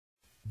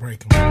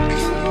Break 'em.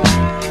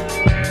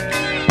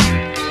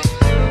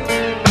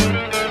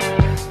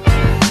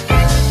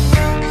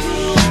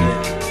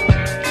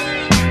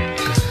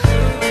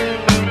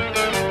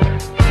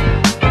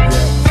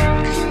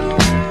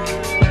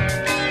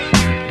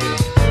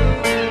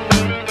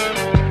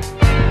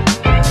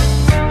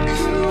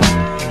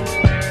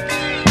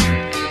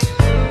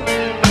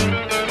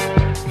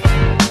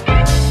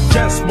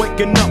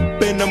 Waking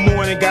up in the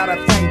morning,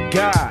 gotta thank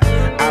God.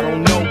 I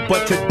don't know,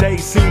 but today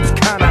seems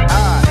kinda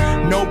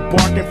odd. No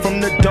barking from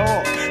the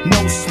dog,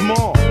 no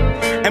small.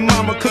 And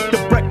mama cooked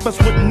the breakfast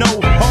with no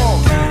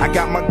hog. I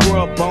got my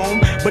grub on,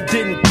 but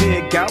didn't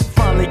dig out.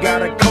 Finally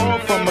got a call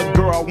from a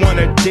girl I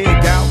wanna dig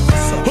out.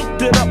 So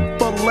hooked it up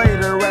for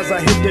later as I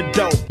hit the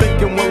dough.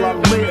 Thinking, will I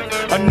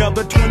live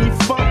another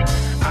 24?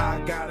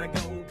 I gotta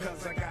go,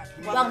 cause I got...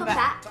 Welcome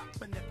back.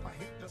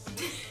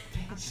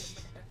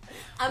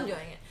 I'm doing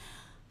it.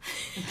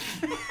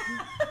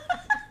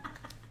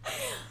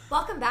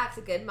 Welcome back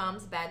to Good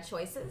Moms, Bad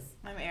Choices.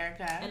 I'm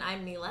Erica. And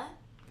I'm Mila.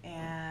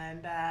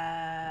 And,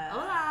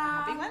 hola.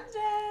 Happy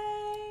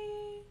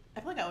Wednesday. I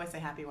feel like I always say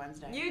Happy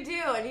Wednesday. You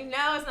do, and you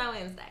know it's not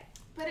Wednesday.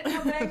 But it's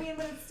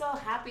still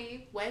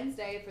Happy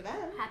Wednesday for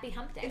them. Happy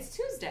hump day. It's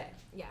Tuesday.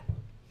 Yeah.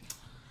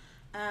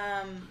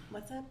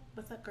 What's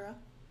up, girl?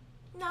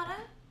 Nada.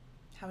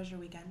 How was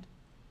your weekend?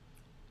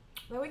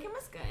 My weekend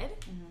was good.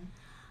 Mm-hmm.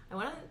 I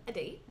went on a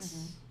date.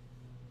 Mm-hmm.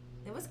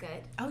 It was good.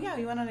 Oh, yeah,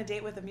 you went on a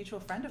date with a mutual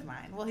friend of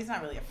mine. Well, he's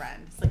not really a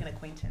friend. He's like an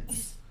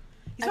acquaintance.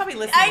 He's probably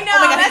listening. I know.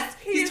 Oh, my God,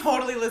 he's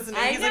totally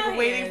listening. He's like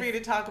waiting for you to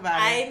talk about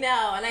it. I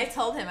know. And I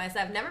told him, I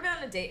said, I've never been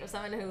on a date with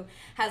someone who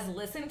has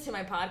listened to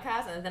my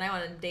podcast, and then I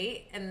went on a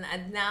date, and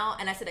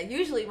I said,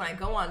 usually when I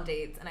go on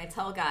dates and I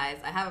tell guys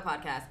I have a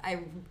podcast,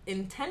 I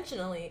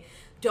intentionally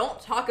don't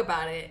talk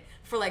about it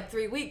for like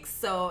 3 weeks,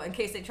 so in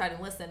case they try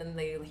to listen and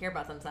they hear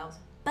about themselves.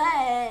 But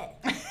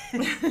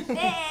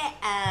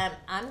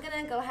I'm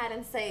going to go ahead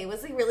and say it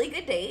was a really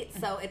good date,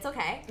 so it's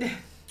okay.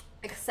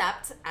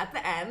 Except at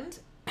the end,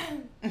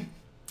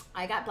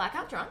 I got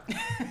blackout drunk.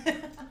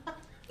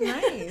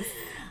 Nice.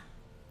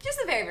 Just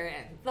the very, very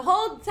end. The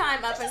whole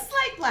time up. Just a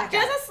slight blackout.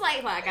 Just a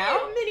slight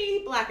blackout. A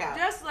mini blackout.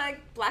 Just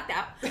like blacked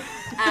out.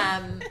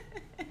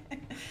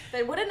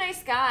 But what a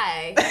nice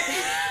guy.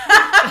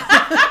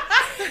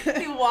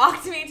 He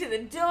walked me to the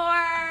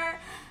door.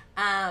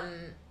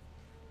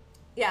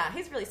 Yeah,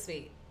 he's really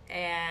sweet.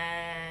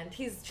 And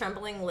he's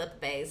Trembling Lip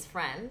Bay's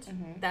friend.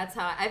 Mm-hmm. That's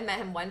how I've met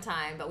him one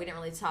time, but we didn't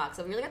really talk.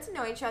 So we really got to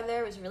know each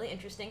other. It was really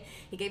interesting.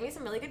 He gave me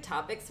some really good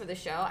topics for the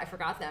show. I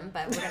forgot them,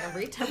 but we're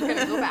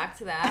gonna go back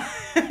to that.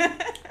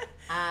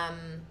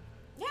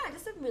 Yeah,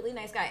 just a really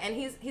nice guy. And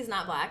he's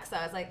not black, so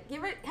I was like,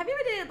 have you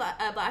ever dated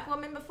a black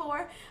woman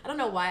before? I don't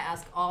know why I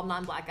ask all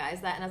non-black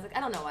guys that. And I was like, I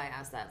don't know why I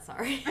asked that.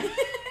 Sorry.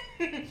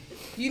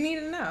 You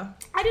need to know.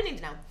 I do need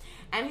to know.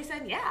 And he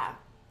said, yeah.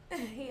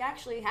 He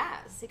actually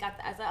has. He got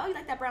that. I said, oh, you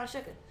like that brown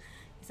sugar?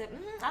 He said,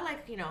 I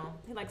like, he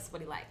likes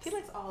what he likes. He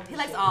likes all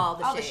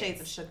the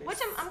shades of sugar. Which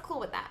I'm cool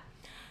with that.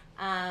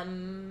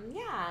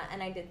 Yeah,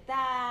 and I did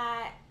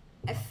that.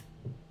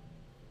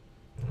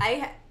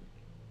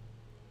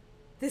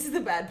 This is the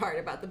bad part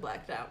about the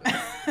blacked out.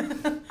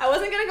 I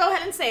wasn't going to go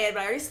ahead and say it,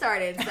 but I already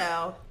started,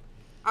 so.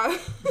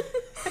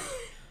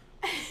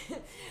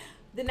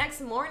 The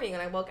next morning when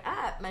I woke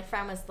up, my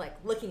friend was like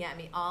looking at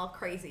me all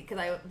crazy because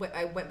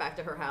I went back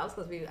to her house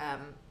because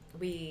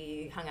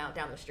we hung out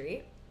down the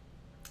street.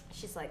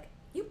 She's like,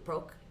 you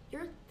broke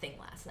your thing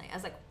last night. I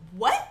was like,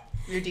 what?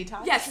 Your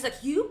detox? Yeah, she's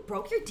like, you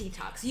broke your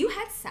detox. You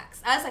had sex.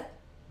 I was like,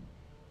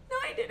 no,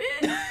 I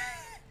didn't.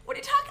 What are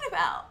you talking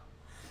about?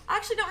 I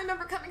actually don't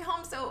remember coming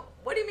home, so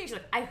what do you mean? She's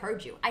like, I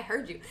heard you.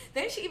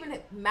 Then she even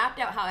mapped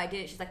out how I did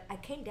it. She's like, I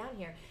came down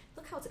here.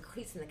 Look how it's a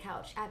crease in the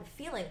couch. I have a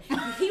feeling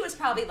he was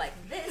probably like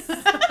this. Or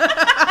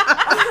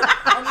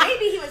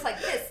maybe he was like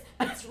this.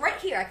 But it's right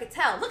here. I could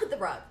tell. Look at the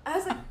rug. I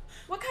was like,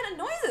 what kind of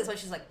noises? So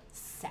she's like,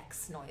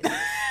 sex noises.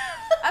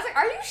 I was like,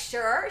 are you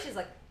sure? She's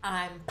like,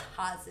 I'm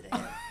positive.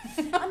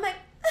 I'm like,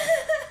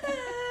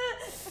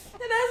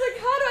 and I was like,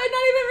 how do I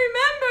not even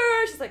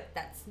remember? She's like,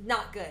 that's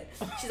not good.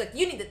 She's like,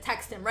 you need to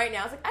text him right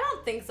now. I was like, I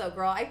don't think so,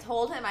 girl. I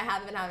told him I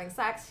haven't been having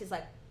sex. She's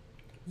like,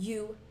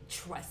 you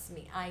trust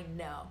me. I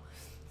know.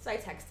 So I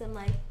text him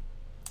like,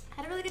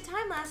 had a really good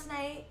time last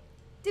night.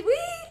 Did we?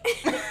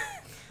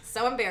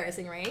 So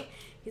embarrassing, right?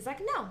 He's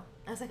like, no.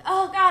 I was like,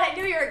 oh, God, I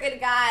knew you were a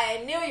good guy.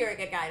 And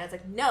I was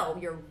like, no,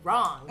 you're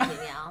wrong,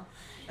 Danielle.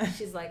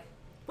 She's like,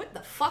 what the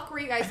fuck were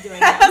you guys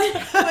doing?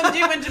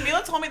 When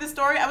Jamila told me the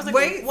story, I was like,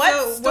 wait,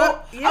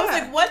 what? Yeah. I was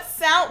like, what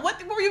sound?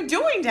 What were you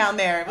doing down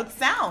there? What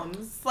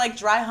sounds? Like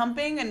dry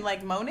humping and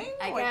like moaning?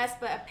 I guess,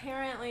 but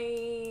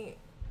apparently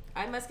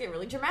I must get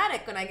really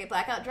dramatic when I get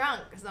blackout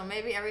drunk. So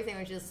maybe everything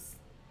was just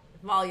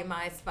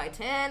volumized by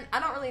 10. I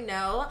don't really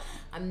know.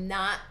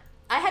 I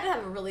had to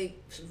have a really,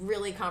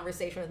 really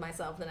conversation with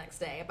myself the next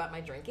day about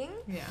my drinking.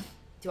 Yeah.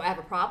 Do I have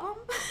a problem?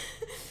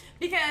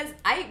 Because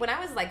when I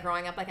was like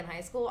growing up, like in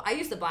high school, I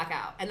used to black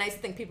out, and I used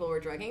to think people were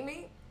drugging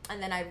me, and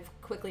then I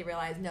quickly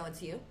realized, no,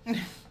 it's you.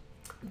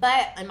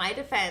 But in my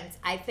defense,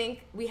 I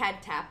think we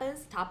had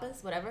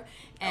tapas, whatever.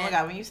 And oh my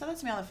God, when you said that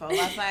to me on the phone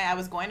last night, I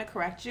was going to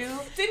correct you.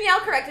 Danielle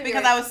corrected me.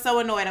 Because I was so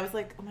annoyed. I was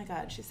like, oh my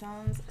God, she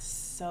sounds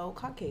so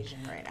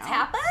Caucasian right now.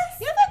 Tapas?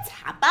 You know that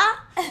tapa?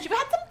 She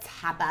had some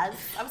tapas.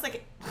 I was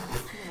like,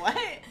 what?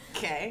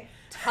 Okay.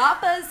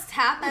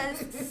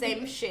 Tapas,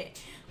 same shit.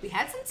 We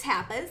had some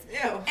tapas.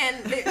 Ew.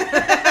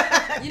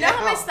 And you know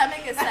how my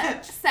stomach is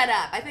set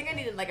up. I think I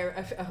needed like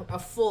a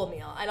full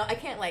meal. I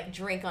can't like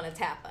drink on a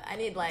tapa. I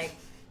need like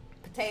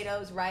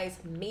potatoes, rice,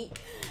 meat,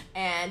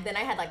 and then I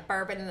had like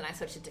bourbon, and then I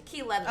switched to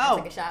tequila, and then I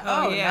took a shot.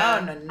 Oh yeah.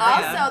 No.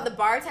 Also, the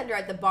bartender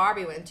at the bar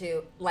we went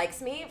to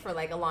likes me for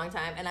like a long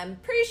time, and I'm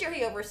pretty sure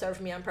he overserved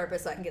me on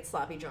purpose so I can get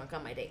sloppy drunk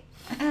on my date.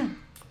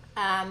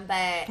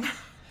 But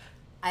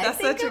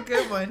that's such a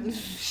good one.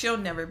 She'll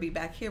never be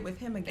back here with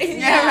him again.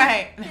 Yeah,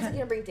 right. He's like, you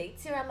gonna bring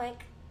dates here? I'm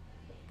like,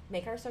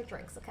 make her serve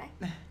drinks, okay?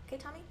 Okay,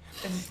 Tommy.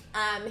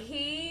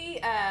 He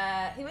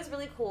was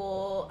really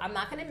cool. I'm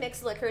not gonna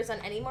mix liquors on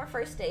any more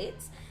first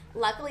dates.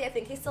 Luckily, I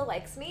think he still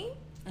likes me.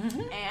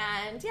 Mm-hmm.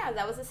 And yeah,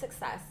 that was a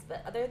success.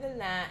 But other than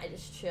that, I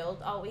just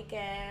chilled all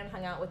weekend,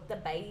 hung out with the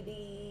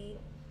baby,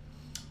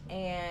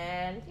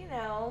 and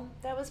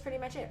that was pretty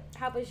much it.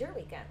 How was your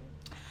weekend?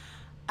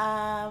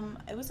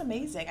 It was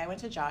amazing. I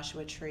went to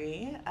Joshua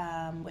Tree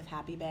with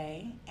Happy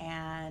Bay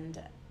and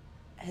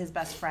his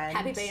best friend.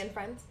 Happy Bay and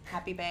friends?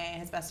 Happy Bay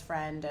and his best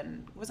friend,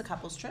 and it was a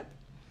couple's trip.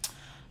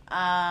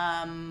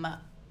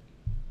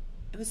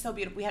 It was so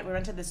beautiful. We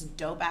rented this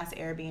dope ass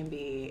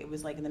Airbnb. It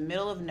was like in the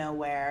middle of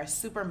nowhere,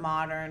 super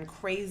modern,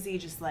 crazy,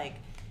 just like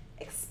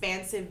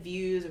expansive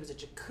views. It was a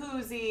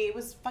jacuzzi. It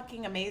was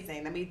fucking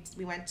amazing. Then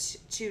we went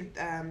to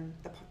the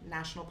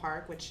national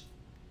park, which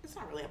it's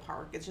not really a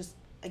park. It's just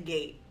a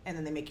gate, and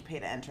then they make you pay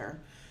to enter,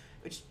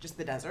 which is just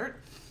the desert.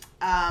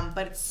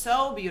 But it's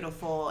so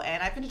beautiful,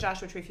 and I've been to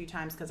Joshua Tree a few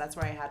times because that's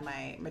where I had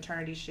my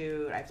maternity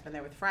shoot. I've been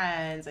there with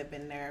friends. I've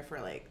been there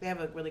for they have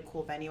a really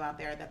cool venue out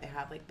there that they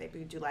have they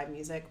do live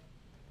music.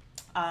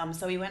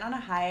 So we went on a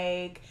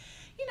hike.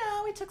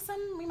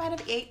 We might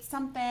have ate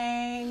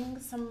something,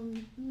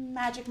 some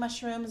magic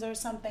mushrooms or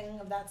something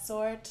of that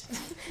sort.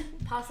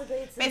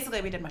 Possibly.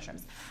 Basically, we did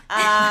mushrooms.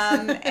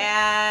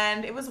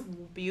 And it was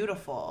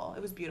beautiful.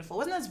 It was beautiful. It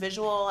wasn't as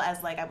visual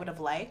as I would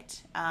have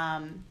liked.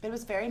 But it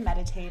was very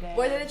meditative.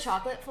 Were they the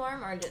chocolate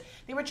form or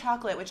They were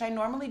chocolate, which I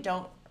normally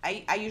don't.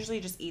 I usually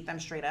just eat them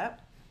straight up.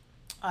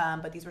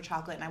 But these were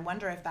chocolate, and I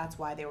wonder if that's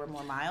why they were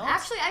more mild.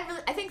 Actually,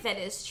 I think that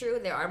is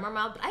true. They are more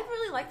mild, but I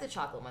really like the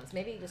chocolate ones.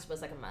 Maybe it just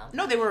was like a mild.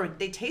 No,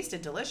 they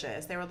tasted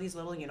delicious. They were these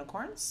little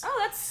unicorns. Oh,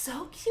 that's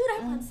so cute. I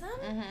want some.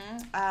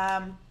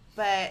 Mm-hmm.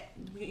 But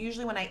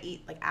usually when I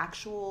eat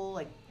actual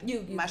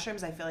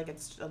mushrooms, I feel like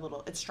it's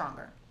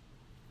stronger.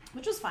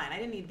 Which was fine. I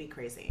didn't need to be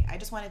crazy. I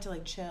just wanted to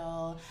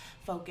chill,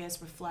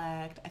 focus,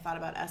 reflect. I thought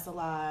about us a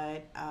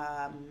lot.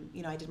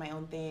 I did my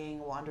own thing,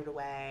 wandered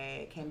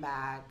away, came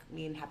back.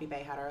 Me and Happy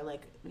Bay had our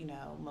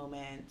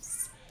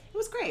moments. It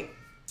was great.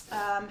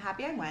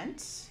 Happy I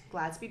went.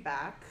 Glad to be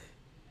back.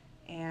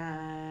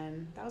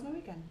 And that was my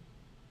weekend.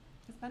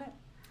 That's about it.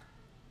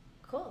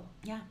 Cool.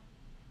 Yeah.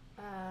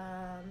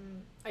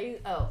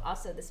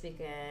 Also this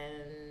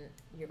weekend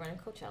you're going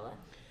to Coachella.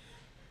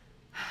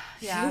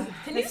 Yeah.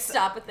 Can you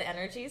stop with the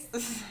energies?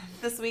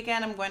 This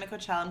weekend I'm going to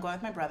Coachella. I'm going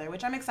with my brother,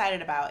 which I'm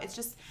excited about. It's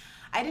just,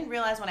 I didn't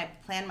realize when I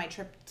planned my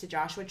trip to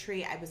Joshua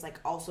Tree, I was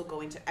also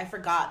going to, I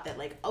forgot that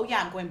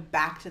I'm going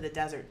back to the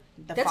desert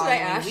the That's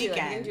following what I asked weekend.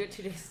 You. You're going to do it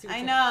 2 days too.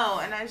 I know.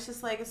 And I was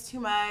just it's too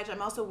much.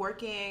 I'm also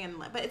working,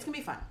 but it's going to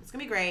be fun. It's going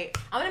to be great.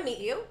 I'm going to meet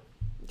you.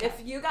 Okay.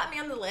 If you got me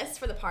on the list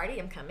for the party,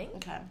 I'm coming.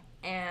 Okay.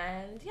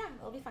 And yeah,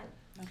 it'll be fun.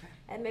 Okay.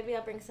 And maybe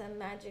I'll bring some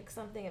magic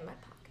something in my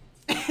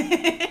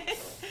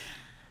pockets.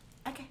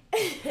 Okay.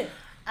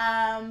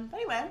 But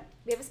anyway,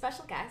 we have a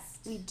special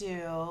guest. We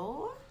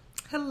do.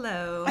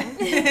 Hello.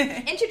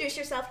 Introduce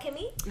yourself,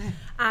 Kimmy.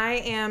 I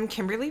am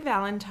Kimberly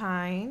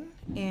Valentine,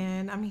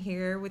 and I'm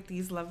here with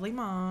these lovely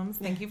moms.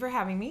 Thank you for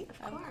having me.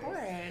 Of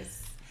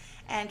course.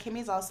 And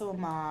Kimmy's also a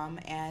mom,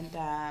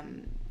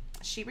 and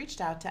she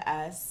reached out to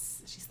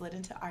us. She slid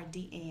into our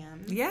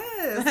DMs.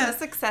 Yes, a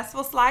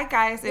successful slide,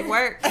 guys. It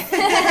worked.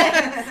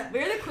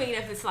 We're the queen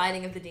of the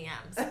sliding of the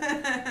DMs.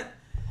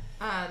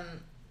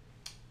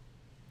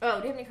 Do you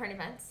have any current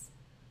events?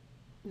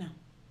 No.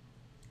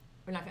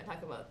 We're not going to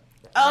talk about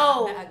the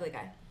ugly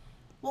guy.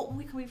 Well,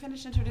 can we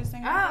finish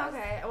introducing her? Oh,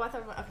 okay.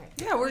 Okay.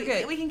 Yeah, we're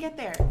good. We can get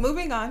there.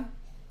 Moving on.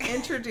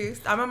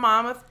 Introduced. I'm a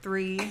mom of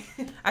 3.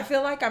 I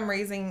feel like I'm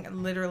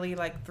raising literally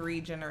 3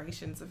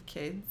 generations of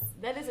kids.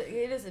 It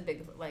is a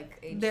big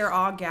age. They're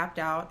all gapped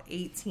out,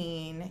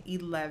 18,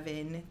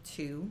 11,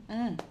 2.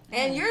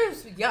 And you're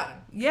young.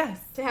 Yes.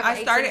 To have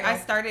I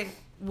started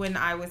when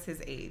I was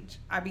his age.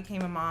 I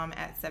became a mom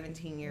at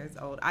 17 years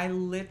old. I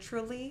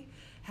literally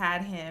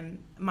had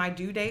him, my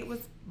due date was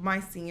my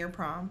senior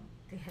prom.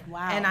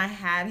 Wow. And I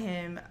had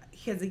him,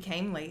 because he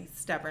came late,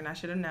 stubborn, I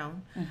should have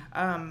known.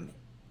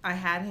 I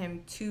had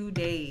him 2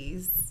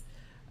 days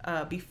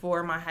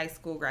before my high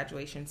school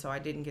graduation, so I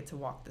didn't get to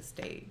walk the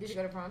stage. Did you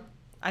go to prom?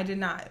 I did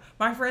not.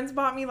 My friends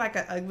bought me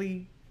an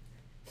ugly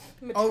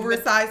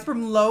oversized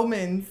from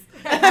Loman's.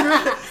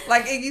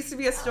 Like it used to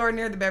be a store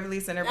near the Beverly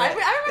Center. But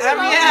I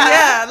remember Loman's.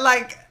 yeah,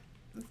 like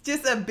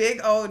just a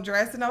big old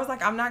dress, and I was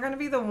like, I'm not gonna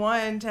be the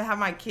one to have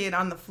my kid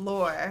on the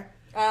floor.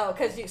 Oh,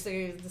 because you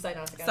decided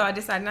not to go. So I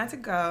decided not to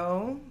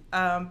go,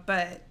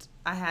 but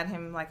I had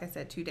him, like I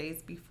said, 2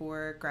 days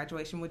before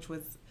graduation, which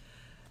was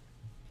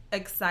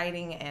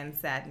exciting and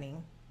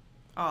saddening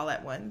all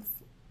at once.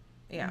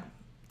 Yeah.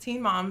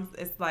 Teen moms,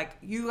 it's like,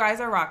 you guys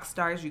are rock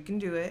stars. You can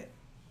do it.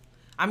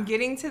 I'm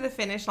getting to the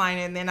finish line,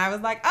 and then I was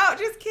like, oh,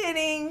 just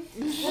kidding.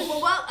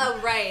 well, oh,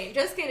 right.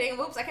 Just kidding.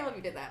 Whoops, I can't believe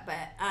you did that.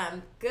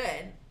 But,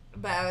 good.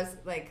 But I was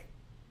like,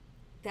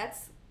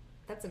 that's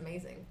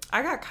amazing.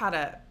 I got caught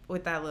up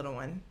with that little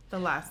one, the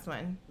last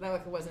one. That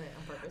like wasn't it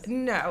on purpose.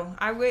 No,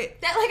 I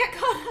went. That like I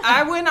caught up.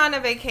 I went on a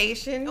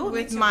vacation Ooh,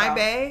 with me too, my girl.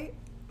 bae,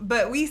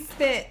 but we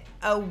spent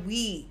a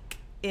week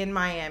in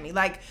Miami.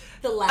 Like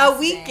The last a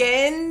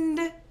weekend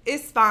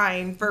is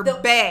fine for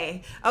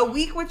bae. A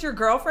week with your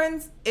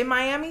girlfriends in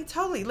Miami,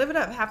 totally live it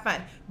up, have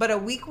fun. But a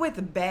week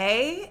with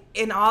bae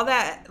in all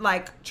that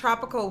like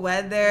tropical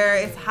weather,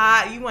 it's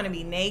hot. You want to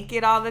be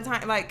naked all the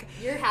time. Like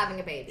You're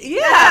having a baby.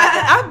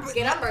 yeah,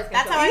 Get on birth control.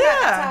 That's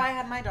how I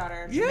had my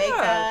daughter. Yeah. Jamaica.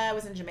 I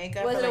was in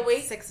Jamaica Was for it a like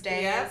week? 6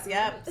 days. Yeah.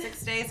 Yep,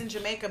 6 days in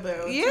Jamaica, boo.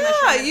 Too much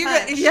Yeah, sugar you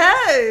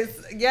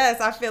punch.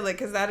 yes, I feel it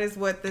because that is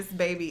what this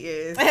baby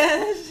is.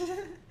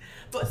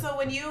 But so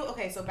when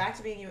so back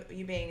to being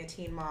you being a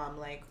teen mom,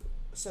 like,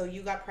 so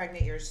you got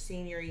pregnant your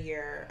senior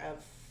year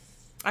of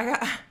I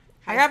got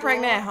school?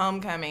 pregnant at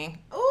homecoming.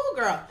 oh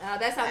girl,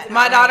 That sounds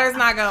My about daughter's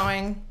not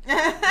going.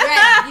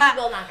 right.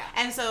 You will not go.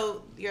 and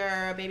so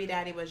your baby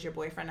daddy was your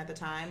boyfriend at the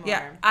time, or?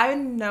 Yeah, I've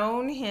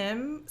known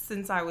him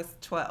since I was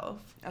 12.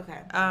 Okay.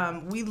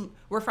 We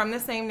were from the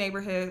same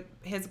neighborhood.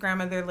 His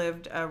grandmother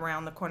lived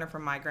around the corner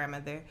from my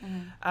grandmother.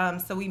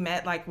 So we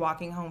met like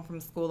walking home from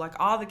school. Like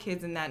all the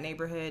kids in that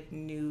neighborhood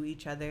knew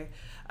each other.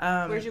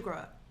 Where'd you grow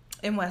up?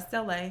 In West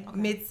LA,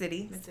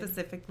 Mid-City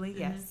specifically,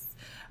 yes.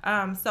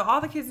 So all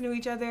the kids knew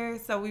each other.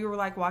 So we were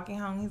like walking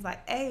home. He's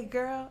like, "Hey,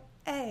 girl,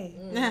 hey,"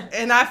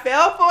 and I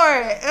fell for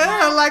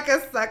it. Like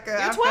a sucker. You're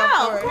I 12.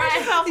 fell for Of it. course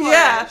you fell for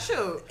Yeah. it.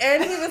 Shoot.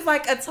 And he was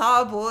like a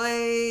tall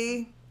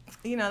boy.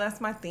 You know, that's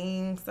my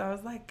thing. So I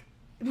was like,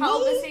 How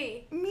old "Me? is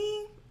he?"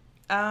 Me?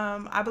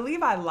 I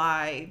believe I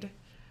lied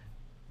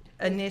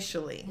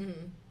initially.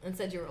 And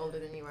said you were older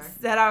than you were.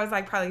 Said I was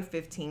like probably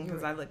 15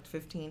 because I looked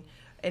 15.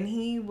 And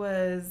he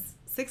was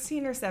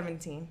 16 or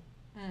 17.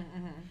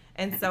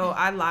 And so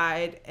I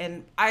lied,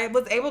 and I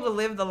was able to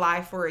live the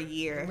lie for a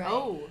year. Right.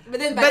 Oh. But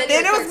then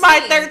It was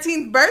my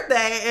 13th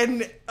birthday,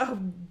 and oh,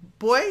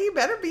 boy, you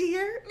better be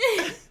here.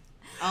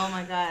 Oh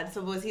my God.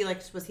 So was he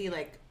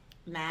like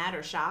mad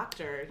or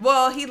shocked or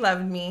Well, he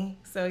loved me,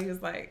 so he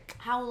was like,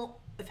 how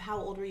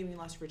old were you when you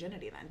lost your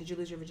virginity then? Did you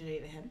lose your virginity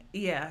to him?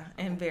 yeah,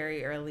 and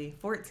very early,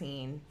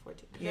 14.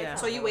 14. Yeah.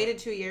 So you waited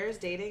 2 years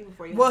dating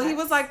before you Well, had he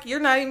sex? was like,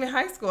 "You're not even in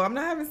high school. I'm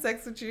not having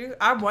sex with you."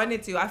 I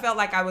wanted to. I felt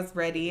like I was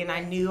ready, and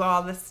I knew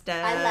all the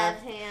stuff. I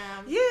loved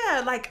him.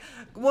 Yeah, like,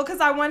 well,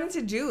 because I wanted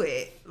to do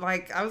it.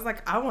 Like, I was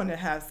like, I want to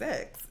have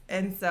sex.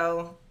 And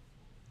so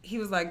he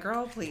was like,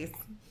 "Girl, please.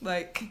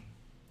 Like,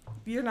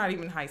 you're not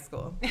even in high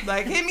school.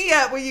 Like, hit me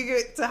up when you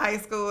get to high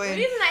school, and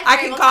It is a nice I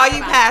day. can We'll call talk you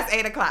about past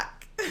 8 o'clock."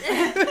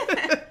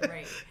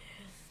 Right.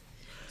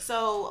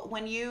 So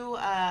when you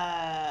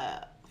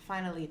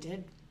finally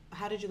did,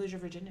 how did you lose your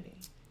virginity?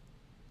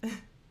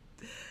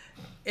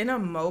 In a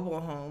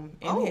mobile home,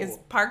 Oh.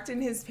 parked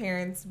in his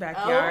parents' Oh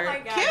backyard. my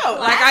god. Cute.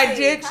 Like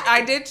Classy.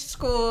 I ditched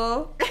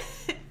school,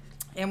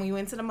 and we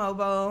went to the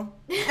mobile.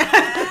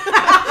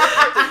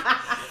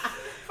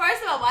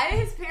 First of all, why did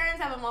his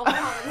parents have a mobile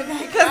home in the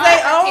backyard?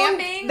 Because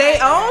Camping? they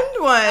Like,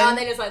 owned one. Oh, and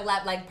they just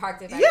like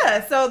parked it back.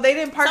 Yeah, so they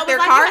didn't park So it their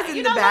was cars like in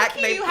the back.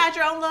 low-key, you had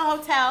your own little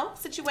hotel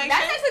situation.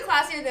 That's actually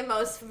classier than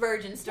most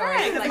virgin stories.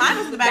 Right, 'cause like, mine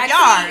was in the back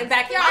backyard. seat,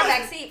 backyard,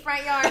 back seat,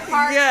 front yard,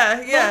 park,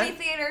 Yeah. movie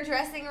theater,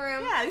 dressing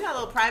room. Yeah, you had a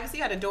little privacy.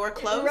 You had a door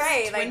closed,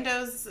 Right, like-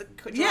 windows.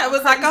 Yeah, it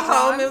was like a curtains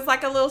home. drawn. It was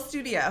like a little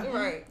studio.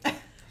 Right.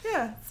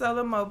 Yeah, so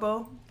the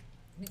mobile.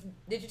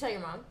 Did you tell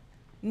your mom?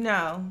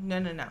 No.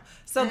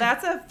 So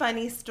that's a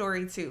funny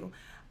story too.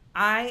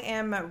 I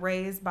am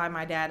raised by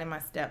my dad and my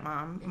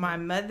stepmom. My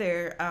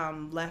mother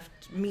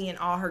left me and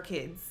all her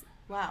kids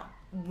Wow.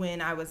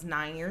 when I was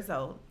 9 years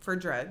old for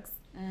drugs.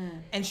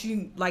 And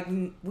she, like,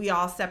 we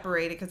all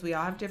separated because we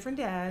all have different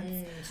dads.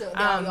 So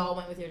now you all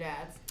went with your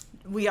dads.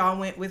 We all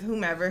went with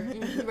whomever.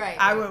 Right.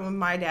 I went with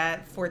my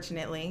dad,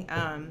 fortunately.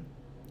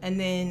 And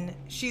then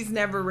she's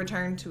never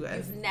returned to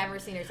us. You've never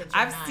seen her since you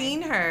were I've 9.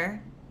 seen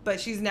her, but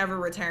she's never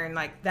returned.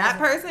 Like, that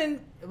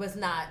person, It's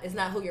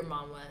not who your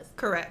mom was.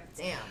 correct.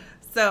 Damn.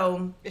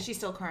 So, Is she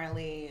still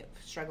currently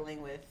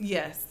struggling with?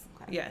 yes.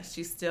 Okay. Yes,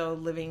 she's still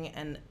living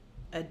an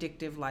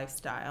addictive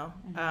lifestyle.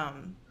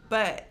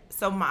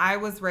 So I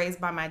was raised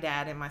by my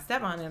dad and my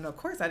stepmom, and of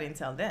course I didn't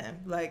tell them.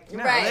 Like,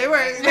 no, Right, they were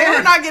right. they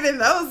were not getting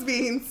those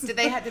beans. Did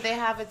they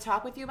have a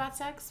talk with you about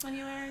sex when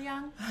you were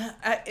young?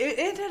 It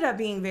ended up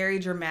being very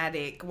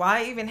dramatic.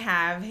 Why even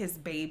have his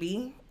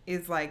baby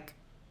is like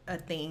a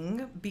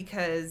thing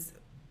because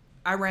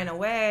I ran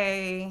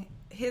away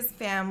his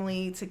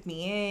family took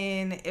me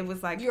in. It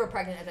was like, You were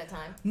pregnant at that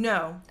time?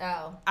 no.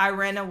 Oh. I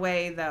ran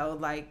away though,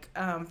 like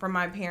from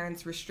my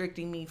parents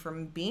restricting me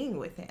from being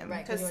with him.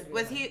 Right.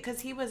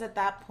 Because he was at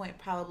that point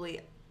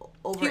probably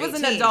over 18. He was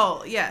an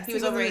adult, yes. He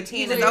was over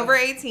 18. He was over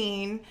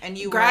 18. And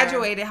you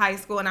graduated high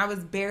school, and I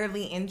was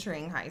barely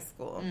entering high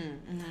school.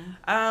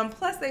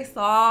 Plus, they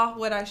saw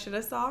what I should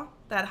have saw.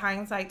 That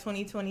hindsight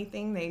 2020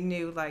 thing. They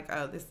knew, like,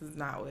 oh, this is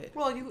not what.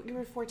 Well, you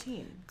were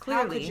 14.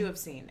 Clearly. How could you have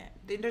seen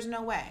it? There's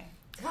no way.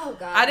 Oh,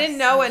 God. I didn't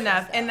know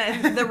enough.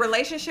 And the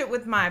relationship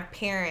with my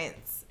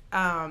parents,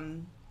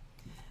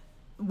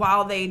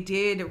 while they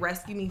did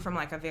rescue me from,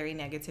 like, a very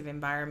negative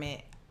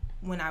environment,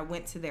 when I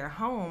went to their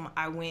home,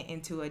 I went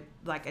into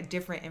a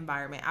different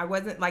environment. I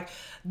wasn't like,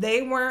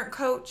 they weren't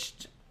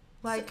coached,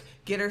 like,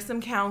 get her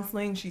some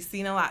counseling. She's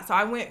seen a lot. So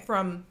I went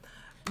from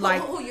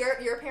like,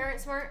 your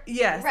parents weren't?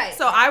 Yes. Right.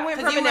 So I went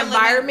from an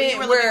environment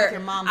where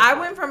I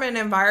went from an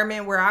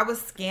environment where I was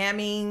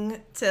scamming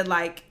to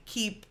like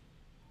keep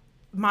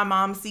my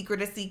mom's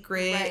secret a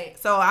secret. Right.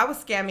 So I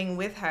was scamming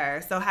with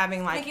her. So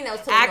having like Thinking that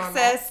was totally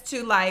access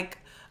to like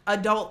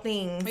adult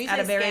things when you at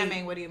say a very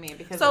scamming, what do you mean?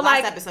 Because so the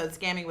last like, episode,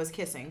 scamming was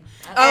kissing.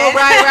 Oh,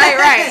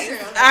 right.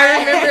 True. I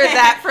remember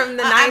that from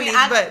the 90s, I mean,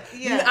 but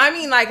yeah. I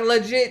mean like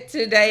legit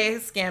today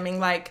scamming,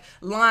 like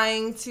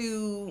lying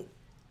to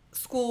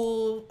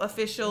school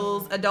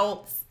officials,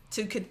 adults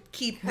to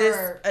keep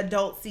this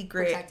adult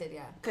secret Protected,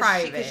 yeah.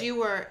 private. Because you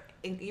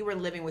were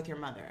living with your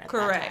mother at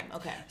Correct. that time.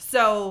 Okay.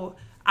 So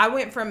I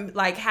went from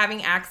like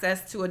having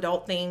access to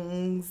adult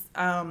things.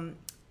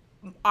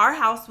 Our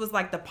house was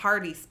like the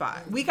party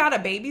spot. We got a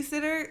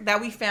babysitter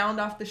that we found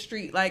off the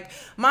street. Like,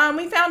 Mom,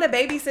 we found a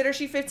babysitter.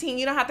 She's 15.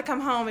 You don't have to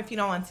come home if you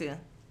don't want to.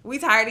 We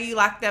tired of you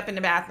locked up in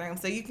the bathroom,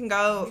 so you can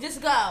go. You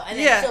just go, and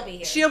then she'll be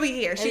here. She'll be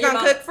here. And She your gonna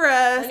mom- cook for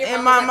us. and my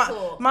your mom was like,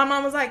 cool. my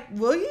mom was like,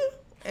 "Will you?"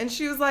 And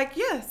she was like,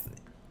 "Yes,"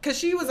 because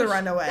she was a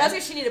runaway. That's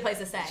because she needed a place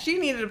to stay. She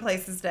needed a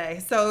place to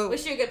stay. So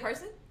Was she a good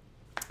person?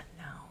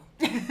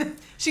 no,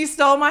 she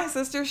stole my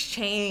sister's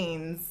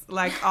chains,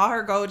 like all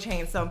her gold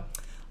chains. So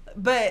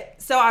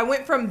I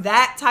went from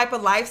that type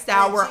of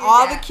lifestyle And where to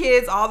all that. the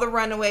kids, all the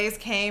runaways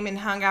came and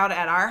hung out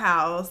at our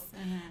house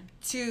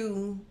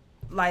to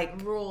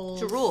like Rules.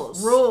 To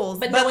rules.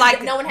 But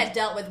no one had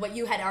dealt with what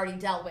you had already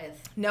dealt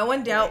with. no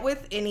one dealt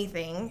with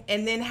anything,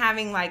 and then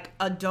having like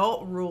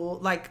adult rule,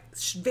 like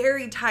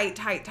very tight,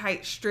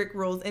 strict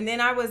rules, and then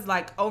I was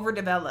like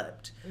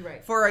overdeveloped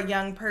Right. for a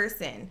young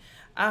person,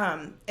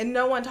 and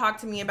no one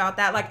talked to me about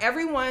that. Like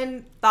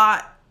everyone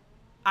thought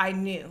I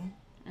knew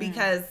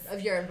because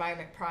Of your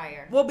environment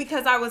prior.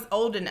 because I was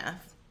old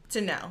enough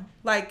to know.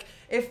 Like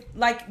if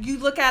like you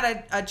look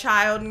at a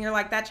child and you're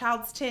like, that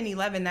child's 10,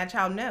 11, that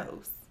child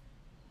knows.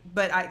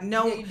 But I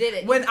know You did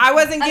it. when I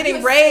wasn't Like, you getting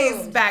assumed.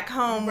 raised back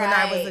home when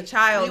I was a Right.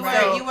 child.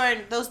 You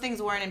weren't. Those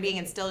things weren't being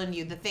instilled in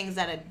you. The things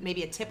that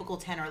maybe a typical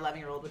 10 or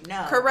 11-year-old would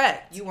know.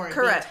 Correct. You weren't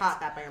Correct. being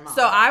taught that by your mom.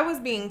 So I was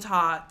being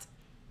taught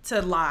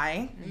to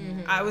lie.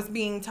 I was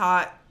being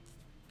taught,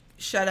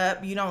 shut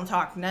up, you don't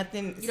talk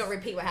nothing. You don't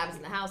repeat what happens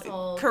in the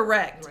household.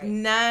 Correct. Right.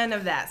 None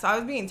of that. So I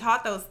was being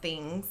taught those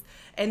things.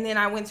 And then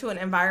I went to an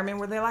environment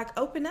where they're like,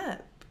 open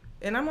up.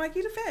 And I'm like,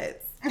 you the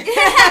feds.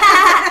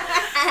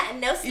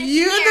 No snitching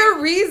You here.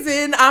 the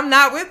reason I'm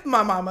not with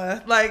my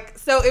mama. Like,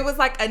 so it was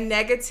like a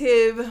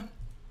negative,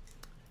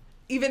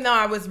 even though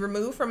I was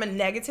removed from a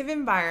negative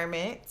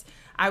environment,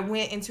 I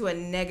went into a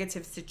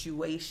negative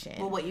situation.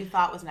 Well, what you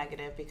thought was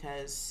negative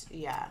because,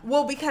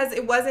 Because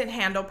it wasn't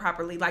handled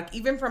properly. Like,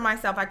 even for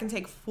myself, I can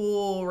take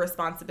full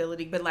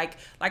responsibility. But like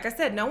I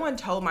said, no one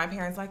told my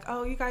parents, like,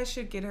 oh, you guys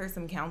should get her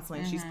some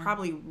counseling. She's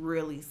probably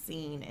really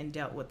seen and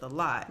dealt with a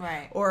lot.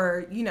 Right.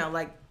 Or,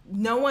 like,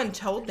 no one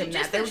told them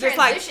Just that. the They were just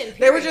like, transition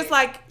they were period. just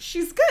like,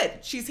 she's good.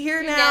 She's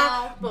here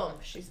now. Boom.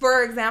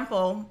 For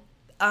example,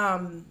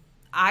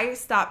 I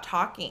stopped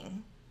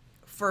talking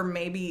for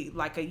maybe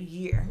like a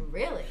year.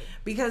 Really?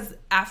 Because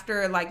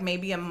after like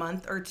maybe a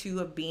month or two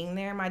of being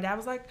there, my dad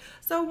was like,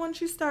 so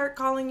once you start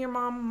calling your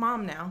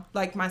mom now,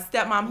 like my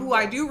stepmom, who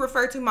I do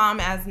refer to mom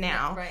as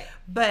now. Right.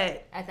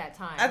 But At that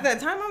time. at that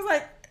time I was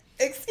like,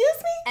 excuse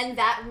me? And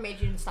that made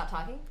you stop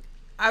talking?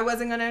 I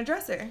wasn't going to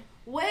address her.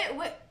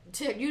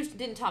 You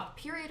didn't talk,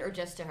 period, or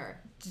just to her?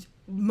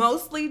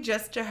 Mostly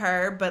just to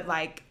her, but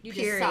like, You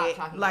just period. stopped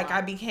talking Like to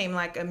mom. I became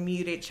like a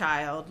muted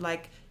child.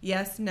 Like,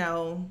 yes,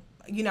 no.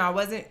 I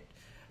wasn't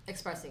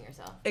Expressing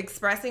yourself.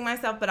 expressing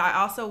myself, but I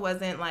also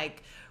wasn't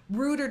like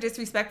rude or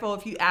disrespectful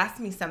if you asked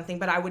me something,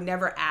 but I would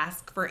never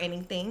ask for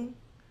anything.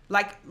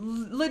 Like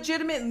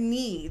legitimate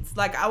needs.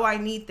 Like, oh, I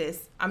need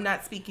this. I'm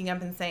not speaking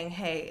up and saying,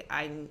 hey,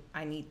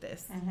 I need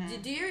this.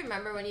 Do you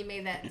remember when you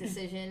made that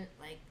decision?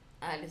 Like,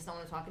 I just don't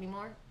want to talk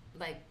anymore.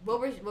 Like, what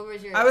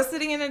was your? I was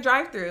sitting in a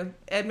drive-thru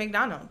at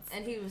McDonald's.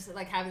 And he was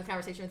like having this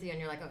conversation with you, and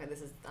you're like, okay,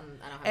 this is. I don't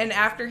have. And to-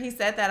 after he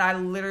said that, I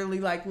literally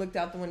like looked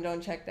out the window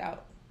and checked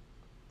out.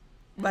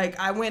 Like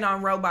I went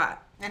on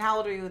robot. And how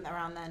old were you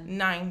around then?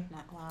 9.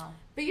 Wow.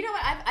 But you know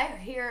what?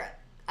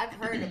 I've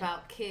heard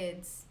about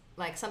kids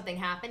like something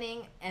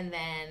happening and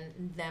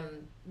then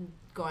them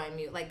going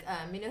mute. Like,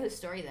 you know whose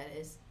story that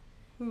is?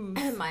 Who?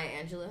 Maya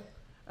Angelou.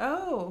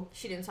 Oh.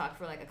 She didn't talk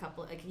for like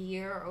a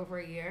year or over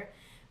a year,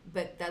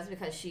 but that's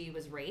because she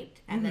was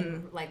raped, and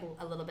then like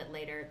a little bit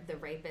later, the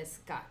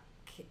rapist got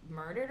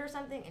murdered or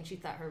something, and she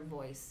thought her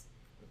voice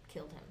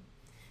killed him.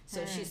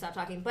 So she stopped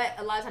talking. But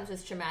a lot of times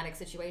with traumatic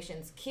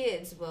situations,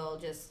 kids will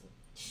just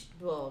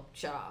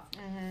shut off.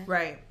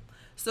 Right.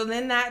 So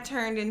then that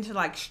turned into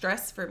like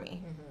stress for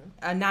me,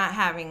 not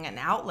having an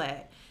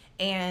outlet.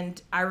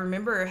 And I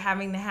remember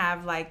having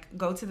to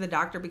go to the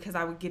doctor because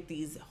I would get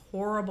these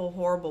horrible,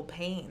 horrible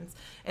pains.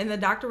 And the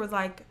doctor was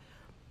like,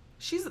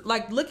 she's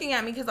like looking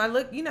at me because I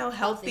look,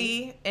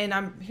 healthy. And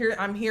I'm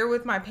here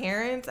with my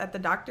parents at the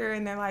doctor.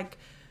 And they're like,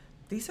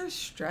 these are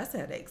stress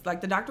headaches.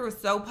 Like, the doctor was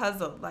so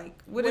puzzled.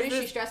 Like, what is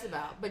she stressed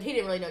about? But he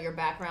didn't really know your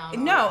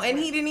background. No, and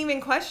he didn't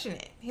even question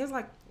it. He was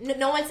like,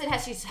 no one said,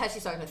 has she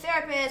started a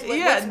therapist?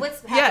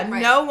 What's happened?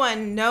 Right?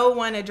 No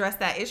one addressed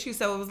that issue.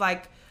 So it was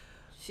like,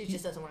 she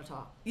just doesn't want to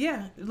talk.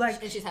 Yeah,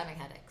 like, and she's having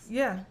headaches.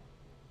 Yeah,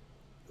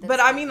 but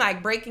I mean,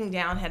 like, breaking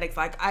down headaches.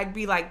 Like, I'd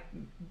be like,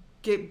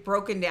 get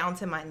broken down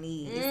to my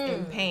knees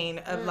in pain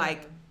of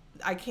like,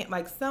 I can't,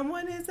 like,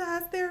 someone has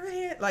their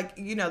hand, like,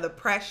 the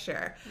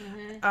pressure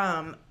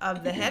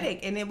of the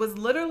headache. And it was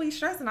literally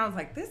stress. And I was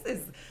like, this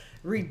is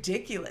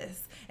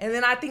ridiculous. And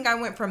then I think I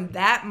went from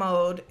that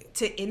mode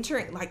to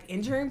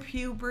entering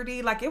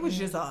puberty. Like, it was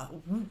just a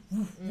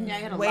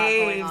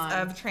waves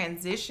of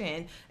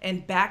transition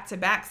and back to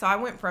back. So I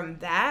went from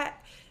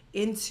that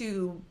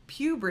into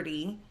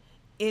puberty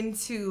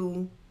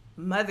into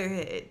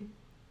motherhood.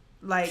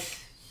 Like,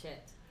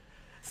 shit.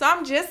 So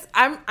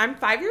I'm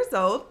 5 years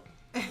old.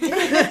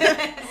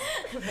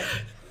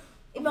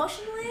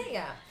 Emotionally,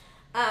 yeah.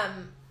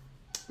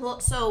 Well,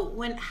 so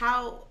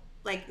how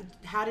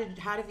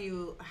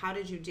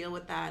did you deal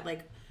with that?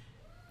 Like,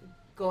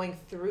 going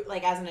through,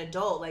 like, as an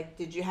adult, like,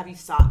 have you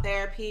sought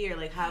therapy or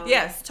like how?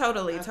 Yes,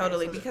 totally, Okay,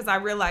 totally. so because I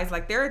realized,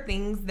 like, there are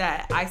things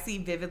that I see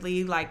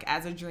vividly, like,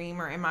 as a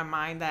dream or in my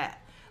mind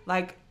that,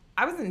 like,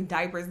 I was in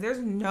diapers. There's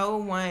no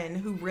one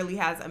who really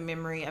has a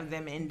memory of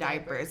them in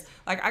diapers.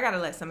 Like, I gotta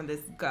let some of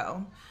this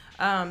go.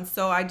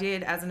 So I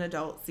did, as an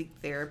adult, seek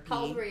therapy.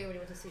 How old were you when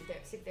you went to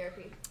seek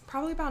therapy?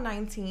 Probably about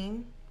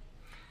 19.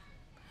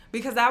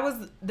 Because that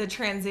was the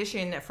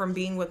transition from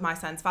being with my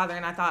son's father.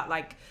 And I thought,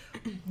 like,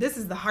 this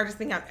is the hardest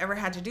thing I've ever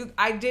had to do.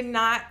 I did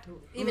not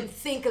even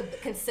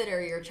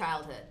consider your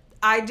childhood.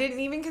 I didn't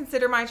even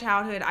consider my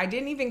childhood. I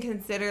didn't even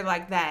consider,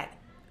 like, that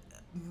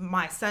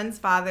my son's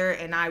father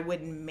and I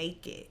wouldn't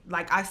make it.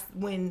 Like,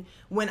 when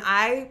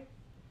I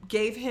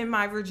gave him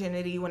my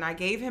virginity, when I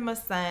gave him a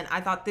son,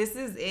 I thought, this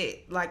is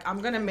it. Like, I'm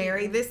going to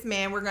marry this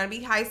man. We're going to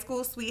be high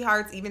school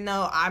sweethearts, even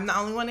though I'm the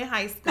only one in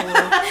high school.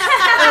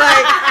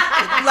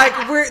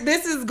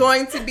 This is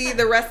going to be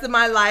the rest of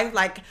my life.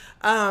 Like,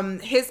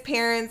 his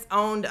parents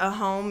owned a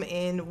home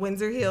in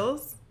Windsor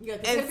Hills. Yeah,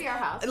 this is going to be our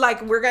house.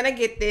 Like, we're going to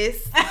get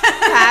this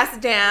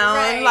passed down.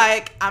 Right.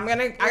 Like, I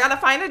got to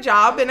find a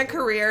job and a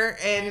career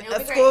and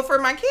a school for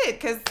my kid,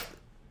 because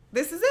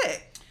this is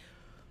it.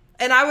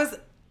 And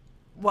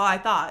I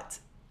thought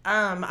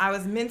I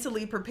was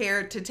mentally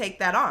prepared to take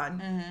that on.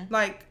 Mm-hmm.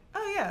 Like,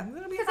 oh yeah,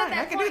 it'll be fine.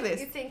 I can do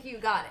this. You think you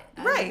got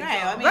it, right?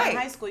 I mean, in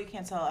high school, you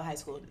can't tell a high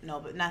school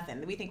but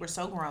nothing. We think we're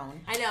so grown.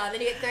 I know. And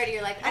then you get 30,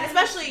 you're like, and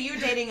especially you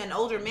dating an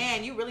older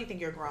man, you really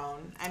think you're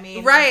grown. I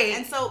mean, right?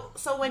 And so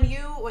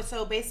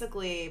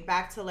basically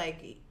back to,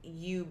 like,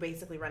 you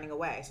basically running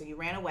away. So you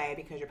ran away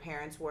because your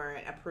parents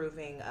weren't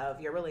approving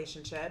of your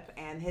relationship,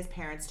 and his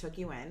parents took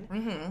you in.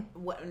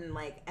 Mm-hmm.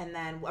 And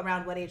then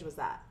around what age was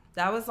that?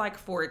 That was like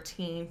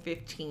 14,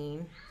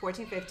 15.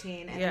 14,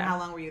 15. And then how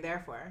long were you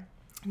there for?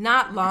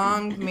 Not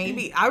long.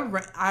 Maybe.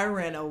 I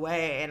ran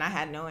away, and I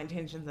had no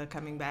intentions of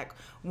coming back.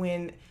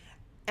 When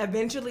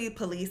eventually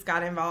police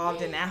got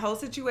involved in that whole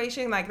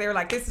situation, like, they were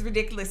like, this is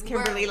ridiculous,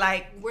 Kimberly.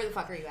 Where the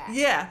fuck are you at?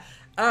 Yeah.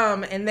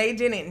 And they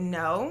didn't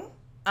know.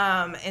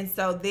 And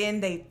so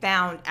then they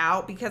found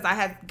out, because I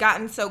had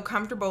gotten so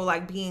comfortable,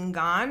 like, being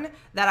gone,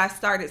 that I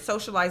started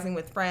socializing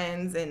with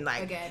friends and,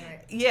 like, again, right.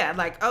 Yeah,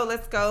 like, oh,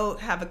 let's go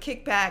have a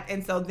kickback.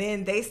 And so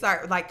then they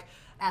start, like,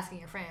 asking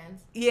your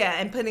friends. Yeah,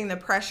 and putting the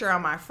pressure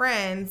on my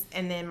friends,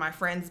 and then my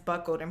friends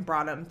buckled and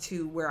brought them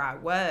to where I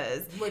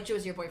was. Which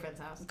was your boyfriend's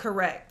house.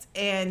 Correct.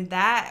 And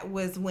that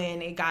was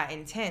when it got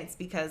intense,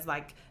 because,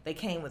 like, they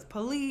came with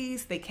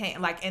police. They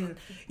came, like, and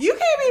you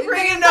can't be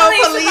bringing no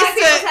police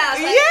to house.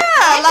 Like,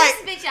 yeah,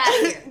 like, this bitch out of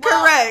here.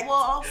 Correct. Well,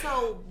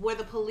 also, were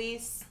the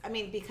police, I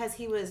mean, because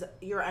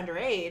you're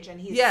underage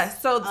and he's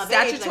so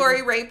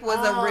statutory rape was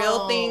a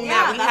real thing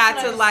that we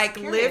had to, like,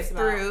 live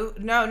through.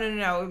 No,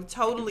 it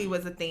totally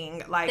was a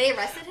thing. Like, they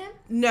arrested him?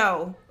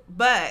 No,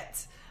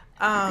 but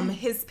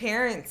his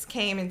parents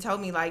came and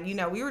told me, like,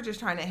 we were just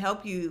trying to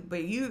help you,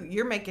 but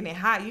you're making it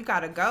hot. You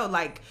gotta go.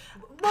 Like,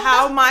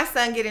 how my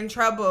son get in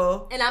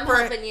trouble, and I'm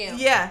helping you.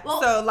 Yeah.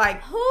 Well, so,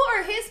 like, who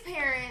are his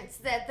parents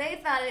that they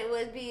thought it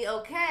would be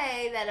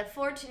okay that a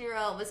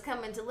 14-year-old was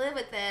coming to live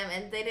with them,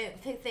 and they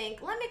didn't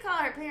think, let me call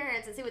her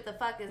parents and see what the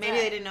fuck is Maybe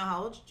that? They didn't know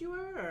how old you were,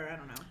 or I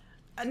don't know.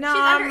 No, She's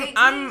under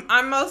 18?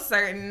 I'm most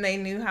certain they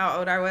knew how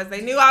old I was.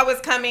 They knew I was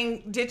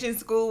coming, ditching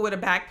school with a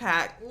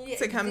backpack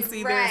to come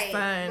see their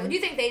son. Well, do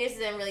you think they just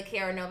didn't really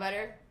care or know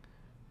better?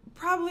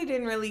 Probably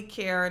didn't really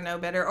care or know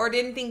better, or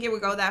didn't think it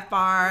would go that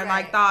far. Right.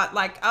 Like thought,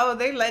 like, oh,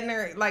 they letting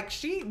her, like,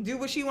 she do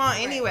what she want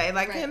anyway.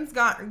 Like him's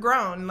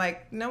grown.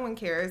 Like no one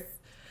cares.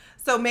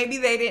 So maybe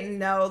they didn't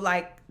know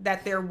like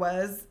that there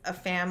was a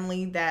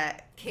family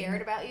that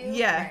cared about you.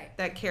 Yeah,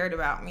 that cared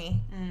about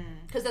me.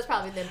 Because that's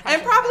probably the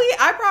impression. And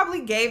I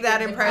probably gave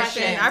that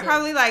impression. I too.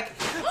 probably like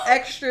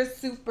extra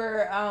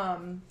super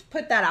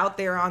put that out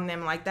there on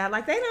them like that.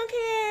 Like they don't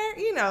care,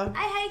 you know.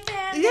 I hate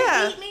them.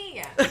 Yeah. They beat me.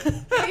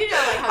 Yeah. You know,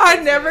 like how I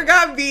kids never do.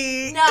 got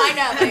beat. No, I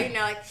know, but you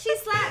know, like she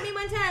slapped me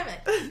one time.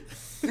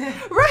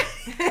 Right.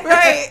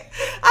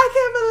 I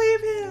can't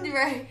believe him.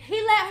 Right.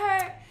 He let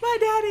her. My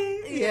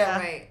daddy. Yeah,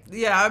 right.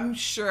 Yeah, I'm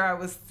sure I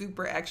was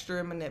super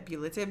extra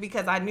manipulative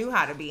because I knew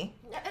how to be.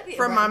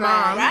 From Right, my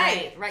mom.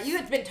 Right. You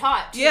had been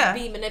taught to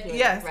be manipulative.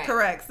 Yes, right.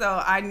 correct.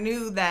 So I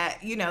knew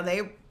that, you know,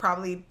 they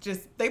probably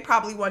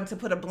wanted to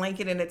put a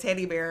blanket and a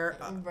teddy bear,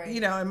 you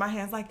know, in my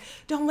hands. Like,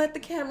 don't let the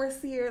camera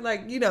see her.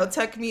 Like, you know,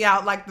 tuck me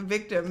out like the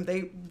victim.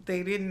 They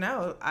didn't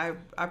know.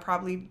 I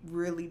probably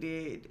really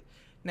did.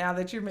 Now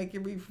that you're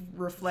making me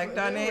reflect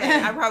on it,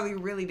 I probably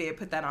really did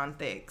put that on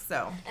thick.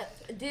 So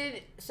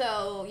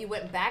so you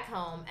went back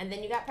home and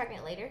then you got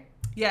pregnant later?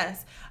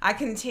 Yes, I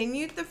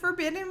continued the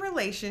forbidden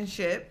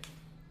relationship,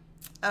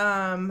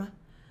 and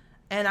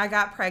I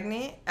got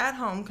pregnant at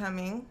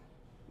homecoming,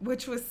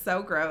 which was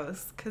so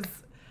gross because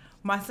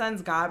my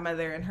son's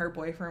godmother and her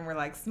boyfriend were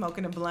like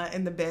smoking a blunt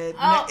in the bed.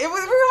 Oh. We were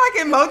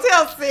like in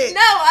Motel 6.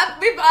 No,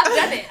 I've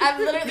done it. I've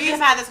literally. We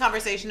just had this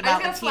conversation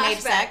about gonna the teenage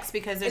flashback. sex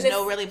because there's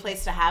no really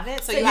place to have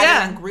it. So you Yeah.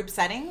 have it in group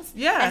settings.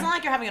 Yeah. It's not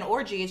like you're having an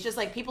orgy. It's just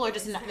like people are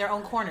just in their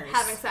own corners.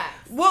 having sex.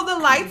 Well, the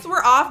lights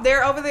were off.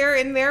 They're over there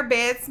in their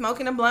bed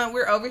smoking a blunt.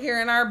 We're over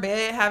here in our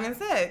bed having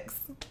sex,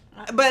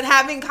 but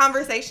having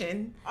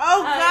conversation.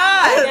 Oh, God.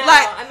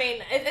 I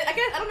mean, I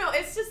guess, I don't know.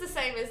 It's just the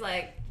same as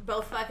like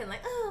both fucking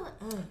like,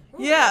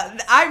 Yeah,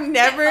 I've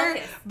never,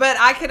 focus. but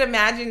I could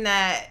imagine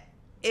that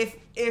if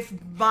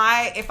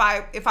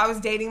I was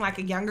dating like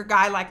a younger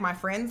guy like my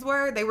friends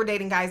were, they were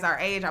dating guys our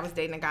age. I was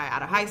dating a guy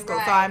out of high school.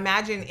 So I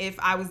imagine if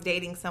I was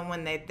dating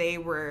someone that they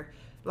were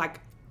like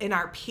in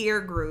our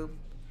peer group,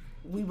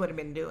 we would have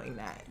been doing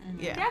that.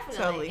 Yeah, definitely.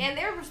 totally. And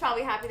they were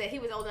probably happy that he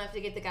was old enough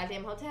to get the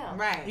goddamn hotel.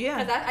 Right.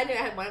 Yeah. Because I knew I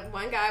had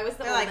one guy was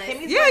the They're oldest. like,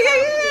 Kimmy's Yeah.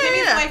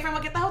 Kimmy's boyfriend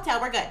will get the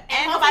hotel. We're good.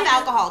 And go buy the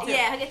alcohol, too.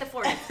 Yeah, he'll get the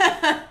 40.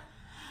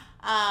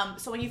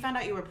 So when you found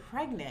out you were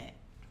pregnant,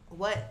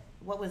 what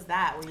was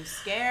that? Were you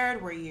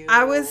scared? Were you...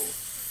 I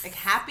was like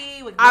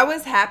happy? I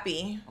was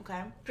happy.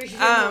 Okay. Pretty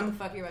sure you didn't know what the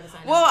fuck you were about to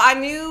sign Well, up. I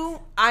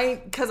knew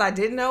because I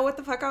didn't know what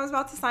the fuck I was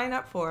about to sign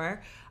up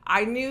for.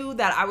 I knew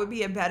that I would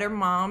be a better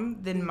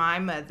mom than my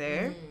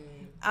mother.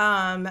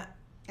 And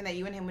that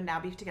you and him would now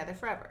be together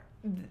forever.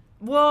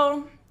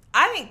 Well,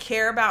 I didn't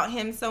care about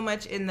him so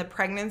much in the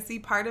pregnancy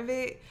part of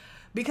it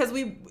because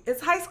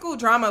it's high school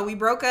drama. We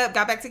broke up,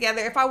 got back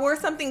together. If I wore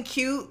something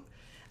cute,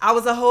 I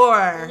was a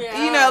whore.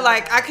 Yeah. You know,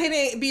 like I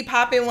couldn't be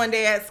popping one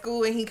day at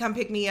school and he come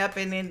pick me up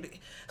and then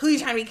who you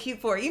trying to be cute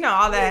for? You know,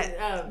 all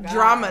that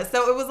drama.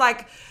 So it was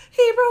like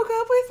he broke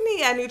up with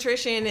me at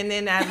nutrition and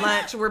then at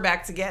lunch we're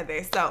back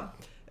together. So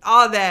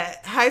all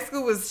that. High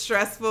school was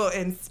stressful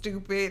and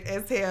stupid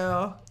as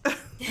hell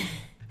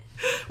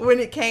when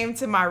it came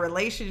to my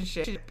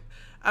relationship.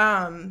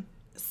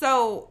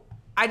 So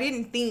I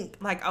didn't think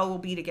like, oh, we'll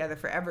be together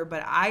forever,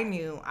 but I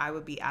knew I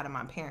would be out of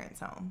my parents'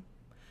 home.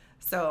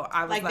 So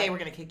I was like they were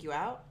going to kick you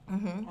out?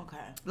 Mm-hmm. Okay.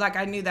 Like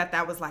I knew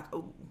that was like,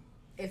 oh.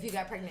 If you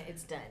got pregnant,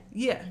 it's done.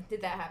 Yeah.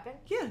 Did that happen?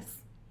 Yes.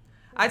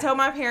 I told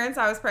my parents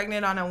I was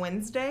pregnant on a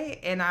Wednesday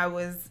and I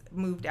was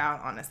moved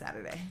out on a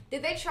Saturday.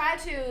 Did they try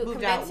to Moved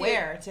convince out you?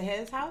 where? To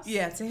his house?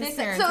 Yeah, to his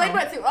So parents' they home.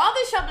 went through all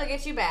this trouble to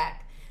get you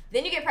back.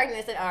 Then you get pregnant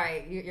and said, all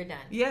right, you're done.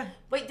 Yeah.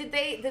 Wait, did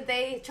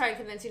they try to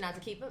convince you not to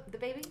keep the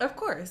baby? Of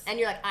course. And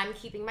you're like, I'm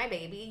keeping my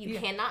baby. You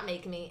cannot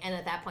make me. And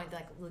at that point,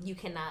 they're like, well, you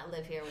cannot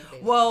live here with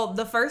baby. Well,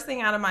 the first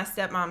thing out of my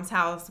stepmom's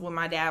house when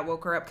my dad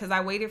woke her up, because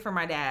I waited for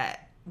my dad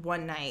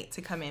one night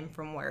to come in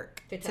from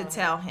work to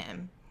tell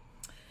him.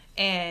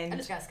 And I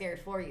just got scared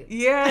for you.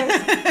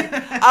 Yes.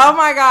 Oh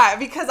my God.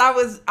 Because I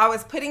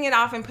was putting it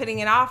off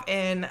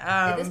and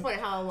At this point,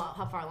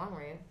 how far along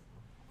were you?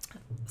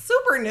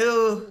 super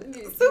new.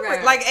 Super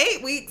Right. like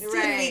 8 weeks, 10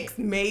 Right. weeks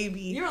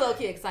maybe. You were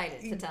low-key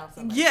excited to tell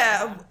somebody.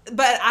 Yeah,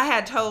 but I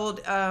had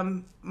told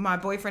my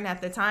boyfriend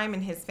at the time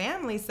and his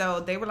family, so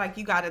they were like,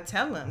 you got to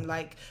tell him,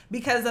 like,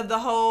 because of the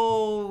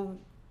whole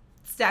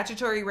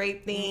statutory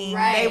rape thing.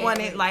 Right. They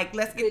wanted, like,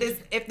 let's get this,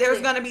 if there's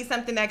going to be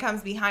something that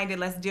comes behind it,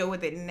 let's deal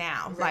with it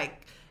now,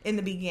 like, in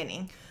the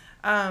beginning.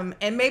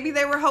 And maybe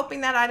they were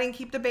hoping that I didn't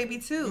keep the baby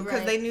too,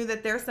 because they knew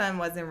that their son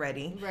wasn't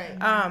ready.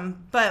 Right.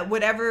 But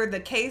whatever the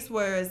case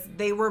was,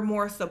 they were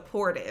more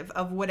supportive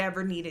of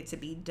whatever needed to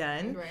be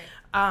done.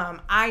 Right.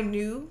 I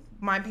knew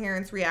my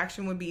parents'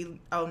 reaction would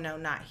be, oh no,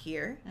 not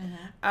here.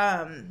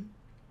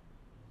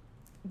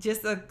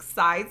 just a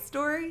side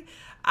story.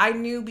 I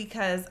knew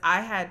because I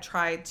had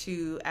tried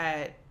to,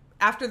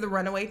 after the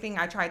runaway thing,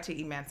 I tried to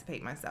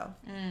emancipate myself.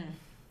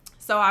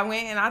 So I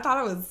went and I thought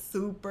I was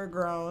super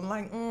grown.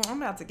 Like, I'm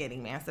about to get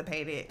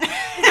emancipated.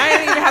 I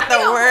didn't even have to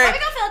work. Let me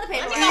go fill out the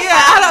paperwork.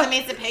 I don't.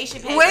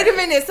 Emancipation paper. Wait a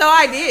minute. So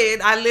I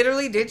did. I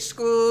literally ditched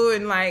school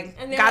and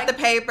And got the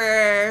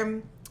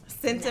paper,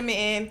 sent them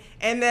in,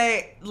 and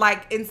they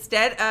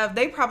instead of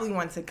they probably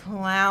want to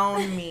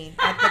clown me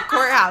at the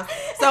courthouse.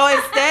 So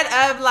instead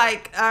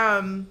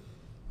of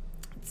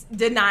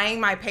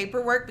denying my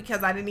paperwork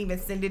because I didn't even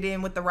send it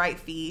in with the right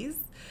fees,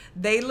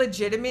 they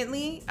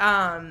legitimately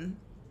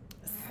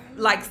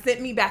sent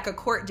me back a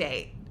court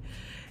date.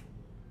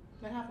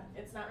 What happened?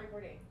 It's not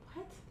recording.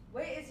 What?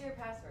 What is your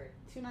password?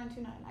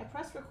 2929. I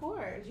pressed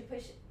record. Did you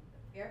push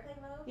airplane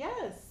mode?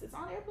 Yes, it's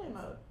on airplane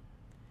mode.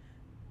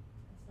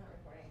 It's not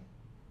recording.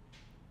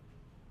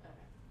 Okay.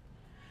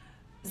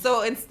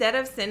 So instead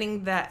of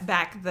sending that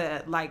back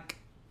the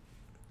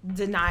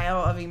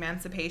denial of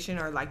emancipation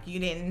or you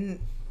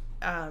didn't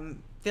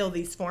fill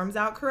these forms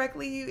out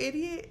correctly, you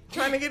idiot,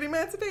 trying to get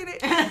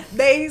emancipated,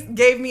 they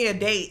gave me a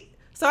date.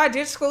 So I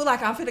ditched school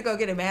I'm finna go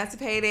get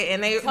emancipated,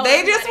 and they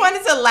just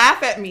wanted to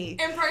laugh at me.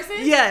 In person?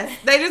 Yes.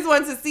 They just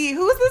wanted to see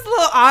who's this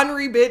little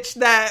ornery bitch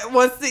that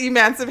wants to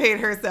emancipate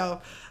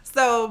herself.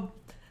 So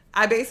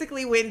I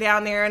basically went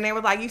down there and they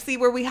were like, you see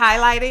where we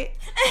highlighted?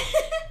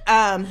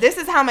 This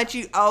is how much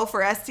you owe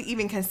for us to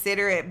even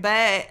consider it.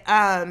 But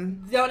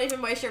don't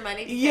even waste your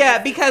money.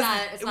 Because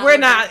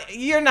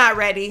you're not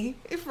ready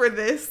for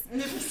this.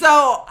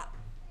 So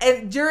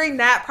and during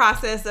that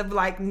process of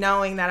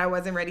knowing that I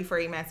wasn't ready for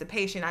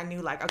emancipation, I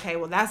knew okay,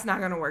 well, that's not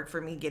going to work for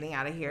me getting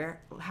out of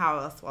here. How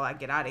else will I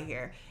get out of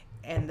here?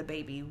 And the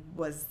baby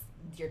was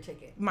your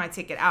ticket. My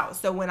ticket out.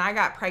 So when I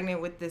got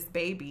pregnant with this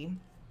baby,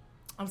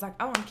 I was like,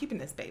 oh, I'm keeping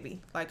this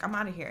baby. I'm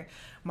out of here.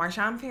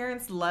 Marshawn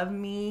parents love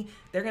me.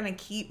 They're going to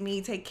keep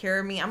me, take care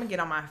of me. I'm going to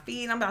get on my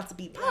feet. I'm about to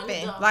be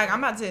popping.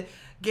 I'm about to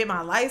get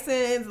my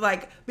license.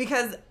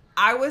 Because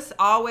I was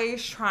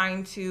always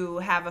trying to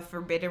have a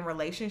forbidden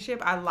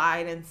relationship. I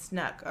lied and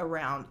snuck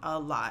around a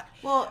lot.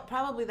 Well,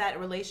 probably that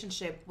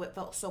relationship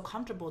felt so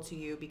comfortable to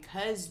you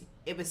because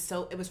it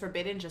was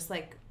forbidden, just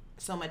like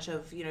so much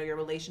of your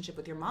relationship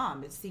with your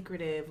mom. It's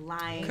secretive,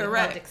 lying.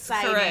 Correct. It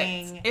felt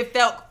exciting. Correct. It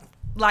felt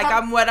like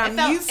I'm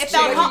used to. It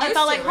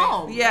felt like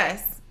home.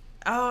 Yes.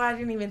 Oh, I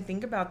didn't even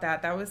think about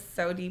that. That was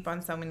so deep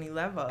on so many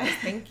levels.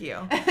 Thank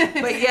you.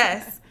 But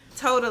yes,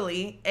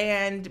 totally.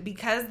 And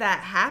because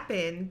that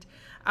happened,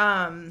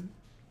 I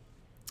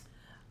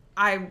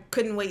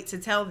couldn't wait to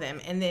tell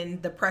them. And then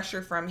the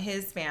pressure from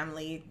his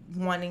family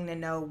wanting to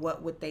know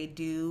what would they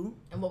do.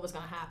 And what was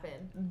going to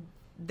happen.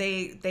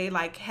 They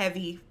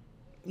heavy,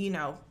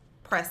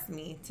 pressed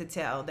me to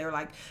tell. They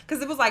were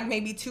because it was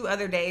maybe 2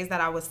 other days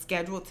that I was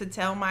scheduled to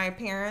tell my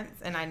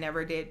parents, and I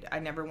never did. I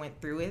never went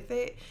through with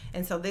it.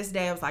 And so this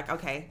day I was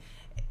okay,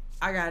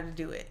 I got to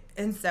do it.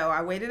 And so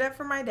I waited up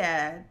for my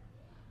dad.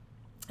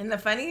 And the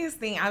funniest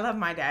thing, I love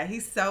my dad.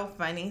 He's so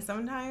funny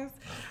sometimes.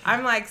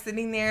 I'm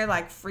sitting there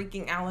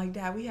freaking out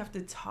Dad, we have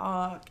to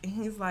talk. And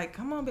he's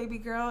come on, baby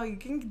girl, you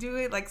can do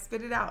it.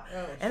 Spit it out.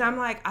 Oh, and I'm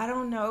I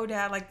don't know,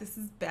 Dad. This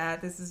is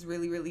bad. This is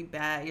really, really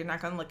bad. You're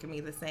not going to look at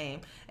me the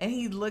same. And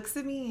he looks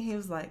at me and he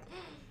was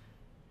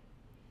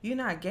you're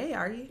not gay,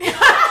 are you?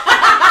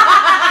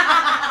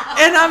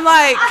 And I'm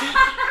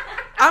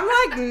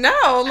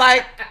no,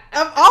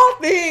 of all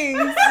things,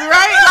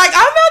 right?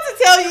 I'm about to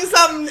tell you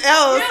something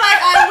else. You're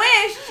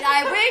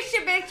I wish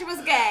your bitch was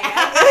gay.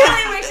 I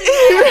really wish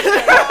she was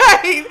gay.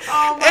 Right.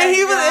 Oh my and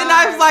he was, God. and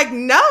I was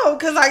no,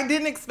 because I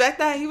didn't expect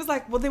that. He was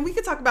well, then we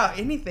could talk about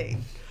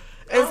anything.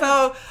 And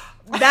so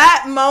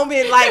that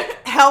moment,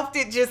 helped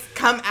it just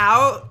come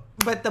out.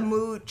 But the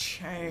mood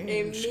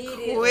changed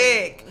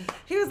quick.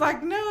 He was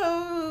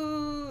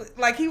no.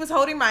 He was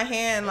holding my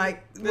hand,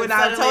 when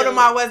I told him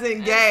I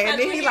wasn't gay. And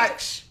then he,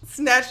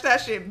 snatched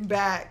that shit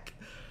back.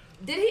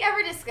 Did they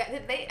ever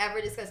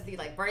discuss with you,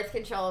 birth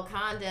control,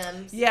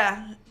 condoms?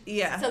 Yeah.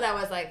 So that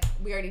was,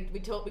 we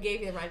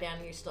gave you the rundown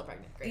and you're still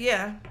pregnant. Great.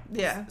 Yeah.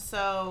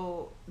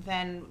 So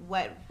then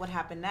what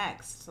happened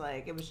next?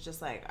 It was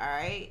just all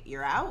right,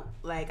 you're out?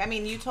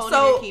 You told him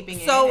you're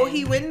keeping it. So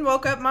he went and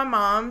woke up my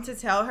mom to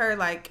tell her,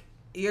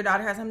 your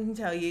daughter has something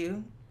to tell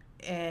you.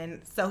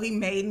 And so he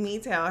made me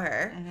tell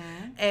her.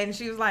 Mm-hmm. And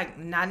she was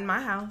not in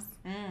my house.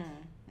 Mm-hmm.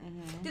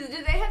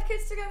 Did they have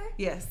kids together?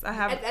 Yes, I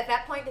have. At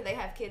that point, did they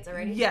have kids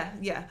already?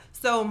 Yeah.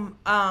 So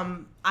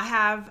I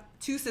have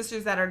 2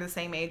 sisters that are the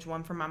same age,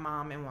 one for my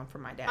mom and one for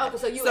my dad. Oh,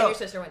 so you and your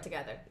sister went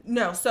together?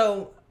 No,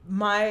 so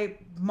my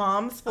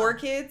mom's 4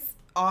 kids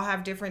all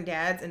have different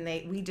dads, and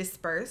we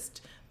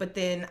dispersed. But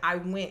then I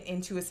went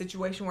into a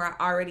situation where I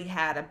already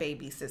had a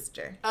baby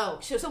sister. Oh,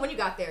 so when you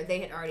got there, they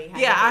had already had.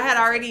 Yeah, I had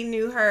already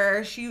knew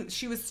her.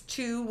 She was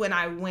 2 when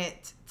I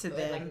went to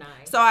them. 9.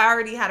 So I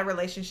already had a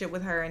relationship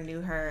with her and knew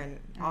her and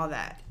all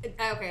that.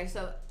 Okay,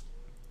 so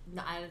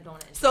no, I don't want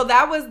to. So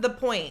that was the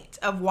point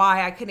of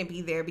why I couldn't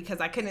be there,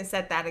 because I couldn't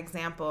set that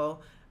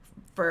example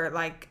for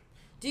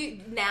Do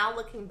you, now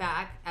looking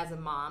back as a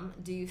mom,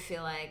 do you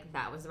feel like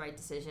that was the right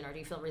decision, or do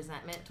you feel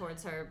resentment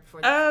towards her for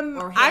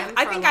or him I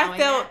for think I allowing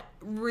felt that?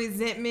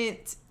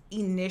 resentment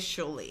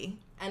initially.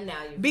 And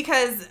now you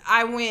Because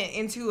I went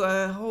into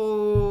a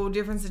whole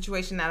different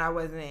situation that I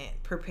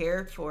wasn't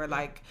prepared for.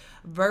 Like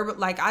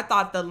I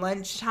thought the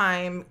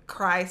lunchtime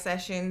cry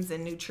sessions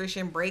and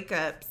nutrition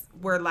breakups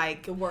were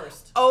like the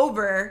worst.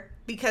 over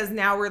because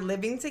now we're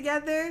living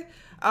together.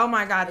 Oh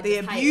my God, the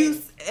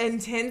abuse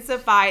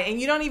intensified,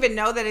 and you don't even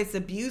know that it's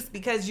abuse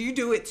because you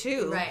do it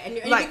too. Right, and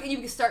you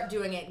can start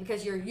doing it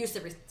because you're used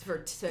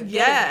to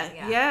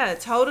yeah,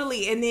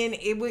 totally. And then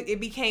it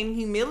became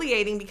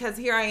humiliating because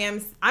here I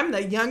am. I'm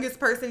the youngest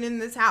person in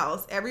this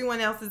house. Everyone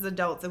else is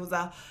adults.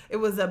 It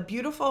was a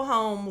beautiful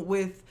home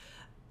with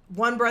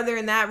one brother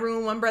in that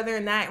room, one brother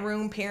in that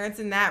room, parents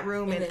in that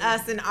room, and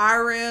us in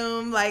our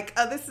room. Like,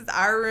 oh, this is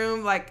our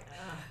room. Like,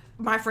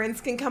 my friends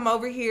can come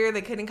over here.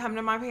 They couldn't come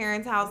to my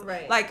parents' house.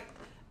 Right. Like,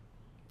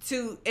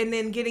 and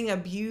then getting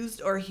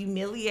abused or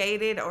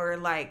humiliated or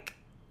like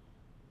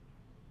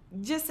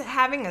just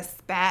having a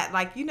spat,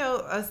 like, you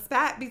know, a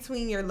spat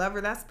between your lover,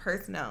 that's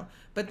personal.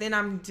 But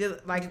then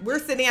like, we're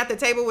sitting at the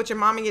table with your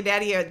mom and your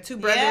daddy, or two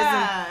brothers,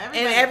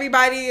 and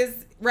everybody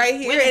is right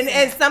here,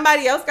 and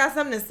somebody else got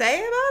something to say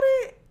about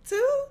it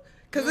too,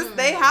 because it's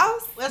their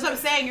house. That's what I'm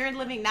saying. You're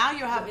living now.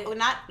 You have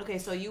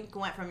So you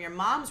went from your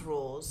mom's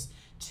rules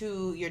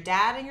to your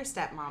dad and your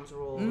stepmom's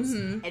rules,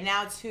 and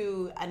now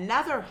to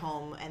another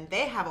home, and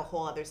they have a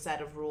whole other set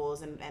of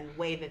rules and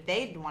way that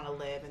they want to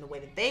live and the way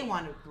that they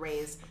want to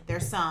raise their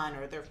son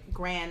or their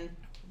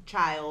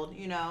grandchild.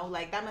 You know,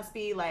 like, that must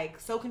be like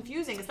so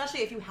confusing, especially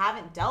if you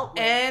haven't dealt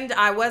with. And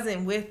I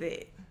wasn't with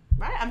it.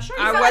 Right, I'm sure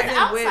you felt like an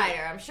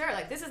outsider. I'm sure,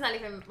 like, this is not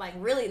even like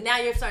really. Now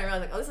you're starting to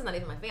realize, like, oh, this is not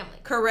even my family.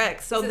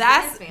 Correct. So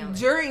that's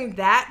during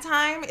that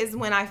time is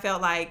when I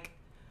felt like,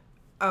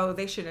 oh,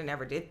 they should have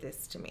never did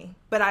this to me.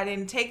 But I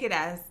didn't take it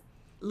as,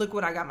 look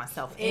what I got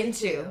myself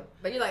into.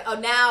 But you're like, oh,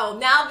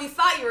 now you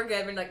thought you were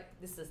good, but like,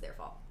 this is their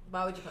fault.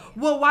 Why would you put me out?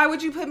 Well, why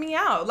would you put me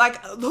out?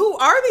 Like, who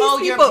are these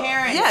people? Your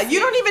parents. Yeah, you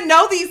don't even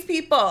know these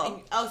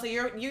people. So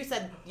you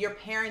said your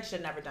parents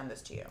should have never done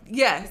this to you.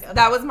 Yes, okay.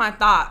 That was my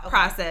thought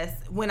process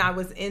when I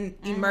was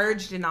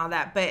emerged and all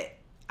that. But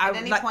at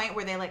any point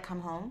were they like, come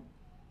home?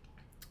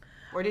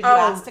 Or did you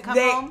ask to come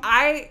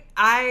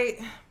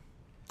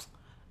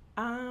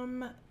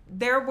home?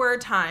 There were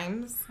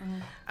times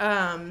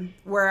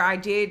where I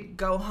did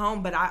go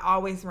home, but I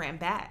always ran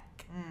back.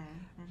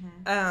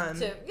 Because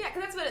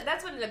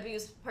that's what an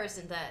abused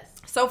person does.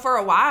 So for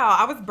a while,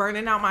 I was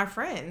burning out my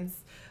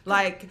friends.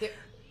 Like,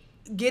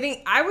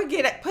 I would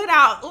get put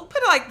out,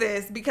 put it like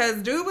this,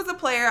 because dude was a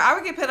player, I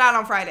would get put out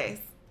on Fridays.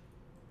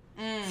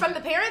 From the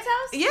parents'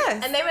 house?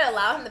 Yes. And they would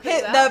allow him to put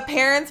you out? The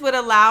parents would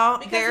allow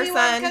their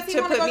son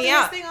to put me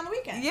out. Thing on the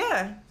weekend.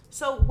 Yeah.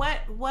 So what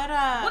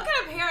kind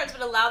of parents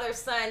would allow their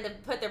son to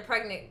put their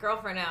pregnant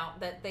girlfriend out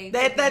that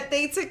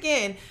they took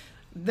in?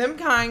 Them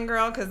kind,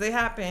 girl, because they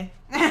happen.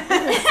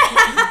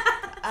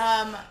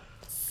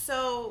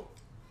 So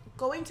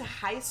going to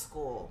high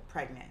school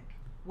pregnant,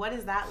 what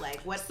is that like?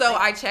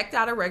 I checked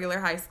out a regular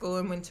high school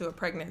and went to a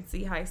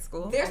pregnancy high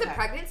school. There's a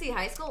pregnancy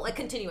high school, like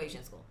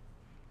continuation school.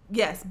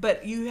 Yes,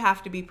 but you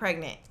have to be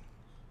pregnant.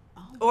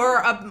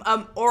 Or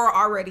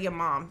already a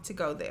mom to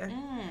go there.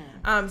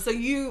 So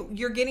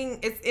you're getting,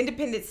 it's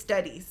independent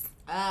studies.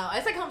 Oh,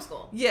 it's like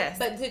homeschool. Yes,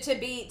 but to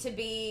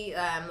be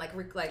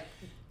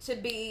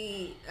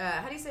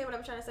how do you say what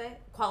I'm trying to say?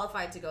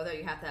 Qualified to go there,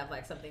 you have to have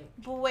like something.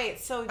 But wait,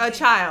 so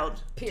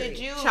child. Period. Did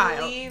you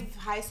leave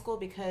high school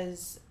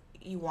because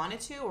you wanted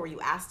to, or were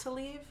you asked to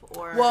leave,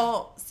 or?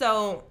 Well,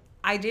 so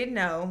I did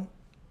know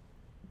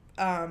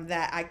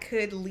that I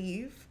could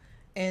leave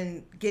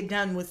and get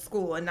done with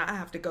school and not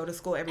have to go to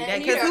school every day.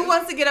 Because who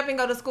wants to get up and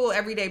go to school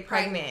every day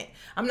pregnant?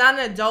 I'm not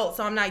an adult,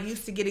 so I'm not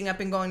used to getting up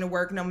and going to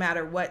work no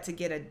matter what to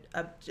get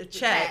a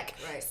check.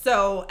 Right.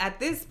 So at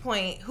this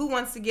point, who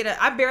wants to get up?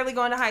 I barely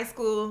go into high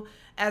school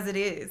as it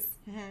is.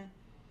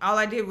 All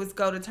I did was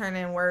go to turn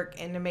in work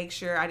and to make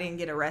sure I didn't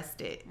get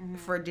arrested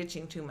for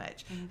ditching too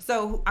much.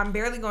 So I'm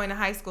barely going to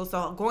high school.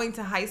 So going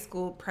to high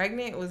school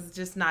pregnant was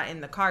just not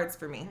in the cards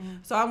for me.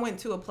 So I went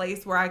to a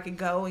place where I could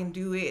go and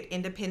do it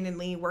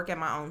independently, work at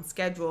my own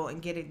schedule,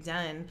 and get it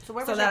done. So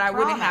where was that I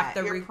wouldn't have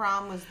to. Your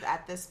prom was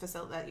at this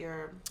facility that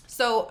you're.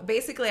 So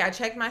basically, I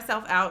checked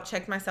myself out,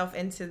 checked myself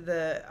into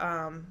the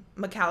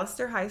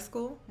McAllister High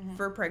School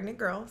for pregnant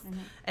girls,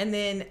 and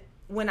then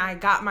when I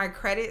got my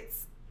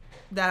credits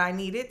that I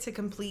needed to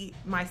complete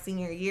my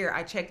senior year,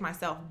 I checked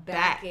myself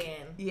back in.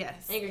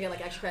 Yes. And you're gonna get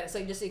like extra credit, so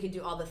you can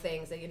do all the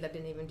things that you ended up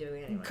didn't even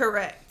doing anyway.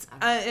 Correct.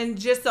 And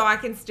just so I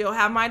can still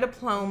have my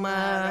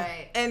diploma.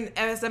 Right. And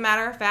as a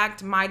matter of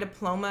fact, my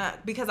diploma,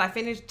 because I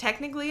finished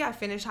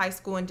high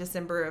school in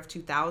December of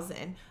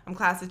 2000. I'm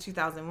class of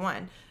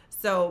 2001.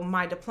 So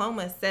my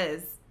diploma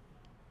says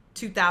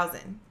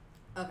 2000.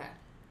 Okay.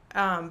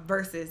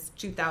 versus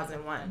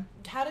 2001.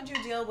 How did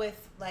you deal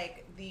with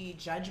like the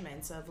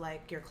judgments of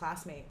like your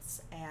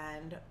classmates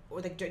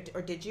or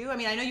did you? I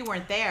mean, I know you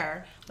weren't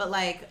there, but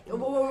like,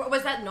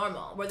 was that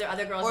normal? Were there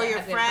other girls or that your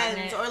have been friends,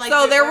 pregnant? or like,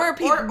 So there were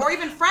people, or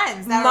even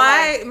friends that were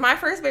like, my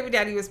first baby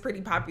daddy was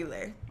pretty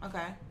popular,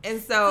 okay.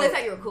 and So so they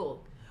thought you were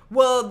cool.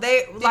 well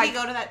they Did like he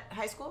go to that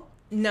high school?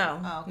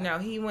 no Oh, okay. no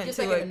he went Just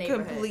to like in a the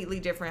neighborhood. completely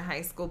different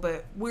high school,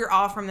 but we're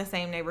all from the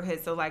same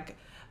neighborhood. So like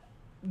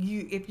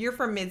if you're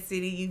from Mid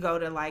City, you go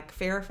to like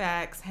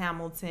Fairfax,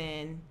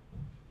 Hamilton,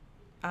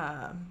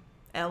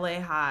 LA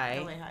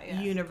High,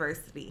 yeah.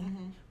 University,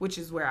 which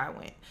is where I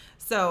went.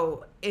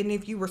 So, and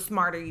if you were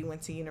smarter, you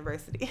went to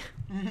university.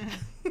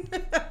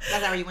 That's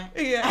not where you went.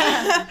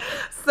 Yeah.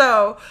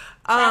 So,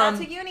 Shout out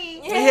to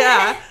uni.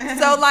 yeah.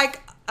 So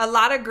like a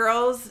lot of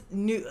girls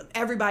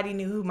everybody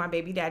knew who my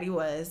baby daddy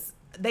was.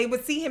 They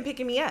would see him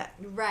picking me up.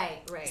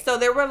 Right. So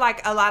there were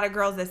like a lot of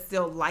girls that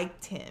still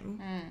liked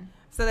him.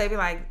 So they'd be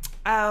like,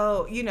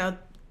 oh, you know,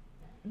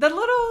 the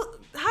little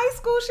high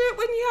school shit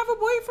when you have a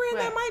boyfriend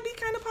that might be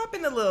kind of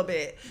popping a little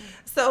bit.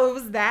 So it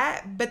was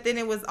that, but then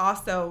it was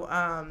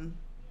also,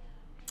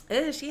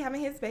 is she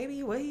having his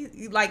baby? What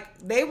he like?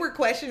 They were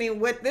questioning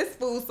what this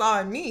fool saw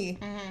in me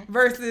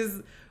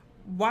versus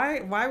why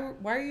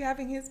are you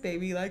having his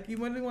baby? Like, you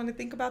wouldn't want to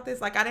think about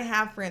this? Like, I didn't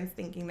have friends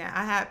thinking that.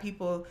 I had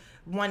people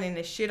wanting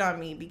to shit on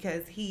me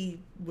because he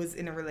was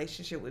in a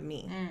relationship with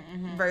me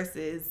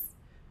versus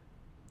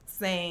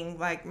saying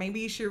like, maybe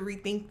you should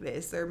rethink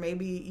this, or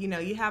maybe, you know,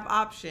 you have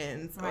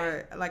options,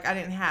 or like, I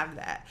didn't have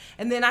that.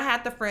 And then I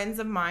had the friends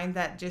of mine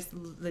that just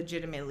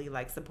legitimately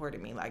like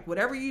supported me, like,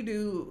 whatever you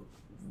do,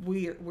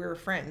 we're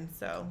friends.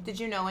 So Did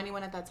you know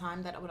anyone at that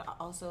time that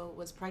also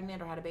was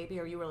pregnant or had a baby,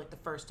 or you were like the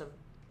first of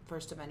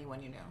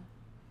anyone you knew?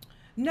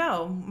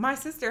 no, my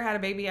sister had a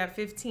baby at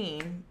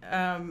 15.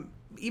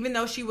 Even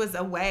though she was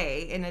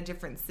away in a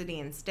different city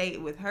and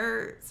state with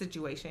her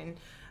situation,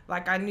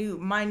 like, I knew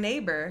my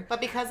neighbor.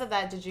 But because of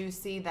that, did you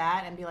see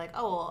that and be like,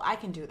 oh, well, I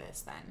can do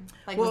this then?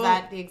 Like, Well, was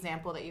that the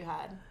example that you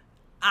had?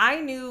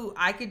 I knew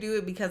I could do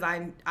it because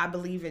I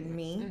believe in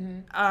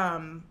me.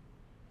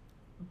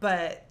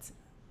 But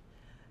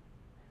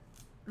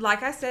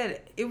like I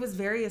said, it was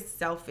very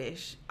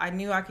selfish. I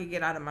knew I could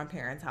get out of my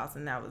parents' house,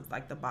 and that was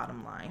like the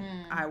bottom line.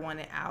 I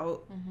wanted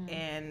out,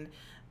 and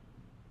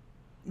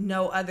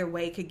no other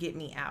way could get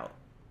me out.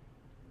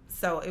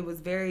 So it was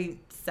very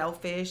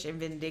selfish and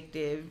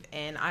vindictive,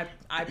 and I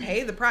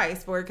pay the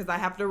price for it because I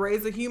have to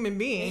raise a human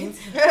being.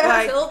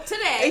 Like, Till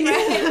today,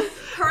 right?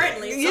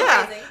 Currently, still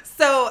yeah. raising.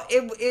 So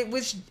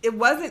it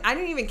wasn't. I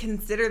didn't even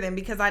consider them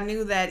because I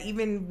knew that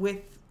even with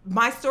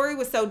my story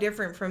was so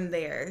different from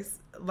theirs.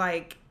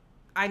 Like,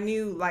 I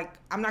knew, like,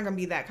 I'm not gonna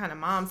be that kind of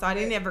mom, so I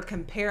didn't ever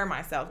compare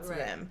myself to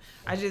them.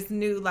 I just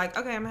knew, like,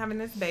 okay, I'm having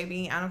this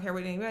baby. I don't care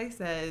what anybody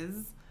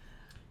says.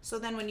 So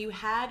then when you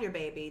had your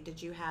baby,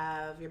 did you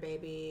have your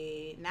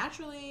baby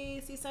naturally,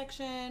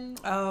 C-section?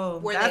 Oh,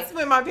 Were that's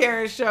when my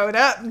parents showed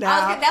up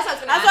now. That's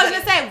what That's what I was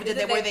going to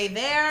say. Were they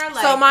there?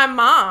 Like, So my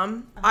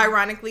mom,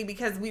 ironically,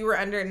 because we were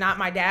under not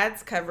my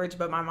dad's coverage,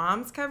 but my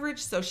mom's coverage,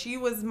 so she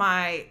was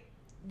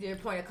your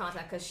point of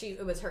contact because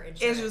it was her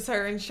insurance. it was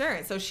her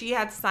insurance. So she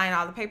had to sign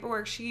all the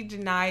paperwork. She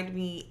denied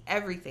me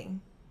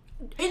everything.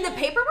 In the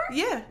paperwork?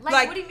 Yeah.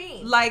 Like what do you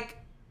mean? Like,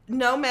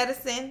 no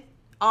medicine,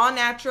 all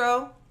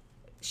natural.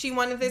 She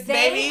wanted this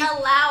They baby.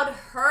 allowed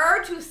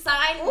her to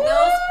sign those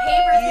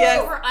papers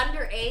Yes. because you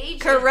were underage.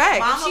 Correct.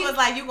 Mama was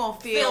like, you going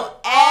to feel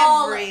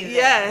all- everything.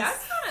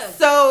 Yes. That's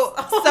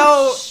kind of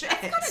So Shit.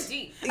 kind of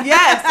deep.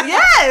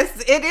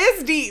 yes, it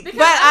is deep. But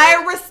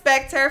I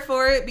respect her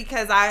for it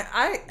because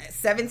I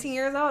 17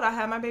 years old, I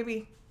had my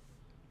baby.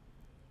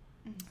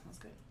 That's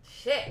good.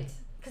 Shit.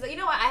 Because you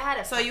know what? I had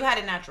a So you had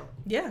it natural.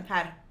 Yeah.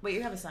 Wait,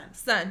 you have a son.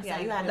 Son. Yeah,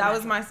 you had it that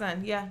was natural. my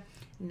son. Yeah.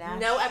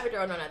 no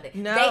epidural, no nothing.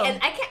 No. And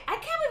I can't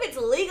believe it's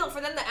legal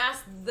for them to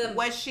ask the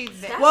Was she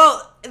there?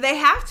 Well, they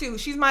have to.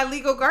 She's my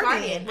legal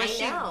guardian.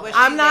 guardian. I know. was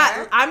I'm she not.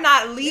 there? I'm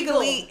not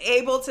legally Legal.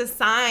 able to But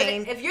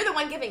sign. if you're the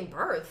one giving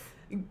birth,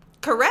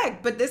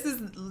 Correct, but this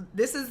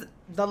is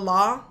the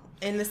law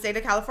in the state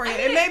of California. I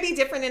mean, it may be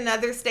different in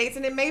other states,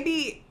 and it may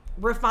be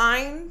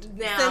refined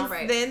Now, since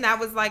right. then. That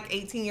was like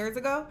 18 years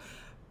ago,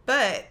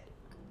 but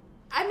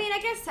I mean, I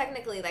guess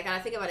technically, like, when I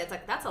think about it, it's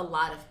like that's a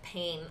lot of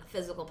pain,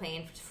 physical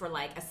pain for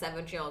like a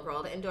 17-year-old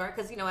girl to endure.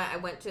 Because, you know, I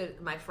went to,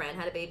 my friend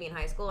had a baby in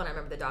high school, and I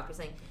remember the doctor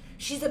saying,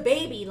 she's a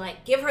baby,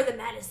 like, give her the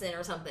medicine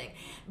or something.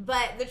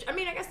 But, I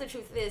mean, I guess the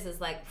truth is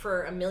like,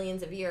 for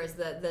millions of years,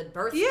 the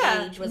birth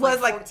age was like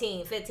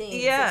 14,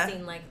 15,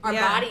 16. Like, our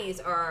bodies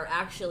are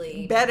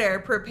actually better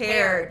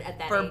prepared at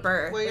that for age.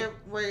 birth.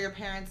 Were your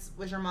parents,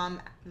 was your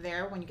mom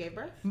there when you gave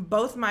birth?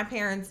 Both my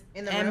parents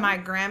In the and room? my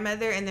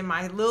grandmother, and then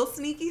my little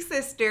sneaky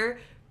sister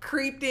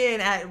creeped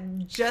in at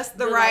just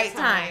the right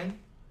time.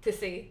 to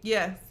see.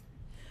 Yes.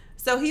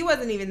 So he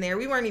wasn't even there.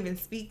 We weren't even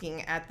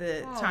speaking at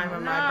the time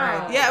of my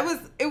no. birth. Yeah,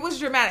 it was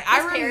dramatic.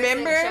 His I parents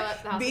didn't show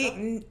up at the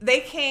remember they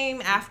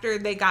came after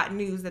they got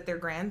news that their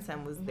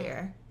grandson was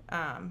there.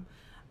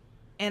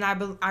 And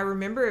I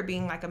remember it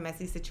being like a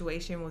messy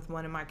situation with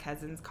one of my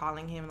cousins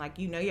calling him like,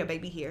 you know your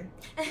baby here.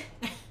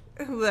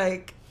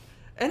 Like,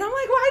 and I'm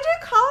like, why'd you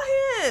call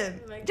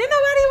him? Like, did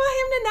nobody want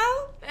him to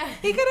know?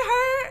 He could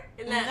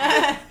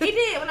have heard. He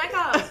did when I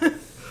called.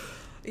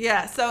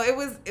 Yeah, so it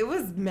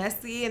was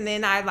messy, and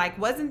then I like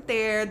wasn't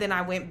there. Then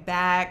I went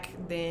back.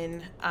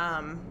 Then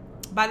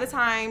by the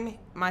time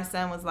my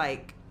son was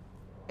like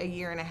a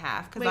year and a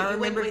half, because I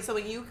remember. So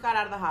when you got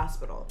out of the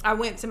hospital, I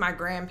went to my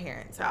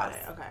grandparents' house.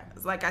 Got it, okay.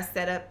 It's like I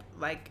set up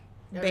like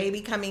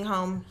baby coming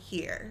home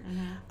here,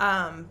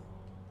 Mm-hmm.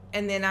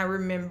 and then I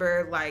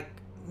remember like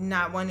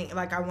not wanting,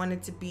 like I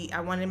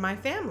wanted my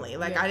family.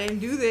 Like I didn't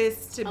do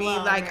this to be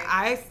Alone, like, right.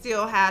 I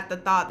still had the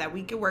thought that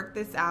we could work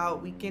this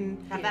out. We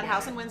can have that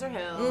house in Windsor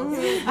Hills.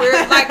 Mhm.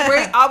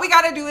 we're all we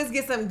gotta do is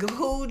get some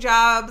cool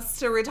jobs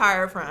to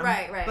retire from.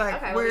 Right. Like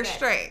Okay, we're good.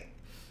 straight.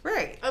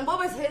 Right. And what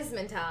was his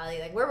mentality?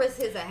 Like, where was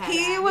his ahead?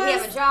 He at? was- Did he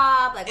have a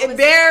job? Like, what was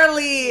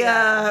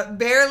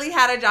Barely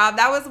had a job.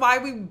 That was why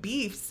we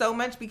beefed so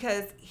much,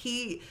 because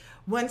he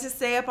wanted to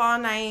stay up all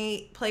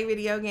night, play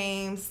video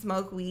games,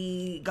 smoke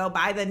weed, go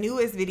buy the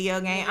newest video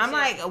game. I'm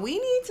like, we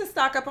need to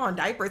stock up on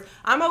diapers.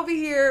 I'm over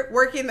here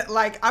working,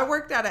 like, I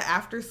worked at an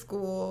after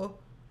school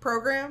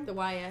program. the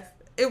YS?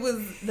 It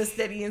was the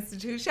Steady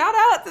Institute. Shout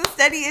out to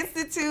Steady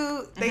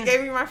Institute. They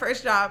gave me my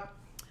first job.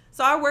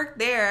 So I worked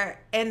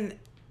there, and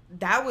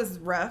that was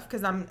rough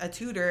because I'm a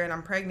tutor and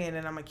I'm pregnant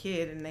and I'm a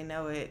kid and they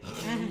know it.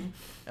 And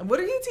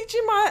what are you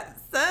teaching my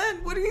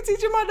son? What are you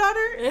teaching my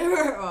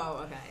daughter?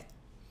 Oh, okay.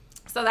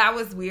 So that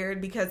was weird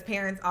because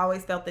parents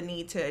always felt the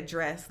need to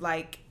address,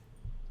 like,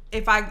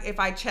 if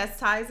I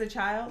chastise a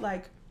child,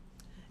 like,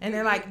 and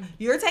they're like,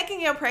 you're taking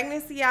your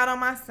pregnancy out on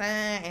my son,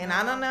 and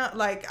I don't know,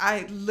 like,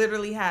 I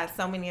literally had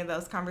so many of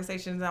those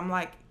conversations. I'm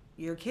like,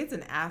 your kid's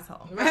an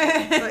asshole.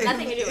 Right. Like,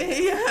 Nothing to do with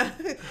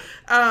it.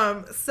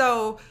 Yeah.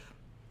 So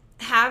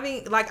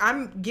having, like,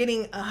 I'm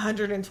getting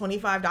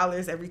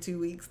 $125 every 2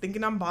 weeks,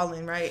 thinking I'm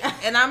balling, right?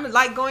 And I'm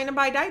like going to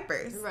buy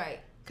diapers, Right.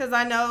 because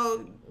I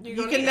know you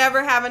gonna can need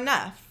never have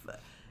enough.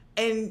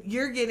 And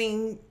you're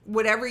getting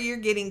whatever you're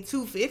getting,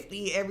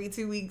 $250 every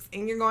 2 weeks,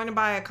 and you're going to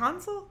buy a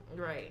console,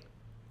 Right.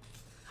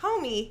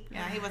 homie.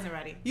 Yeah, he wasn't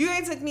ready. You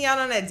ain't took me out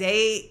on a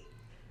date.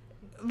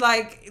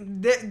 Like,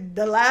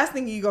 the last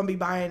thing you're gonna be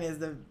buying is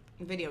the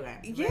Video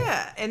game.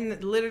 yeah.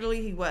 And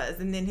literally he was.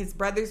 And then his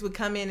brothers would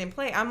come in and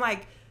play. I'm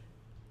like,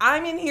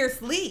 I'm in here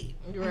asleep.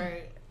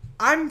 Right.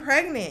 I'm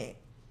pregnant.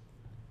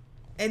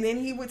 And then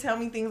he would tell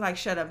me things like,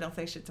 shut up, don't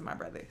say shit to my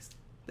brothers.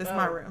 This is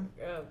my room.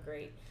 Oh,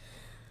 great.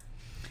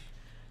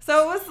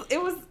 So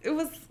it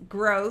was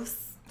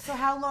gross. So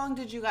how long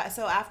did you guys?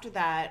 So after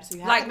that, so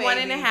you had Like the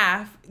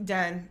 1.5 baby.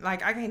 done.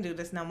 Like, I can't do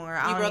this no more.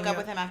 You broke up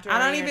with him after I a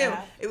don't year even. and a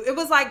half? It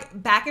was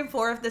like back and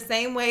forth, the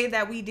same way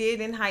that we did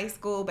in high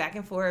school. Back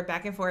and forth,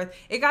 back and forth.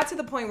 It got to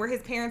the point where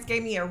his parents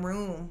gave me a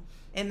room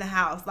in the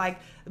house. Like,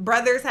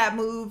 brothers had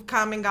moved,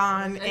 come and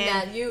gone,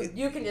 And then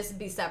you can just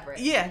be separate.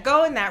 yeah,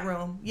 go in that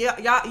room. Yeah,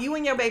 y'all, you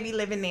and your baby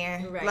live in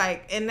there. Right.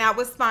 Like, and that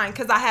was fine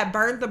because I had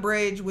burned the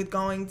bridge with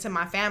going to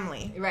my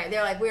family. Right.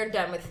 They're like, we're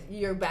done with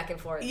your back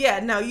and forth. Yeah,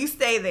 no, you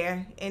stay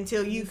there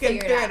until you can figure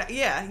it figure it out. out.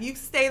 Yeah, you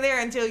stay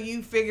there until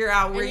you figure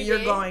out where And you you're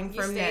did? going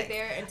You from stayed next.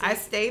 there until I you-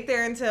 stayed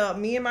there until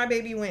me and my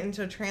baby went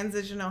into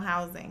transitional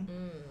housing.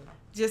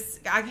 Just,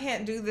 I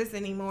can't do this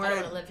anymore. I don't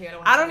want to live here.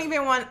 I don't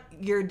even want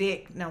your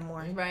dick no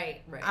more.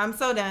 Right. Right. I'm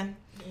so done.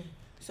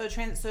 So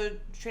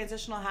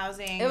transitional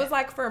housing. It was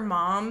like for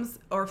moms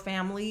or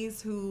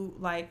families who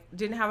like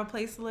didn't have a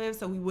place to live,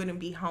 so we wouldn't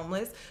be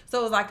homeless. So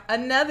it was like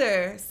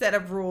another set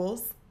of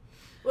rules.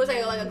 It was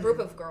like a group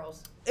of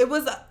girls. It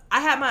was, I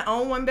had my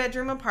own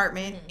 1-bedroom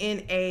apartment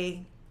in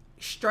a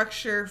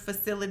structure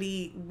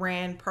facility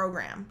ran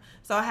program.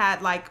 So I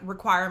had like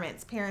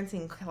requirements,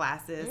 parenting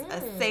classes, a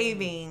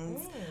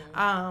savings,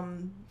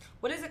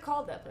 What is it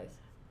called, that place?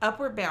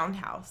 Upward Bound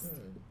House.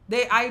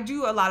 I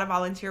do a lot of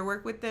volunteer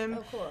work with them.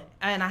 Oh, cool.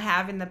 And I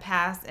have in the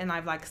past, and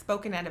I've like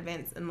spoken at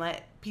events and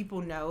let people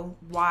know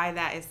why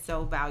that is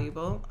so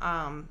valuable.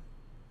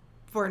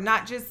 For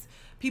not just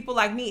people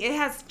like me. It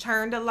has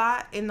turned a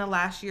lot in the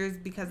last years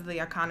because of the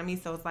economy.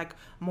 So it's like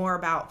more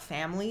about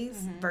families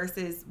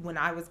versus when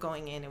I was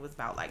going in, it was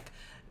about like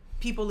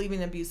people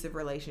leaving abusive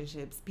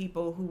relationships,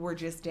 people who were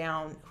just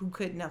down, who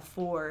couldn't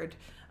afford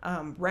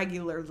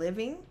regular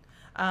living.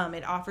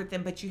 It offered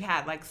them, but you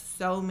had like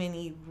so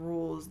many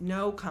rules.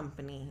 No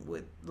company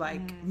with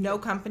like no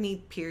company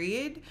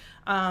period,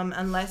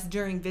 unless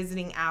during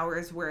visiting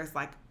hours, where it's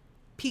like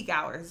peak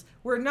hours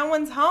where no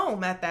one's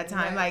home at that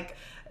time. Right. Like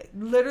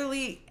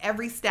literally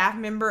every staff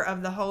member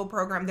of the whole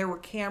program, there were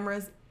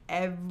cameras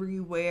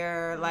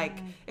everywhere. Like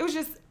it was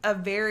just a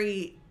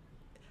very.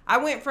 I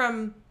went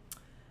from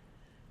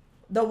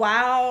the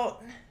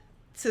wild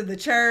to the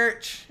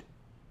church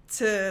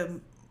to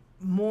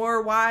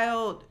more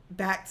wild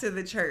back to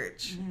the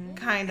church,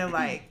 kind of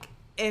like.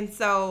 And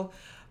so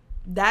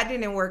that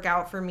didn't work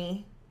out for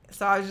me.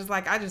 So I was just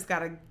like, I just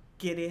gotta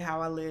get it how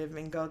I live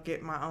and go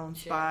get my own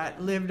spot.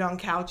 Yeah. Lived on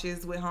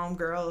couches with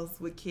homegirls,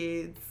 with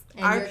kids.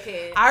 And your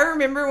kid. I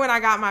remember when I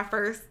got my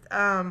first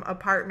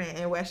apartment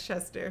in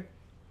Westchester.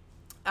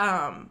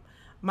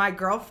 my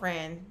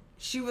girlfriend,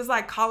 she was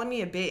like calling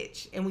me a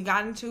bitch, and we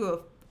got into a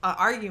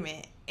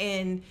argument,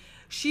 and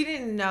she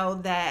didn't know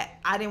that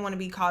I didn't want to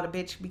be called a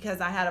bitch because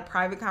I had a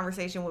private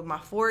conversation with my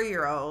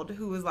 4-year-old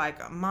who was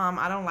like, Mom,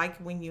 I don't like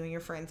when you and your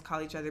friends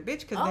call each other bitch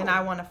because then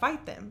I want to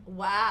fight them.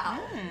 Wow.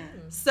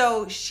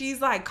 So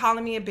she's like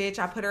calling me a bitch.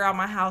 I put her out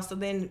my house. So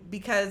then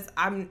because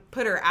I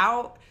put her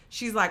out,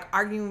 she's like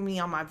arguing with me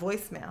on my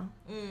voicemail.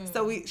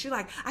 So she's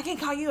like, I can't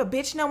call you a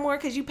bitch no more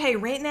because you pay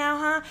rent now,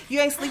 huh? You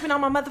ain't sleeping on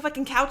my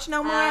motherfucking couch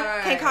no more?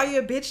 Can't call you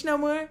a bitch no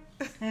more?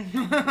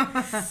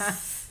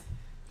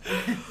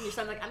 You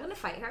sound like, I'm gonna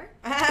fight her.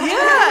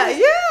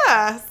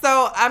 Yeah.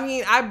 So I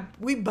mean,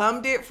 we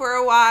bummed it for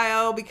a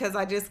while because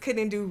I just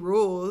couldn't do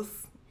rules.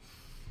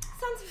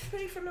 Sounds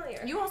pretty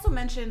familiar. You also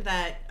mentioned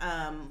that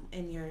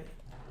in your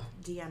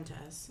DM to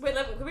us. Wait,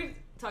 can we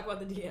talk about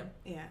the DM?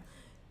 Yeah.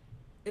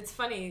 It's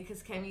funny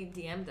because Kemi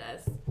DM'd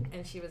us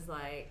and she was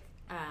like,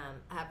 I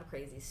have a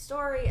crazy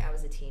story. I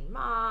was a teen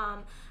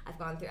mom. I've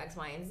gone through X,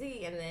 Y, and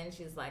Z. And then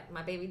she's like,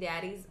 my baby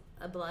daddy's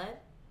a blood.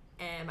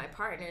 And my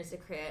partner's a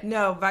crip.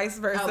 No, vice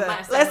versa.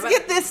 Oh, Let's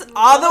get this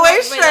all the way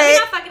straight. Let me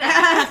not fuck it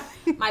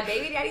up. My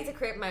baby daddy's a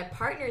crip. My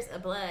partner's a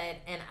blood.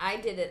 And I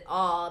did it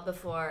all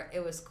before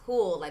it was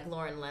cool, like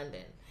Lauren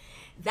London.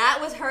 That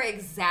was her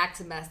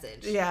exact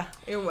message. Yeah,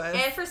 it was.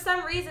 And for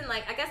some reason,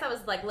 like, I guess I was,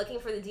 like, looking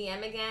for the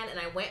DM again, and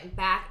I went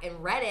back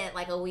and read it,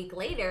 like, a week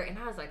later, and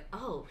I was like,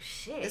 oh,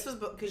 shit. This was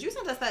because you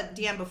sent us that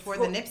DM before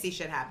the Nipsey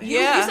shit happened. You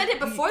sent it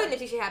before the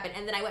Nipsey shit happened,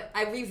 and then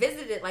I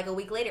revisited it, like, a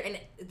week later, and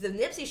the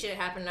Nipsey shit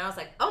happened, and I was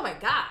like, oh, my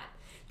God.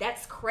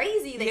 That's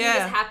crazy that you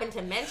just happened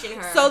to mention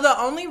her. So the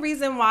only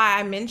reason why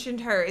I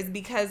mentioned her is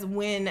because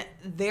when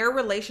their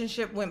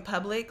relationship went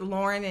public,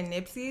 Lauren and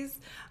Nipsey's,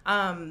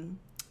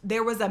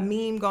 there was a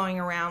meme going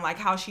around like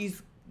how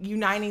she's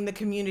uniting the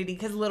community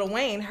because Lil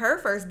Wayne, her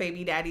first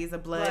baby daddy is a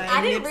blood. And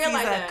I didn't Nipsey's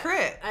realize a that.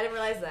 Crip. I didn't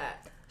realize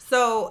that.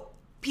 So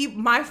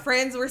my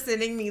friends were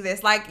sending me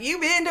this, like, you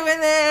been doing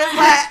this,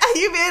 like,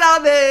 you been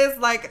on this,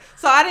 like,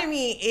 so I didn't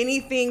mean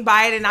anything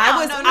by it, and I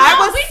was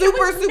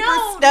super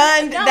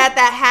stunned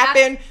that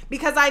happened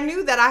because I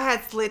knew that I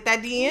had slid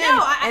that DM,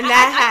 and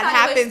that had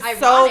happened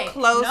so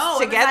close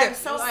together.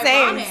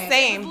 Same.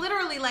 It was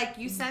literally like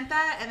you sent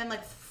that, and then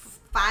like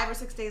 5 or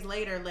 6 days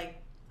later,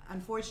 like,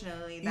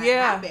 unfortunately, that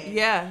happened.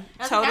 Yeah,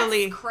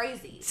 totally. That's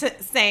crazy.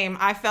 Same.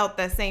 I felt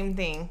the same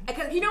thing.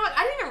 Because you know what?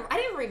 I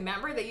didn't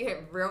remember that you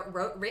had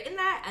written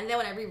that, and then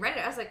when I reread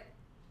it, I was like,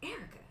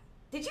 Erica,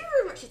 did you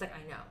remember? She's like,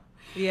 I know.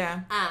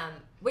 Yeah.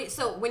 Wait.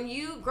 So when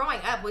you growing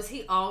up, was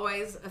he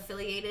always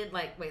affiliated?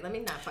 Like, wait, let me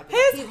not fuck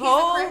this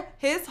up.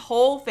 His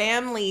whole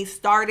family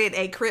started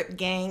a Crip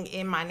gang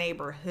in my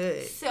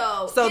neighborhood.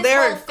 So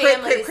they're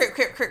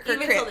Crip,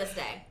 even till this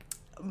day.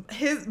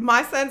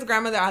 My son's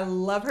grandmother, I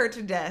love her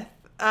to death.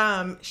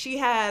 She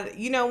had,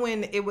 you know,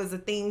 when it was a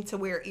thing to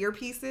wear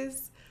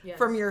earpieces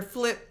from your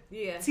flip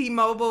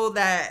T-Mobile,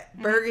 that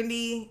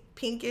burgundy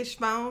pinkish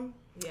phone.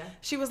 Yeah.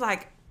 She was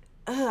like,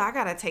 I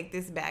gotta take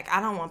this back.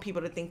 I don't want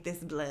people to think this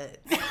blood.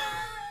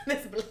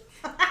 This blood.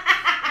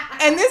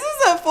 And this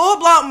is a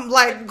full-blown,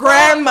 like,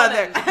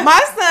 grandmother.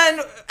 My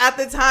son, at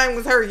the time,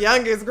 was her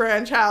youngest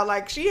grandchild.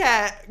 Like, she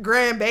had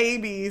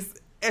grandbabies,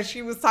 and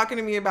she was talking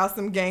to me about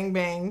some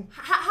gangbang.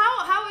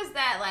 How is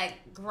that, like,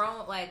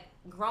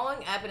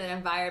 growing up in an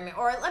environment,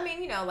 or I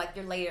mean, you know, like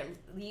your later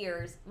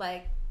years,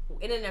 like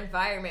in an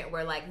environment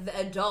where like the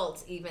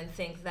adults even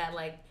think that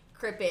like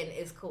crippin'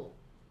 is cool,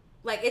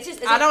 like it's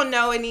just I don't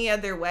know any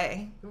other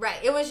way. Right,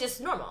 it was just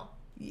normal.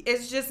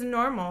 It's just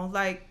normal,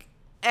 like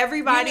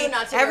everybody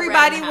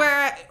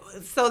where.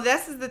 So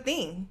this is the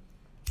thing.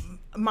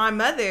 My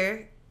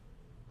mother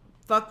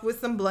fucked with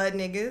some blood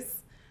niggas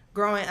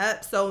growing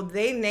up, so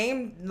they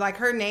named, like,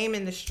 her name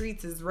in the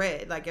streets is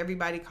Red. Like,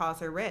 everybody calls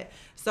her Red.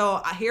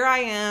 So here I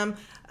am,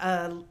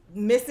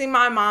 missing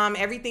my mom.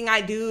 Everything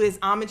I do is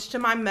homage to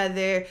my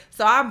mother.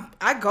 So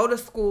I go to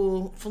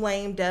school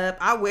flamed up.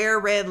 I wear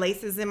red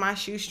laces in my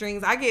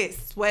shoestrings. I get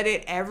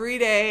sweated every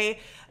day.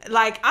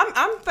 Like,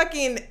 I'm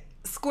fucking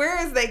square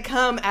as they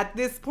come at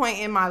this point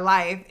in my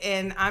life,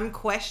 and I'm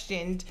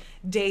questioned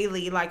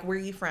daily, like, where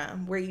you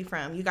from?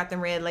 You got them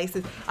red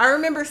laces. I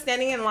remember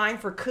standing in line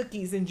for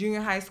cookies in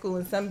junior high school,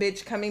 and some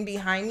bitch coming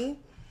behind me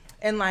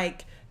and,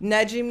 like,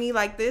 nudging me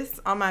like this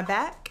on my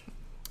back,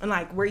 and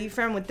like, where you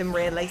from with them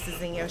red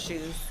laces in your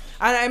shoes?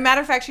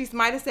 Matter of fact, she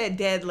might have said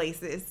dead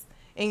laces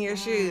in your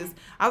shoes.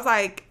 I was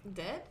like,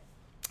 dead?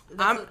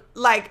 I'm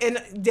like,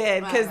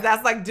 dead, because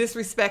that's like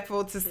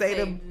disrespectful to say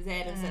to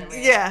dead instead of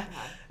red. Yeah.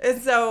 And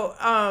so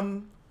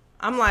I'm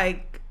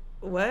like,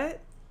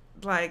 what?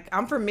 Like,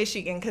 I'm from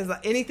Michigan, because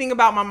anything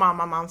about my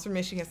mom's from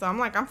Michigan. So I'm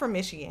like, I'm from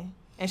Michigan.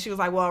 And she was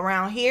like, well,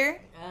 around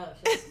here? Oh,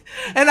 shit.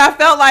 And I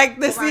felt like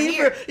the scene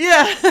here.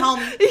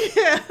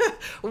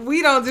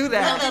 We don't do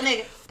that. Little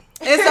nigga.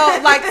 And so,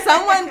 like,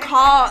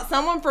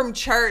 someone from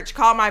church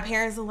called my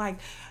parents and like,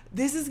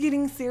 this is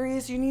getting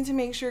serious. You need to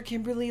make sure,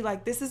 Kimberly,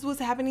 like, this is what's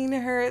happening to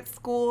her at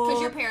school.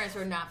 Because your parents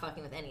were not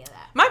fucking with any of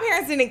that. My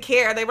parents didn't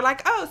care. They were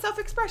like, oh,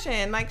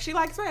 self-expression. Like, she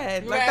likes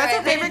red. Like, Right, that's her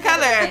right. They favorite didn't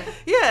think color. it was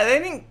Yeah, they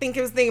didn't think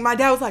it was thing. My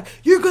dad was like,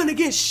 you're going to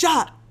get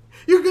shot.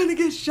 You're going to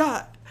get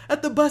shot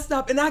at the bus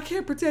stop, and I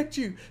can't protect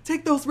you.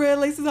 Take those red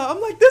laces out.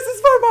 I'm like, this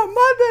is for my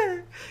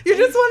mother. You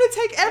just want to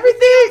take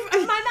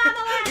everything. My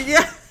mama.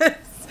 Yes.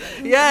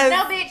 Yes.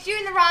 No, bitch, you're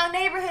in the wrong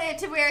neighborhood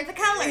to wear the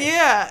colors.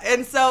 Yeah.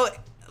 And so,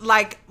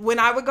 like, when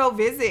I would go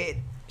visit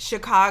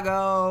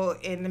Chicago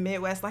in the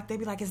Midwest, like, they'd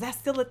be like, is that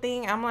still a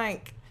thing? I'm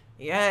like,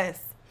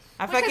 yes.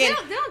 I Because fucking...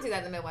 they don't do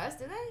that in the Midwest,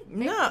 do they?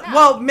 No.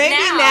 Well, maybe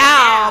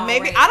now.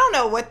 Maybe right. I don't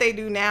know what they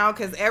do now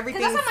because Because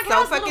everything's that's like so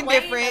how's fucking Lil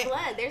Wayne different. in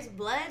blood. There's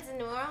Bloods in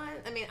New Orleans.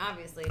 I mean,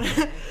 obviously.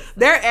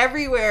 They're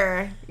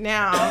everywhere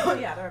now.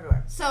 Yeah, they're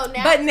everywhere. So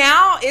now, But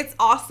now it's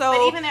also.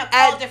 But even they're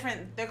called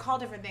different. They're called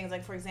different things.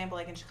 Like, for example,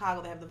 like in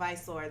Chicago, they have the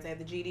Vice Lords, they have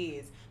the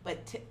GDs, but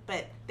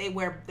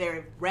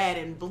they're red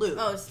and blue.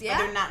 Oh, yeah?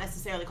 But they're not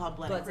necessarily called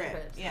Blood and Bloods and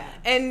Crips. Crips. Yeah.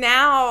 And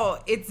now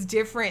it's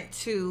different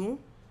too,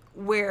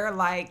 where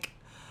like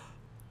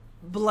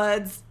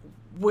Bloods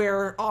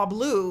wear all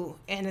blue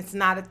and it's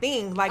not a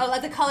thing. Like, oh,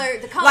 like the color.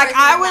 like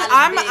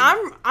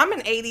I'm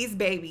an 80s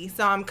baby,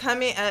 so I'm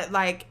coming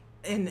like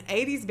in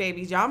 80s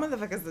babies, y'all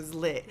motherfuckers is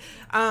lit.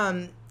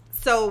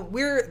 So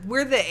we're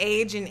the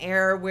age and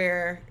era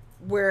where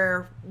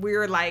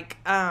we're like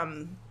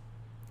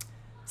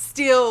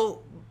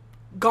still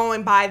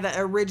going by the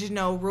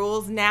original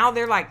rules. Now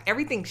they're like,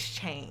 everything's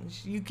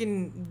changed. You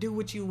can do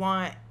what you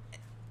want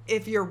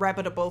if you're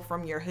reputable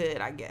from your hood,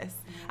 I guess.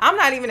 Mm-hmm. I'm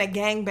not even a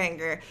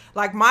gangbanger.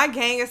 Like, my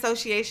gang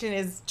association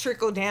is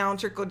trickle down.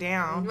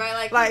 Right,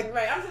 like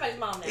right. I'm somebody's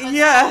mom now.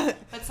 yeah.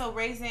 But so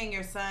raising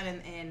your son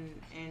in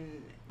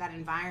that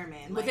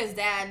environment, With like, his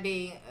dad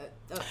being.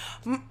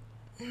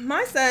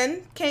 My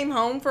son came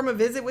home from a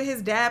visit with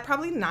his dad,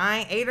 probably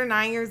 8 or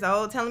 9 years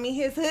old, telling me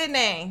his hood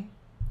name.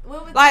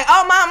 What was Like,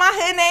 oh, my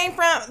hood name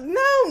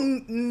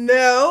from...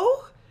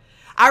 No.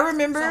 I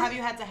remember... So have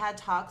you had to have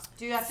talks?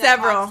 Do you have to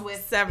Several. have talks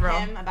with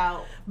him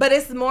about... But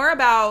it's more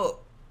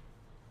about,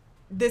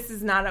 this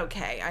is not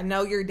okay. I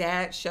know your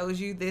dad shows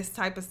you this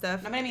type of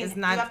stuff. I mean, it's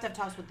you not... have to have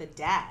talks with the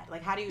dad.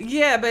 Like, how do you...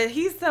 Yeah, but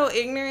he's so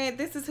ignorant.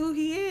 This is who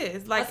he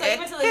is. Like, so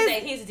even to this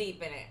day, he's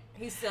deep in it.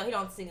 He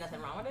don't see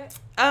nothing wrong with it.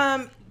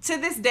 To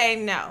this day,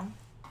 no.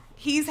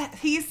 He's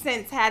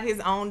since had his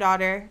own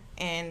daughter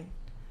and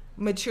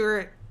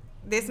matured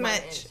this 1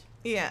 much. inch.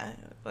 Yeah,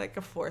 like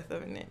a fourth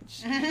of an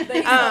inch.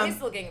 But he's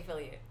still gang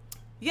affiliate.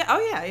 Yeah. Oh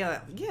yeah.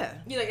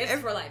 You like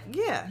it's for life.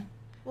 Yeah.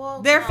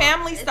 Well, Their no,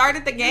 family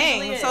started the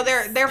usually gang, so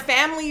is. their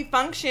family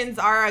functions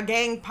are a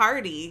gang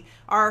party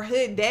or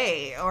hood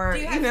day, or Do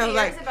you have fears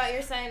like, about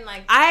your son?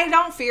 Like, I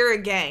don't fear a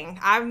gang.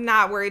 I'm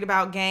not worried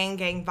about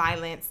gang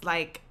violence.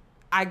 Like,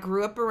 I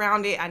grew up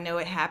around it. I know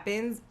it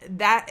happens.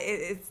 That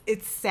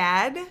it's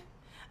sad,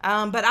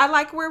 but I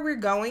like where we're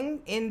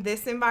going in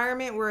this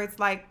environment where it's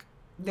like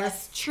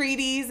there's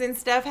treaties and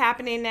stuff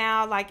happening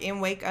now, like in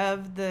wake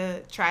of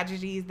the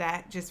tragedies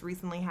that just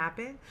recently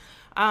happened.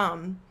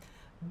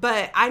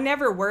 But I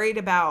never worried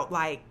about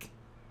like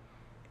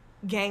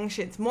gang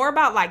shit. It's more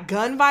about like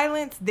gun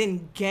violence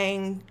than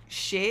gang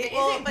shit.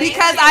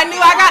 Because I knew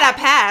I got a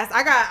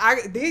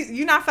pass.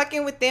 You not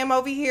fucking with them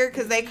over here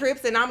because they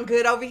Crips and I'm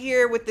good over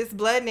here with this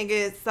blood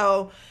nigga.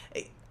 So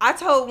I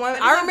told one.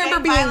 I remember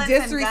being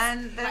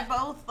disrespectful. They're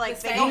both like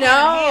they No. go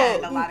hand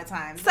in hand a lot of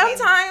times.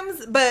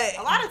 Sometimes, but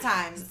A lot of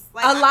times.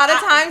 Like, a lot of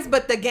times,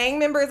 but the gang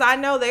members I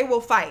know, they will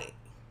fight.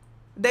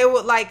 They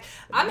will like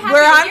I'm happy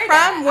where to I'm hear from,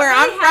 that. where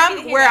I'm really happy I'm to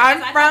from, hear where that, I'm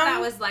 'cause I thought that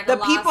from. was, like, a The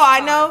lost people I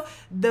cause. know,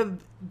 the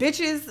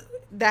bitches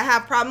that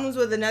have problems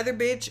with another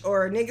bitch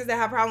or niggas that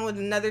have problems with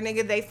another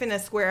nigga, they finna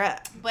square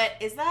up. But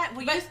is that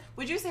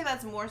would you say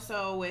that's more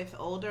so with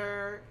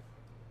older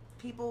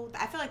people?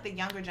 I feel like the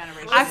younger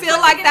generation. I is feel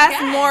Once like again,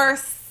 that's yeah. more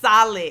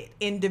solid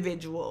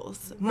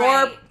individuals,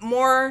 Right.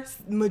 more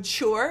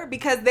mature,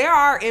 because there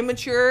are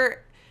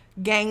immature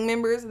gang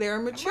members, there are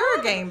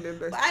mature gang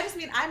members. But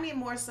I mean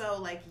more so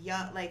like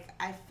young. Like,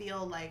 I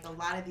feel like a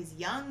lot of these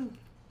young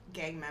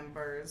gang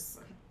members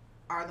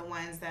are the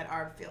ones that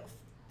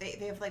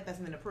they have like that's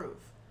something to prove.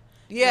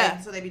 Yeah.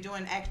 Like, so they be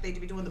doing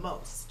the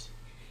most,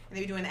 and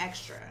they be doing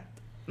extra.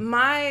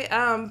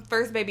 My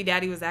first baby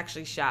daddy was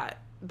actually shot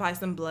by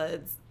some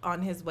Bloods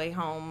on his way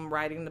home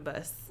riding the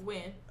bus.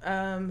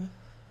 when?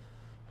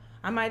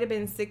 I might have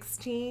been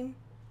 16.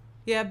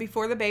 Yeah,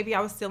 before the baby,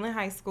 I was still in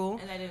high school.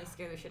 And that didn't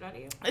scare the shit out of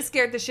you? It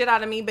scared the shit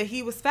out of me, but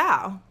he was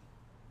foul.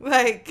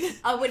 Like,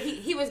 Oh, when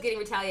he was getting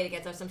retaliated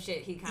against or some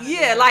shit, he kind of...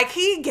 yeah, like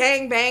he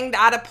gang banged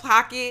out of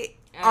pocket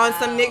on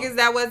some Oh. niggas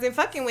that wasn't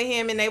fucking with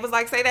him, and they was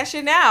like, say that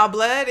shit now,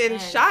 blood, and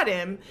Yes. shot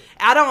him.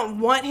 I don't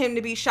want him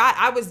to be shot.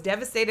 I was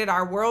devastated.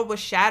 Our world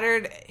was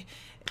shattered.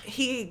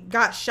 He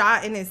got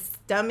shot in his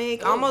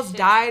stomach, Oh, almost shit.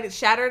 died,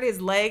 shattered his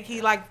leg.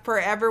 He like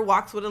forever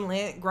walks with a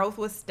limp. Growth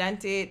was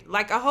stunted.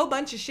 Like a whole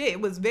bunch of shit.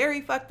 It was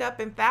very fucked up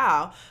and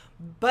foul.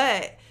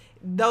 But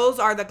those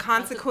are the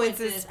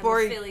consequences Consequences of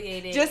for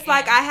affiliating just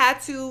like and- I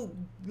had to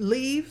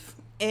leave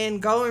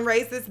and go and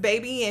raise this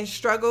baby and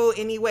struggle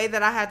any way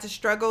that I had to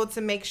struggle to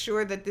make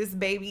sure that this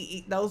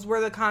baby, those were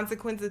the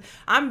consequences.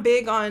 I'm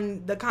big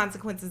on the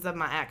consequences of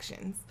my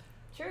actions.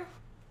 True.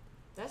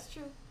 That's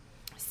true.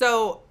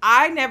 So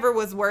I never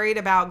was worried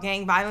about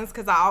gang violence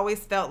because I always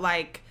felt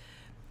like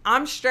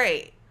I'm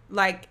straight.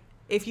 Like,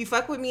 if you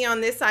fuck with me on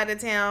this side of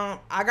town,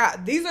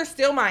 these are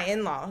still my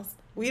in-laws.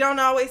 We don't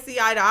always see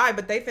eye to eye,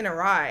 but they finna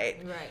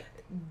ride. Right.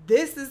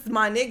 This is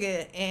my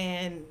nigga,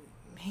 and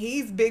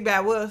he's big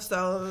bad wolf,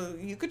 so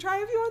you could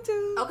try if you want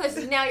to. Oh,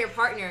 because now your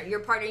partner,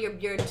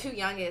 your two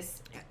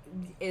youngest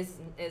is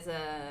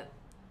a...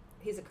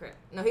 He's a Crip.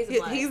 No, he's a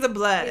blood. He's a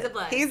blood. He's a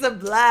blood. He's a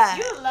blood.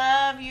 You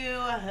love you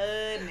a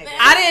hood nigga.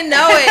 I didn't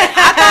know it.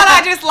 I thought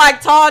I just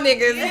like tall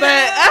niggas,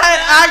 but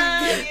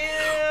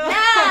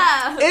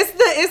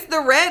it's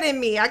the red in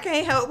me. I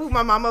can't help who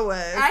my mama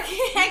was. I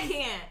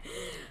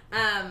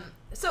can't.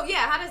 So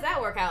yeah, how does that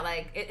work out?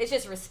 Like, it's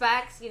just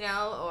respect,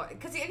 or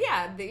because you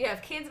have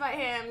kids by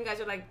him. You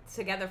guys are like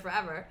together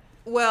forever.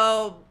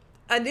 Well,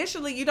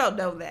 initially you don't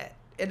know that,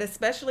 and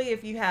especially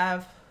if you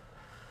have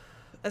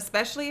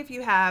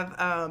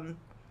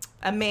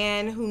a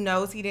man who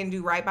knows he didn't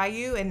do right by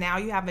you, and now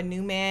you have a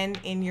new man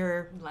in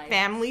your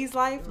family's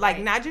life, like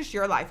not just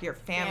your life, your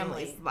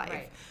family's life.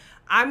 Right.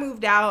 I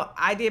moved out.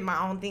 I did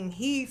my own thing.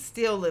 He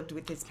still lived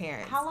with his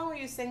parents. How long were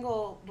you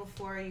single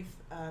before you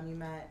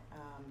met?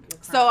 Your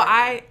so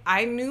partner?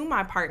 I knew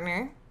my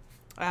partner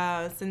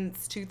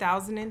since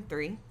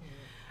 2003.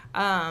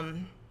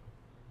 And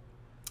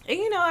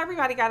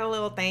everybody got a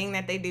little thing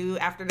that they do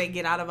after they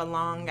get out of a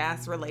long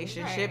ass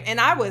relationship. Right. And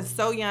I was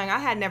so young. I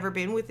had never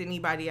been with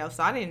anybody else,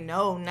 so I didn't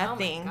know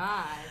nothing. Oh my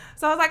God.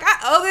 So I was like, I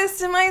owe this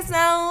to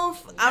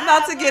myself. I'm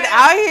about to get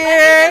out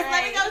here.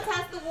 Let me go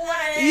test the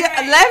water. Yeah,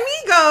 let me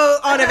go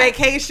on a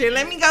vacation.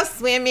 Let me go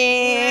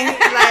swimming.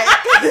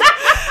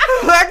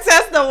 Like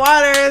test the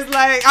waters.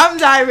 Like, I'm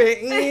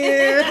diving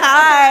in.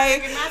 Hi.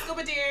 Your mask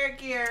over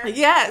gear.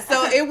 Yeah,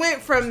 so it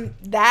went from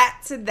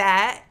that to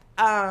that.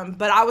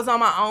 But I was on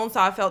my own, so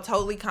I felt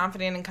totally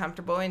confident and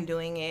comfortable in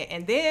doing it.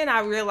 And then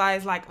I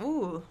realized, like,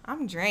 ooh,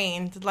 I'm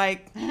drained.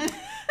 Like,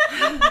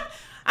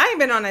 I ain't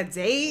been on a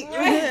date,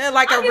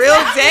 like a real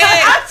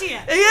date.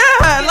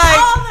 Yeah,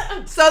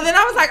 like, so then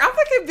I was like,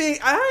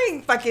 I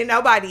ain't fucking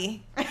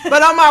nobody.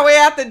 But on my way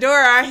out the door,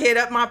 I hit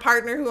up my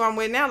partner who I'm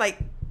with now, like,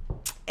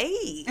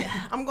 hey,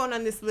 I'm going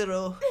on this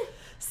little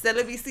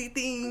celibacy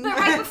thing. But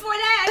right before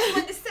that, I just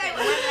wanted to say,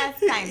 one last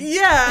time.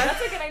 Yeah.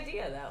 That's a good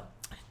idea, though.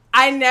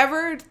 I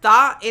never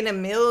thought in a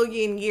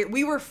million years,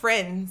 we were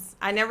friends.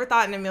 I never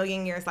thought in a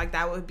million years like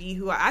that would be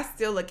who I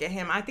still look at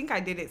him. I think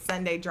I did it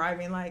Sunday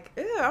driving like,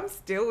 ew, I'm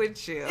still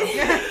with you.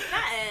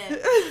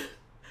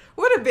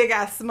 What a big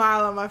ass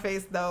smile on my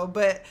face though.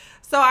 But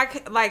so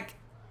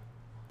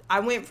I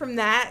went from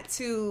that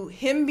to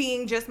him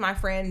being just my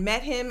friend,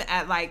 met him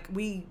at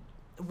we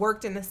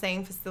worked in the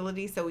same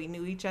facility, so we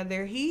knew each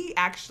other. He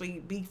actually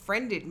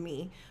befriended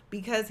me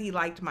because he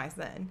liked my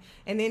son.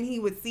 And then he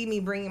would see me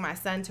bringing my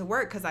son to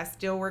work because I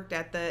still worked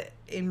at the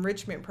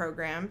enrichment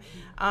program.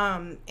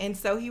 And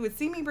so he would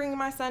see me bringing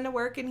my son to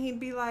work and he'd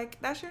be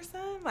like, that's your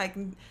son? Like,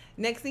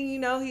 next thing you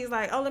know, he's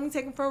like, oh, let me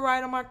take him for a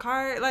ride on my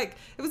car. Like,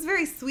 it was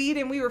very sweet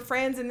and we were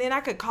friends. And then I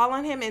could call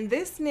on him, and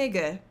this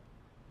nigga,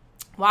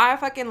 why I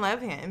fucking love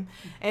him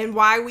and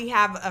why we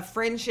have a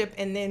friendship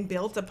and then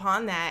built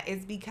upon that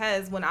is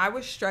because when I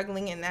was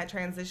struggling in that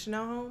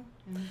transitional home,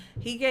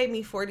 he gave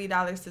me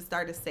 $40 to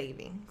start a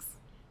savings.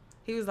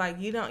 He was like,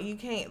 you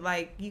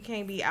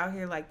can't be out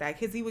here like that,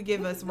 because he would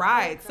give us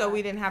rides so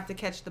we didn't have to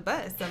catch the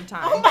bus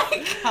sometimes. Oh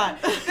my God.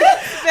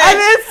 And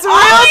it's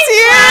real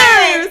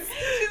tears.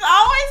 She's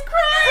always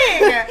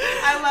crying.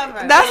 I love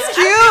her. That's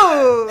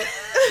cute.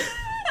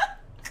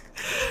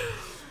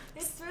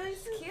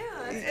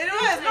 It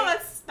was. No,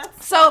 that's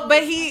so,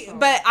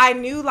 but I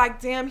knew, like,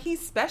 damn,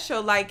 he's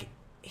special. Like,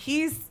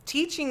 he's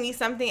teaching me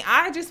something.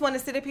 I just want to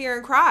sit up here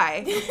and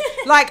cry.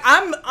 Like,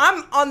 I'm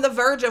on the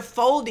verge of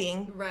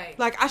folding. Right.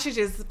 Like, I should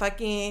just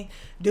fucking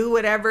do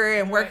whatever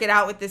and work it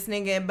out with this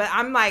nigga. But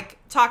I'm like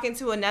talking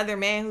to another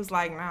man who's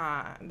like,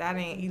 nah, that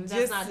ain't you.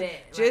 That's not it.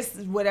 Right. Just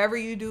whatever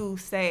you do,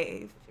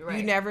 save. Right.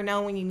 You never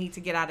know when you need to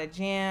get out of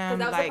jam.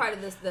 Because that was a part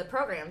of the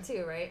program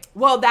too, right?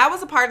 Well, that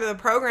was a part of the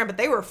program, but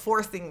they were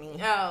forcing me.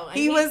 Oh,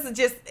 he was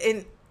just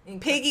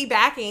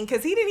piggybacking,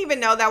 because he didn't even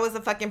know that was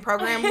a fucking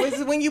program. Which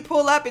is when you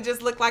pull up, it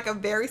just looked like a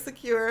very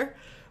secure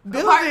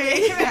building.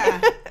 Yeah,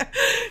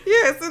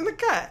 it's in the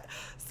cut.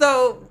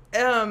 So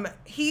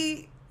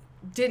he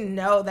didn't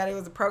know that it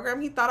was a program.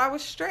 He thought I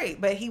was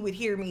straight, but he would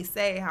hear me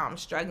say how I'm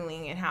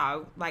struggling and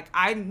how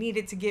I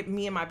needed to get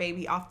me and my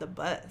baby off the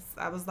bus.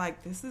 I was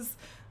like, this is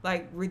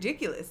like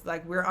ridiculous.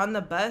 Like, we're on the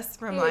bus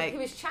from he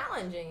was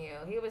challenging you.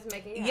 He was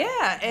making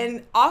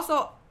and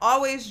also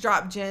always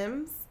drop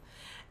gems.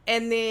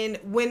 And then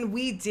when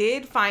we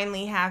did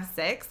finally have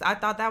sex, I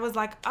thought that was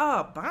like,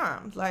 oh,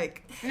 bomb.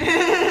 Like,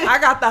 I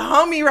got the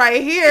homie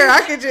right here. I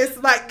could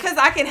just, like, because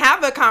I can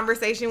have a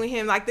conversation with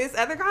him. Like, this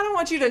other guy don't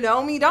want you to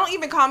know me. Don't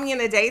even call me in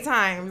the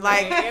daytime.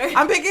 Like,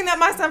 I'm picking up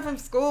my son from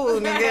school,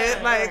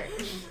 nigga. Like,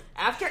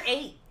 after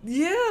 8.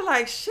 Yeah,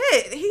 like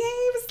shit. He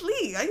ain't even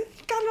sleep. I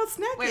ain't got no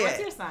snack Wait, yet. what's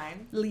your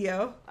sign?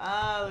 Leo.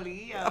 Oh,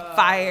 Leo. A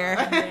fire.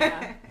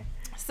 Yeah.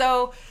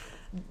 So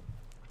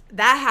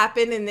that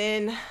happened, and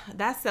then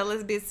that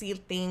celibacy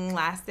thing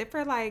lasted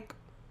for like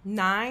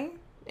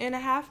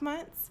 9.5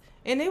 months.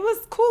 And it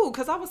was cool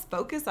because I was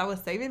focused. I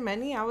was saving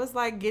money. I was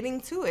like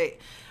getting to it.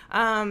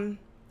 And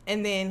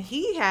then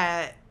he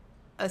had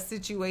a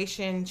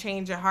situation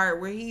change of heart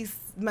where he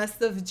must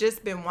have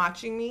just been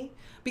watching me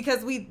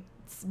because we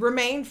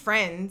remained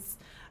friends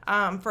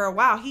for a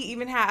while. He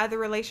even had other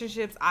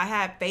relationships. I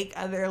had fake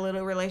other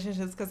little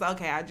relationships because,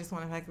 okay, I just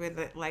want to fuck with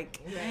it. Like,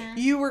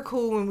 you were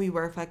cool when we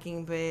were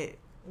fucking, but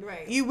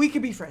we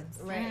could be friends.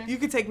 Right. You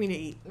could take me to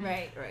eat.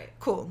 Right.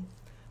 Cool.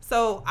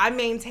 So I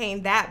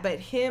maintained that, but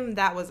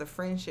that was a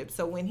friendship.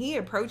 So when he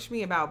approached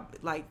me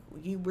about, like,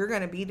 we're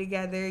going to be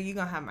together, you're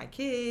going to have my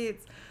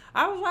kids,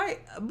 I was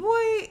like,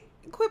 boy,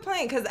 quit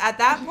playing. Because at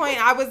that point,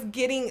 I was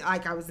getting,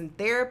 like, I was in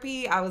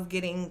therapy. I was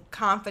getting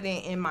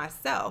confident in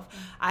myself.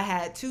 I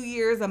had 2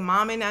 years of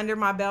momming under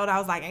my belt. I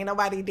was like, ain't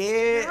nobody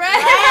dead.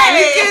 Right.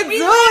 We can do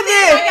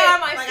this. I got on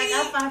my Like, feet.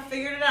 I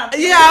figured it out.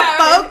 Yeah,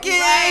 I'm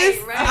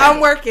focused. Right.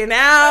 I'm working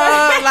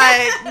out.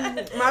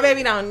 Like, my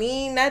baby don't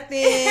need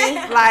nothing.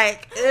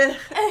 Like, ugh,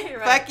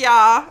 fuck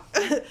y'all.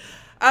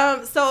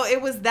 So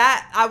it was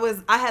that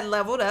I had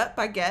leveled up,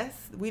 I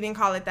guess. We didn't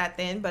call it that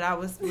then, but I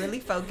was really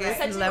focused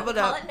Such and a leveled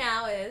call up. it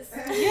now is.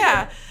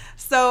 Yeah.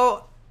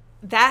 So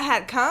that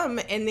had come,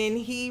 and then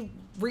he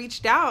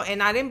reached out,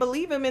 and I didn't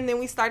believe him, and then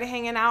we started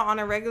hanging out on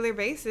a regular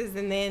basis,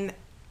 and then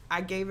I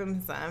gave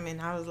him some,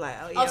 and I was like,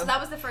 oh, yeah. Oh, so that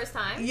was the first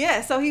time?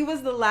 Yeah, so he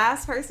was the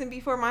last person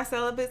before my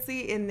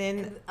celibacy, and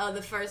then Oh,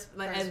 the first.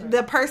 Like,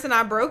 the person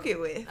I broke it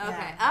with. okay.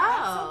 Yeah.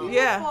 Oh.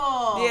 Yeah.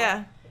 Beautiful.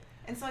 Yeah.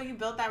 And so you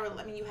built that.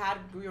 I mean,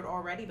 we were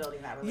already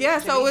building that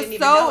relationship. Yeah, so You it didn't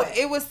even know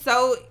it was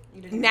so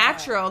You didn't even know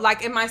natural.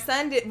 Like, and my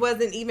son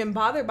wasn't even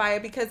bothered by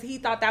it because he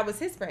thought that was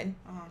his friend.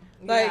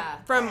 Like, Yeah.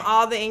 from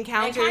all the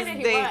encounters, And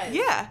kinda he was.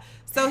 yeah.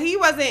 So he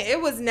wasn't.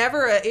 It was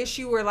never an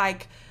issue where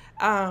like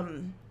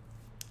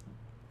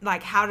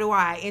how do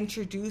I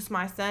introduce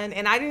my son?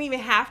 And I didn't even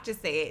have to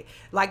say it.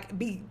 Like,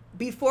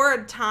 before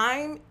a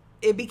time,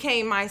 it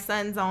became my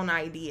son's own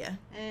idea.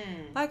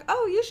 Like,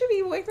 oh, you should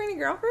be boyfriend and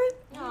girlfriend.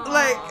 Aw.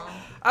 Like,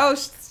 oh,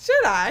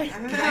 should I?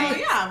 Oh,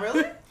 yeah,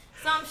 really?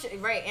 So I'm sure,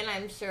 right, and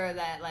I'm sure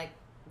that like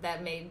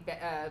that made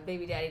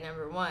baby daddy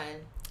number one.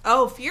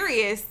 Oh,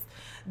 furious.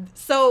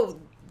 So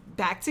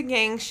back to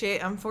gang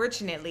shit.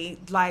 Unfortunately,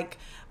 like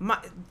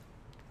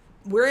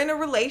we're in a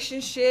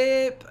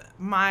relationship.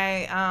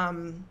 I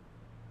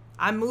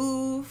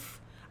move.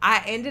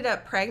 I ended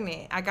up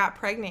pregnant. I got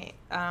pregnant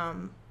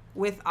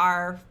with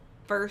our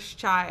first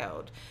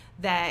child.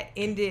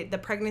 The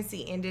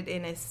pregnancy ended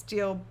in a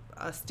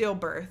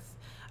stillbirth.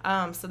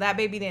 So that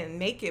baby didn't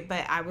make it,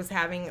 but I was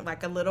having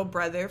like a little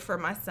brother for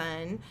my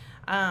son,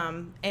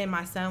 and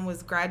my son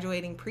was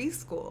graduating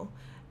preschool.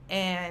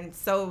 And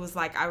so it was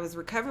like I was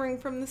recovering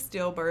from the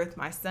stillbirth.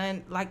 My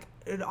son, like,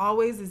 it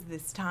always is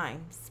this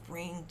time,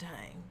 springtime.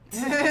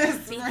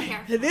 Be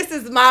careful. This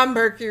is my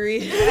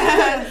Mercury.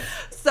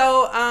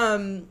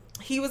 So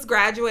he was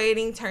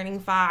graduating, turning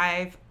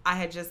 5. I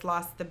had just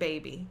lost the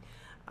baby.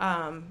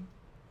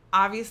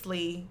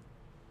 Obviously,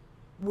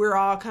 we're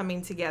all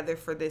coming together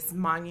for this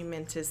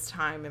monumentous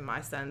time in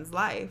my son's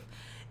life.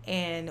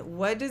 And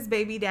what does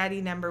baby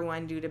daddy number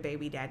 1 do to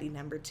baby daddy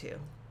number 2?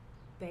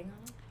 Bang on him?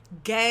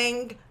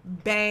 Gang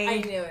bang I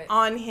knew it.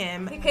 on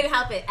him He couldn't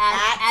help it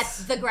at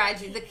the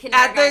kindergarten.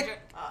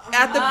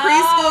 at the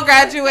preschool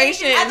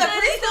graduation. At the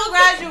preschool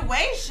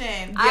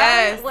graduation.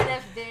 Yes. I would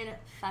have been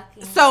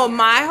fucking. So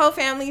my whole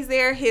family's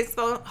there, his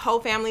whole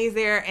family is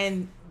there,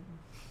 and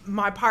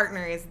my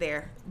partner is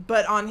there,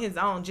 but on his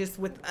own, just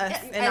with us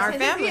and As our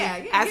his- family,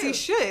 yeah, as he you.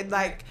 should.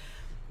 Like,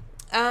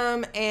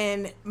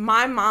 and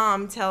my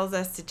mom tells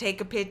us to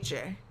take a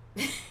picture.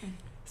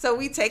 So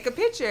we take a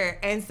picture,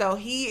 and so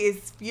he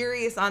is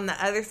furious on the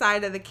other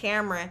side of the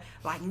camera,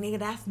 like, nigga,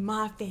 that's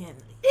my family.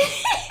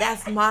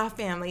 That's my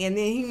family. And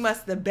then he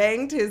must have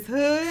banged his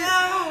hood.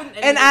 No.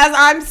 And as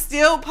I'm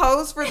still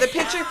posed for the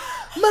picture,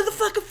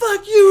 motherfucker,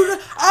 fuck you.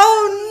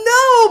 Oh,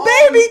 no,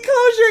 baby,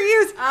 close your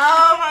ears.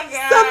 Oh my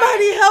god.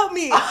 Somebody help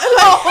me. Like,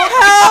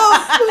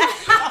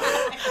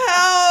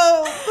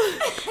 help.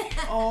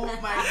 Oh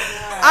my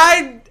god.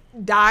 I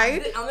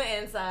died On the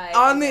inside.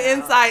 on the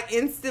inside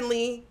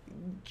instantly.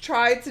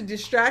 Tried to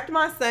distract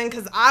my son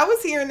because I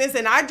was hearing this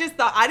and I just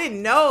thought, I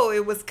didn't know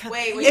it was it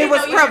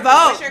was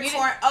provoked. You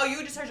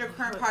just heard your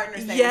current partner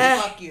say, Yeah.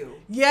 fuck you.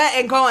 Yeah,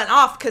 and going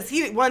off because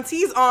once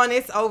he's on,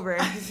 it's over.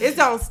 It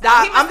don't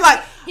stop. I'm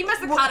like, He must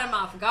have caught him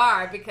off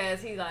guard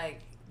because he's like,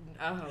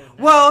 oh. No.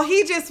 well,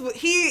 he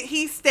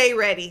stay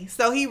ready.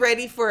 So he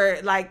ready for,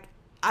 like,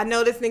 I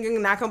know this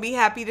nigga not gonna be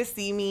happy to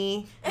see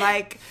me.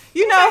 Like,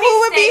 you know, who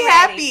would be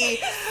happy?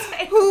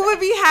 Who would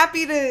be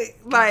happy to,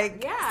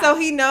 like, Yeah. so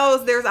he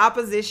knows there's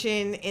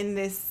opposition in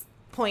this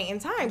point in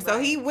time. So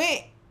he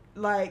went,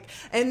 like,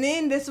 and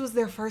then this was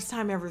their first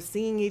time ever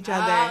seeing each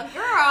other.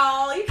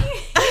 Girl, you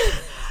can't.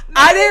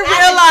 I didn't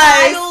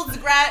realize.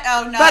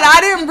 Oh no! But I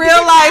didn't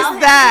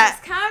realize that.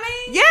 It's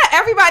coming. Yeah,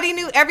 everybody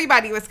knew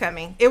everybody was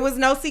coming. It was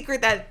no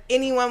secret that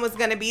anyone was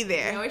gonna be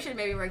there. You know, we should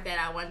maybe work that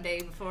out one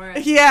day before.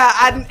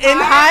 Yeah, in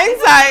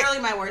hindsight,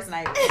 Really, my worst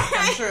nightmare.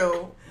 Come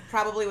true.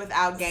 Probably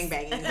without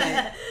gangbanging,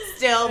 but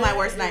still my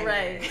worst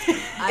nightmare. Right.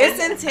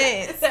 it's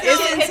intense.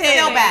 It's intense.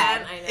 Still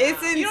bad. I know. It's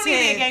intense. You don't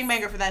need to be a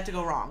gangbanger for that to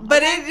go wrong.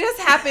 But it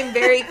just happened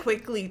very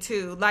quickly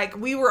too. Like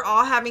we were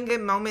all having good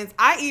moments.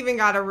 I even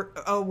got a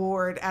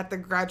award at the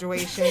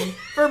graduation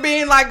for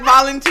being like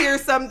volunteer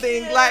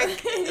something.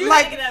 Like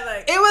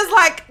it was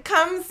like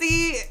come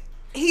see.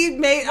 He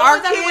made our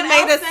kid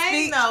made us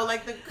speak. Though,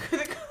 like the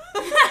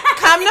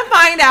Come to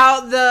find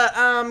out, the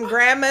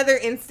grandmother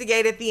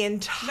instigated the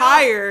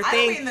entire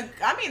thing.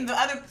 I mean the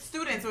other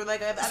students were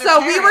like. Other So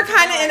we were parents,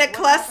 kind of like, in a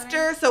what's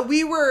cluster.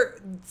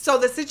 So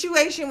the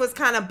situation was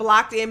kind of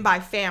blocked in by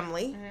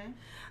family,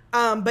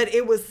 but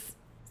it was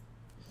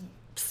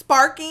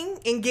sparking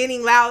and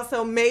getting loud.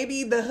 So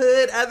maybe the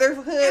other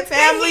hood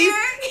families,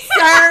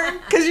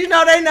 because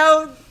they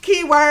know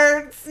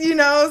keywords,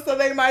 so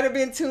they might have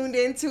been tuned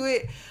into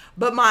it.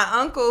 But my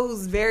uncle,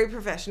 who's very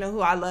professional,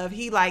 who I love,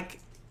 he like.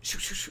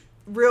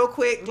 Real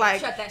quick,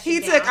 like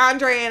he took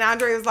Andre, and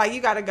Andre was like, "You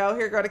gotta go.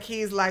 Here go the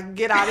keys. Like,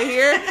 get out of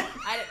here."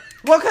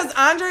 Well, because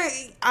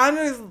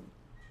Andre's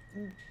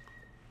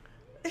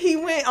he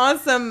went on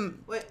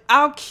some.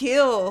 I'll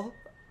kill.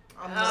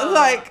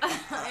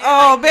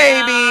 Oh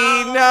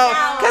baby, no,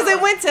 because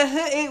it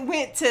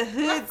went to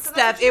hood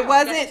stuff. It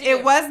wasn't.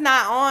 It was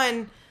not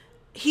on.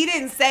 He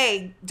didn't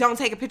say, "Don't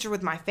take a picture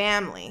with my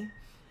family."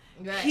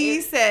 He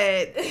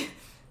said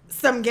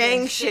some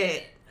gang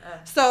shit.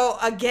 So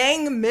a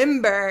gang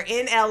member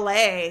in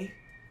LA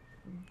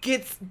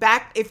gets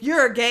back. If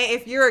you're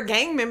a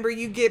gang member,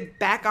 you get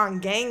back on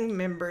gang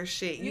member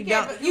shit. You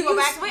go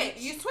back. Switch.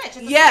 You switch.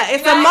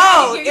 It's a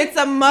mode. It's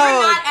a mode.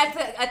 You're not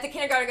at the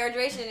kindergarten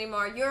graduation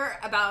anymore. You're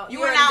now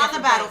on the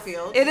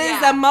battlefield. It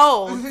is a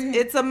mode.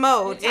 It's a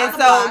mode. And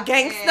so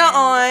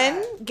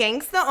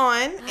gangsta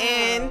on,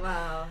 and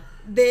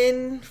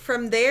then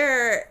from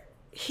there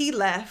he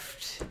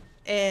left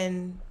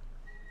and.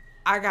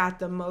 I got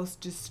the most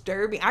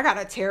disturbing. I got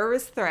a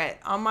terrorist threat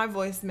on my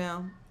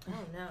voicemail.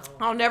 Oh no!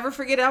 I'll never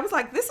forget it. I was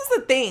like, "This is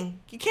a thing.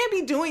 You can't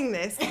be doing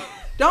this.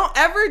 Don't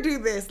ever do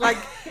this." Like,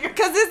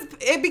 because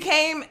it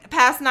became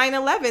past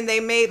 9/11. They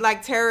made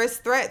like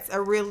terrorist threats a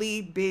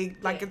really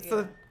big, like it's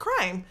a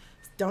crime.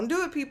 Don't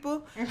do it,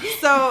 people.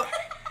 So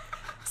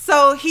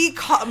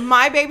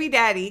my baby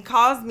daddy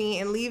calls me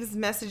and leaves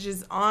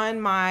messages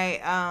on my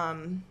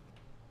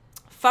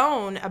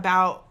phone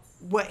about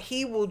what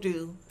he will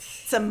do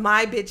to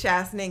my bitch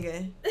ass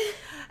nigga.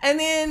 And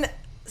then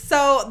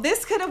so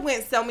this could have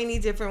went so many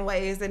different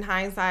ways in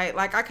hindsight.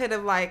 Like I could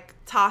have like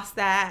tossed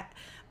that,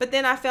 but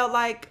then I felt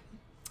like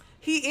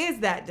he is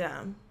that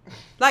dumb.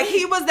 Like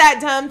he was that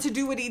dumb to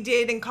do what he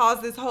did and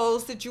cause this whole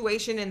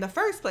situation in the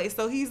first place.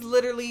 So he's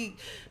literally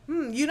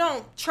you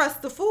don't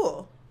trust the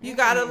fool. You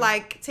gotta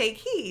like take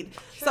heed.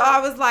 Sure. So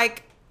I was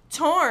like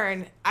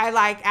torn. I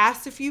like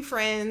asked a few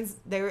friends.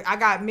 I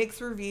got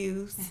mixed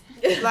reviews.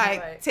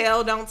 Like right.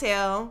 Tell, don't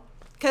tell.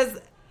 Because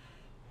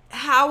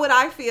how would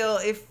I feel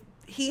if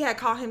he had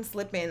caught him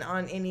slipping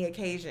on any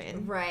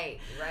occasion? Right.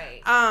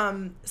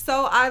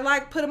 So I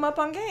like put him up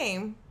on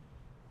game.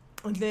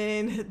 And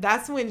then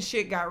that's when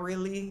shit got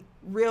real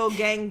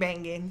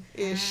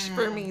gangbanging-ish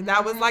for me.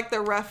 That was like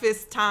the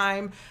roughest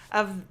time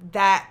of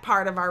that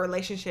part of our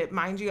relationship.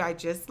 Mind you, I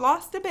just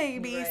lost a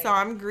baby, so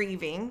I'm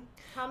grieving.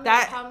 How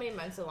many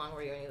months along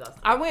were you when you lost?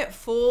 I went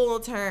full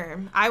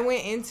term. I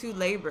went into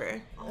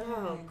labor.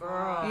 Oh,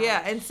 girl.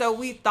 Yeah, and so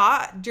we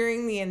thought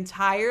during the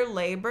entire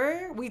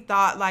labor,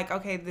 like,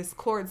 okay, this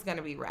cord's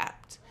gonna be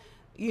wrapped.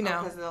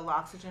 Because of the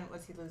oxygen,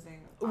 was he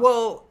losing?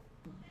 Well,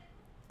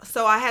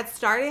 so I had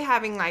started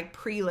having like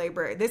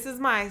pre-labor. This is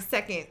my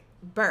second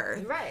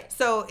birth. Right.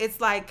 So it's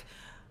like,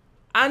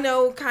 I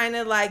know kind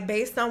of like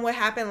based on what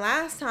happened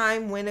last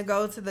time, when to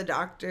go to the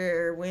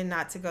doctor, when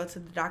not to go to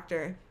the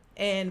doctor.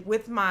 And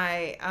with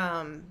my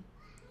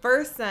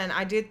first son,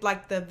 I did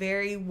like the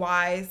very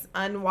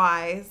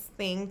unwise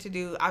thing to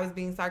do. I was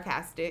being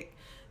sarcastic.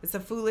 It's a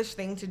foolish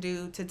thing to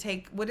do to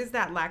take, what is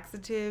that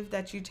laxative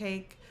that you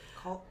take?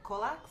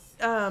 Colax?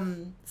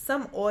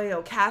 Some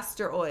oil,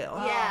 castor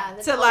oil. Yeah,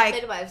 that's to like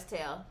midwife's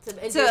tale.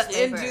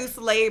 To induce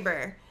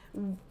labor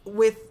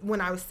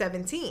when I was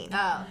 17.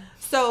 Oh.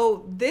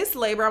 So this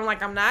labor, I'm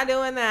like, I'm not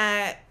doing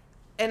that.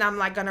 And I'm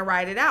like gonna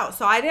ride it out.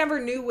 So I never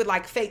knew what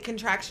like fake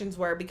contractions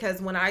were,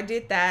 because when I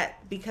did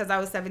that, because I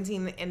was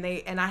 17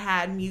 and I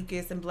had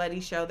mucus and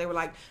bloody show, they were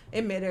like,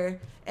 admit her.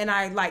 And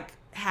I like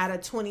had a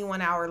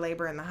 21-hour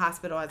labor in the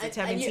hospital as a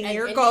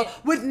 17-year-old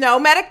with no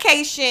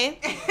medication,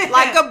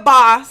 like a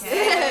boss.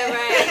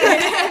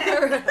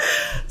 Right.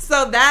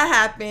 So that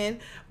happened.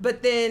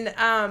 But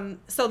then,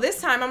 so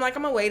this time I'm like,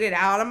 I'm gonna wait it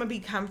out. I'm gonna be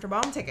comfortable.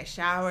 I'm gonna take a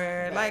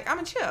shower. Right. Like I'm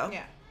gonna chill.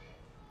 Yeah.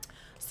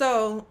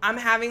 So I'm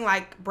having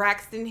like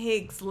Braxton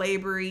Hicks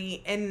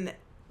labory and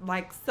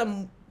like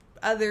some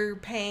other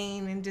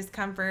pain and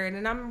discomfort,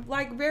 and I'm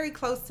like very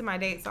close to my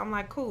date. So I'm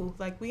like, cool,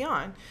 like we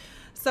on.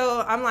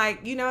 So I'm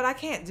like, you know what? I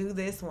can't do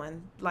this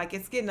one. Like,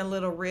 it's getting a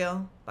little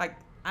real. Like,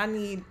 I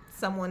need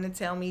someone to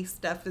tell me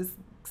stuff is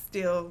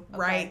still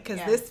right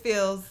because this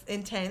feels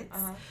intense.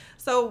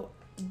 So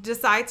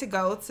decide to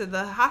go to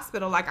the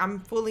hospital. Like, I'm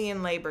fully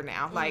in labor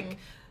now. Like,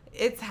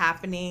 it's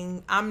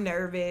happening. I'm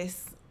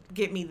nervous.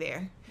 Get me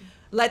there.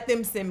 Let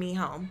them send me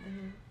home.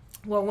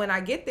 Well, when I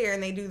get there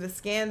and they do the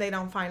scan, they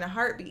don't find a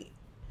heartbeat.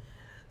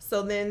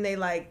 So then they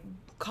like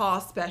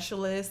call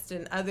specialists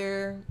and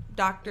other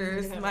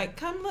doctors like,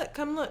 come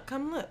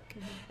look.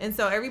 And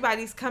so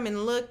everybody's come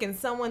and look, and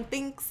someone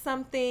thinks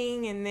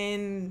something, and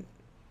then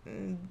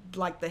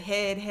like the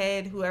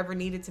head, whoever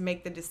needed to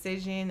make the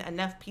decision,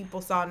 enough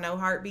people saw no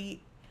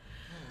heartbeat.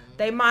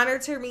 They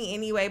monitor me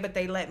anyway, but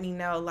they let me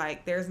know,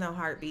 like, there's no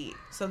heartbeat.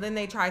 So then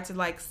they tried to,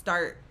 like,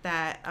 start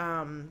that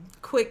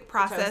quick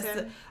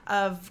process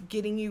of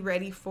getting you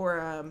ready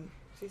for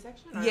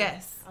C-section?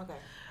 Yes. Okay.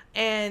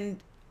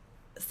 And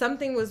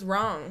something was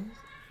wrong.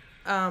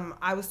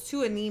 I was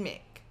too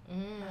anemic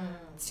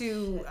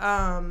to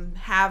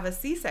have a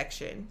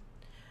C-section.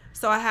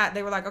 So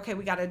they were like, okay,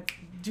 we got to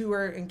do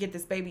her and get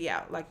this baby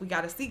out. Like, we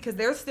got to see, because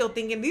they're still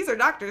thinking, these are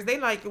doctors. They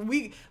like,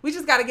 we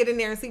just got to get in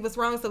there and see what's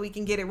wrong so we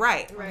can get it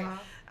right.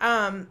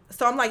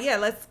 So I'm like, yeah,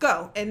 let's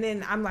go. And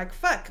then I'm like,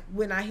 fuck,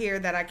 when I hear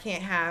that I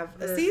can't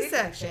have a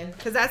C-section,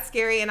 because that's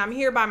scary, and I'm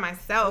here by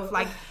myself.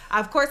 Like,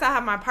 of course I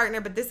have my partner,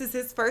 but this is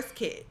his first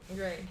kid.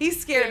 He's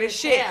scared as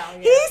shit.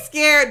 He's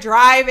scared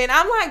driving.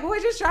 I'm like, boy,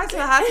 just drive to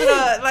the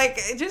hospital. Like,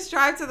 just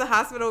drive to the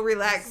hospital,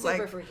 relax. Super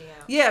like, freaking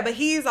out. Yeah, but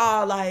he's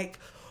all like,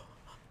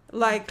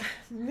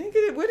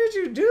 nigga, what did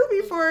you do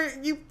before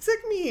you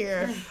took me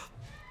here?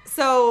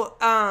 So,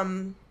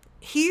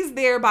 he's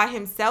there by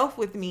himself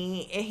with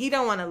me, and he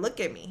don't want to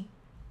look at me.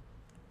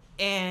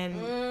 And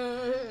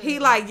he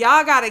like,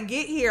 y'all got to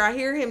get here. I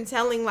hear him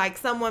telling, like,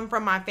 someone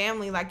from my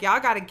family, like, y'all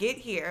got to get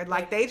here.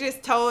 Like, they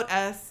just told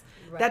us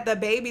that the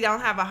baby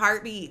don't have a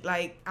heartbeat.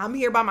 Like, I'm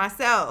here by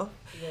myself.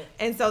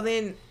 And so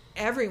then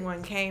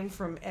everyone came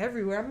from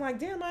everywhere. I'm like,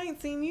 damn, I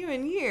ain't seen you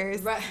in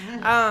years.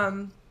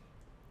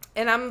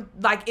 And I'm,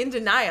 like, in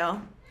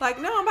denial. Like,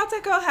 no, I'm about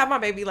to go have my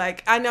baby.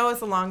 Like, I know it's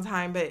a long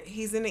time, but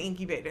he's in the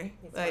incubator.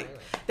 Like,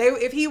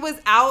 if he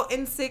was out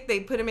and sick,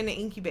 they'd put him in the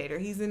incubator.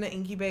 He's in the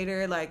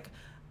incubator, like,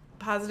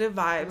 positive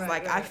vibes.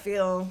 I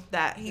feel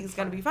that he's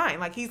going to be fine.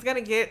 Like, he's going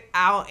to get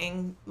out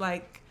and,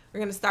 like,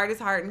 we're going to start his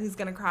heart, and he's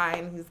going to cry,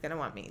 and he's going to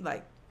want me.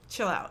 Like,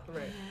 chill out.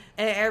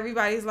 And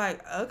everybody's like,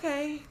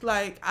 okay.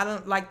 Like, I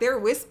don't, like, they're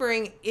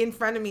whispering in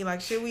front of me,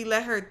 like, should we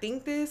let her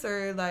think this,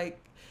 or, like,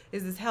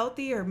 is this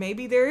healthy, or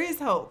maybe there is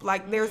hope?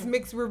 Like, there's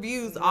mixed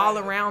reviews all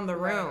around the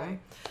room.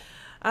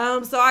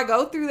 So I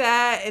go through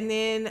that, and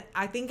then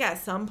I think at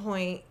some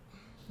point,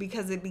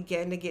 because it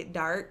began to get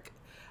dark,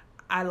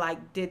 I,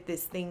 like, did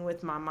this thing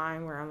with my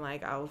mind where I'm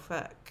like, oh,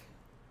 fuck.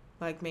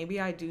 Like, maybe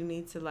I do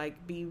need to,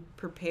 like, be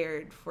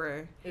prepared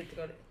for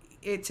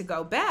it to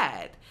go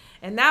bad.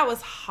 And that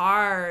was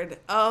hard.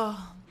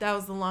 Oh, that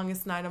was the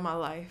longest night of my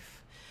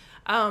life.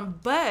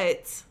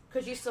 But...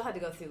 Because you still had to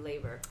go through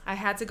labor. I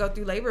had to go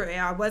through labor, and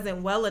I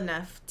wasn't well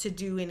enough to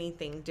do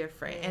anything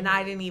different, and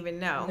I didn't even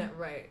know.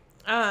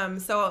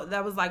 So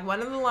that was like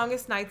one of the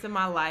longest nights of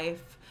my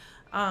life.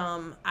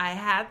 I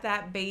had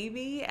that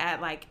baby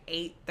at like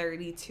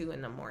 8:32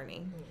 in the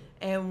morning,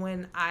 and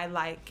when I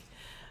like,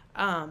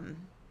 I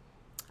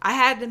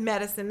had the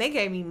medicine. They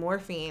gave me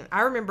morphine.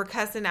 I remember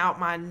cussing out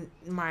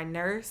my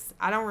nurse.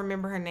 I don't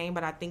remember her name,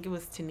 but I think it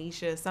was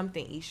Tanisha,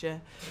 something Isha.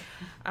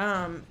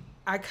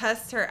 I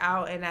cussed her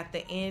out, and at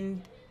the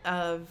end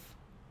of,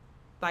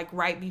 like,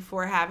 right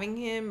before having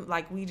him,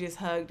 like, we just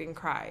hugged and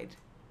cried,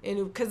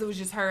 and because it was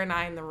just her and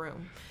I in the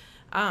room.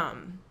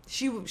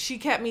 She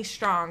kept me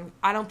strong.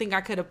 I don't think I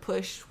could have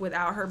pushed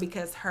without her,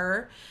 because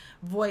her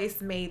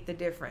voice made the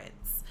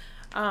difference.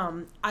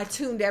 I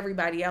tuned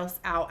everybody else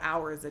out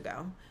hours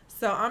ago,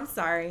 so I'm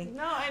sorry.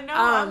 No, I know.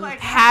 I'm like,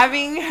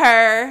 having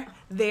her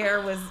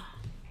there was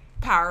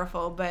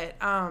powerful, but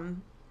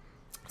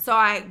so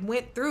I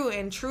went through,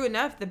 and true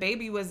enough, the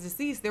baby was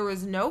deceased. There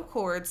was no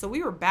cord, so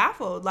we were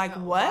baffled. Like,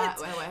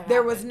 what?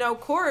 There was no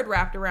cord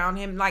wrapped around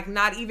him, like,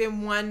 not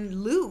even one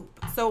loop.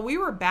 So we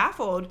were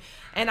baffled,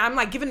 and I'm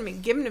like, give him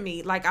to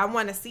me. Like, I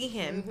want to see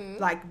him.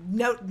 Like,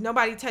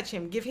 nobody touch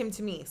him. Give him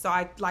to me. So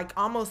I, like,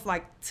 almost,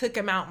 like, took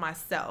him out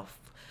myself,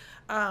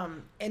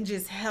 and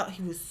just held.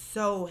 He was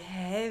so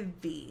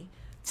heavy,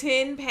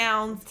 10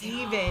 pounds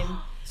even,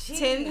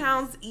 10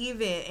 pounds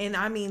even, and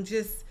I mean,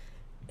 just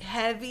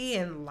heavy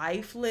and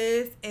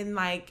lifeless, and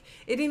like,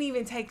 it didn't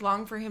even take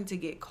long for him to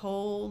get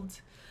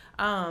cold.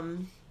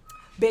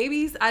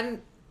 Babies,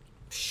 I'm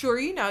sure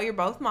you know, you're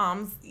both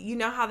moms, you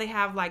know how they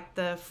have like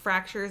the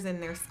fractures in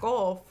their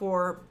skull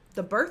for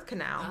the birth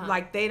canal.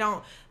 Like, they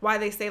don't, why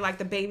they say like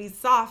the baby's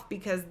soft,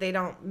 because they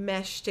don't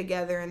mesh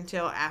together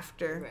until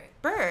after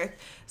birth.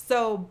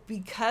 So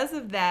because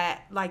of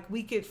that, like,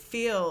 we could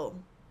feel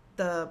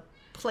the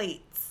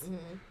plates,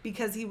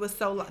 because he was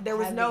so, there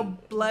was no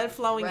blood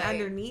flowing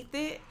underneath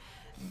it.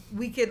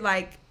 We could,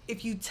 like,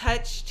 if you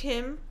touched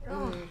him,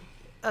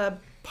 a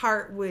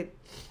part would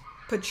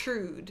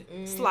protrude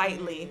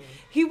slightly.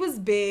 He was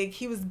big.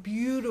 He was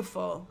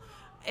beautiful.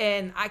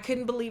 And I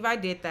couldn't believe I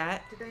did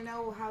that. Did they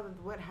know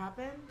what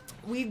happened?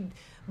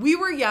 We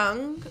were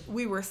young.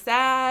 We were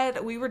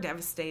sad. We were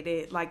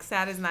devastated. Like,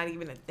 sad is not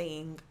even a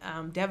thing.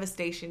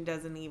 Devastation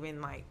doesn't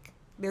even, like,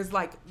 there's,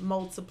 like,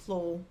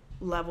 multiple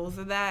levels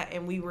of that.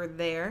 And we were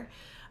there.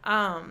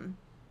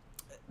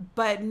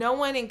 But no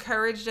one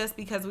encouraged us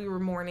because we were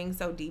mourning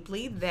so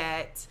deeply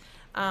that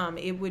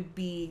it would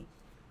be,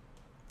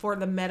 for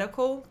the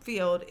medical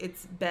field,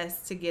 it's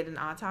best to get an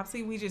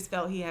autopsy. We just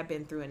felt he had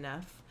been through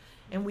enough.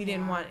 And we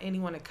didn't want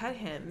anyone to cut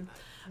him.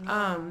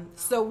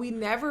 So we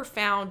never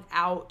found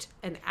out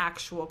an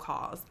actual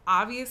cause.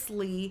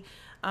 Obviously,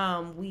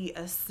 we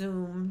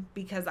assume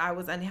because I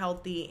was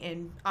unhealthy,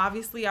 and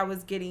obviously I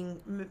was getting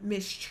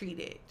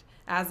mistreated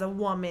as a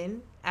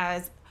woman,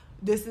 as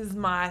this is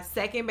my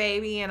second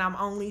baby and I'm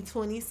only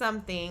 20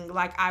 something.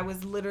 Like, I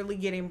was literally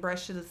getting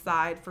brushed to the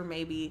side for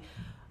maybe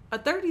a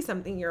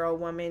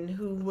 30-something-year-old woman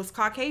who was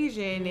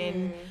Caucasian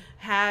and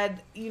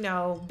had,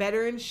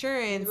 better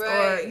insurance,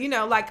 or,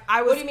 like,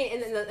 I was... What do you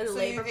mean in the so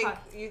labor?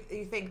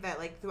 You think that,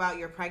 like, throughout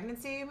your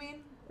pregnancy, you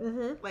mean?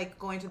 Mm-hmm. Like,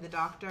 going to the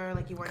doctor,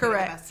 like, you weren't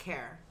Correct. getting the best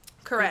care.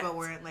 Correct. People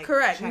weren't, like,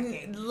 Correct.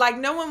 checking. Like,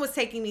 no one was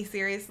taking me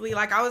seriously.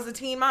 Like, I was a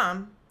teen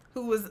mom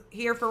who was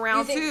here for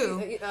round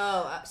two.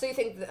 So you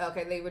think,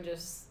 they were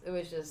just, it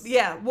was just...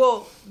 Yeah,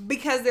 well,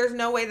 because there's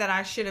no way that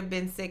I should have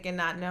been sick and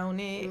not known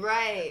it.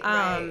 Right.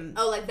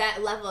 Like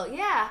that level,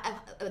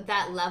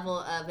 that level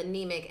of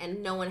anemic,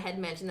 and no one had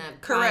mentioned that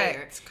prior.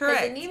 Correct.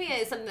 Because anemia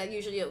is something that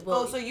usually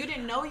will... so you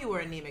didn't know you were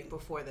anemic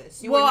before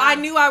this? I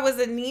knew I was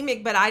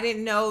anemic, but I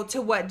didn't know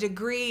to what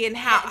degree and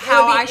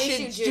how I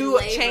should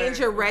change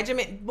a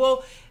regimen.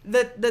 Well,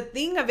 the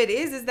thing of it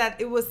is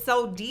that it was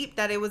so deep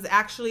that it was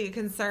actually a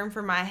concern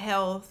for my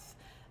health,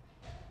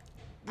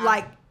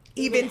 like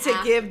even to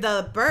give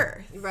the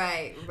birth.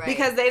 Right.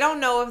 Because they don't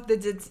know if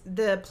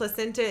the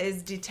placenta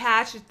is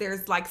detached, if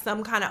there's like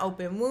some kind of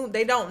open wound.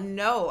 They don't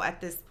know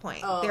at this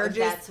point. They're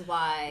just, that's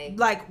why.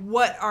 Like,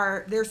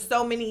 there's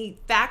so many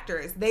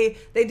factors. They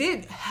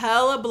did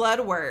hella blood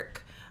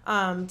work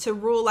to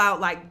rule out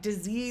like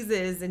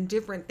diseases and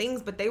different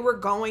things, but they were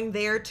going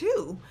there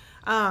too.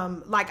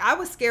 Like, I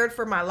was scared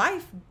for my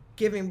life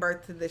giving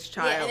birth to this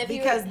child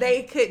because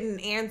they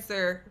couldn't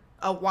answer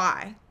a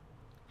why.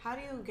 How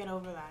do you get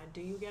over that? Do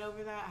you get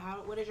over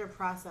that? What is your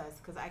process?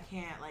 Because I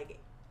can't,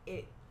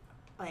 it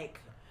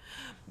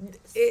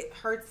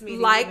hurts me.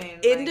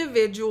 Like,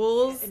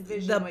 individuals,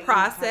 the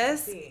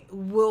process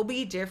will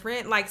be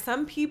different. Like,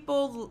 some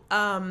people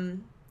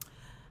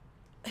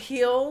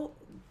heal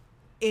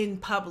in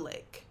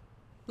public.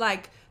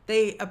 Like,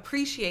 they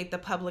appreciate the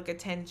public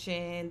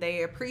attention.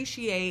 They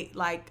appreciate,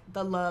 like,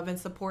 the love and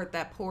support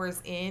that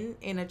pours in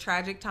a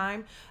tragic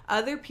time.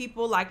 Other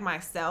people, like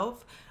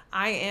myself,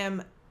 I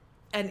am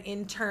an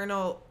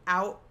internal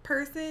out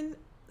person.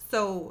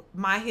 So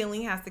my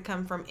healing has to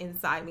come from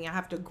inside me. I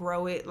have to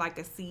grow it like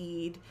a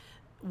seed,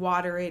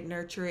 water it,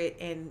 nurture it,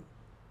 and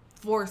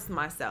force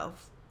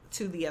myself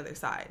to the other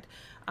side.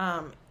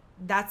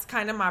 That's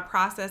kind of my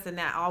process, and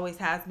that always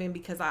has been,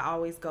 because I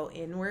always go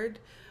inward.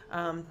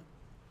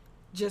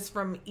 Just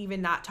from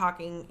even not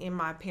talking in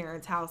my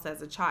parents' house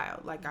as a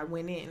child. Like, I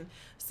went in.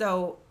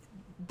 So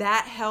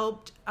that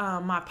helped.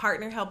 My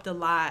partner helped a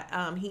lot.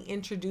 He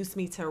introduced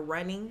me to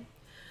running.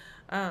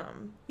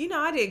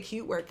 I did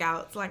cute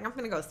workouts. Like, I'm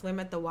going to go swim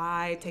at the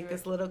Y, take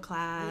this little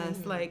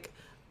class, like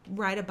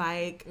ride a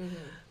bike,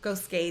 go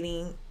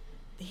skating.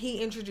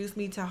 He introduced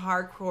me to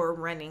hardcore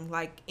running,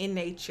 like in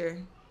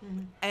nature.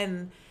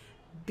 And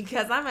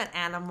because I'm an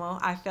animal,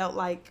 I felt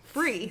like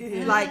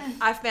free. Like,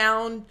 I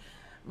found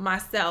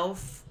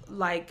myself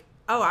like,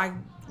 I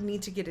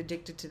need to get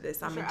addicted to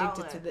this. I'm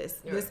addicted to this.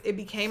 It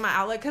became my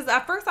outlet. Because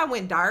at first I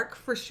went dark,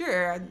 for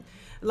sure.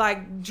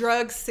 Like,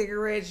 drugs,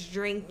 cigarettes,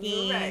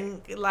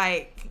 drinking,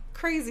 like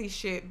crazy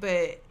shit.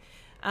 But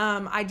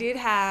I did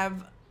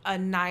have a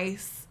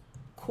nice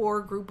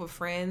core group of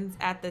friends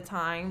at the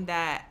time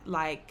that,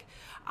 like,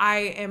 I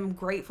am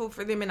grateful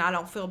for them, and I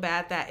don't feel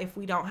bad that if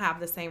we don't have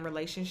the same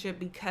relationship,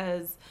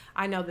 because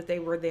I know that they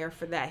were there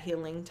for that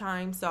healing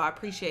time. So I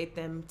appreciate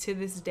them to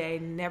this day.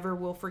 Never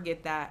will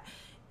forget that,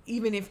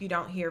 even if you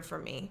don't hear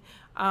from me.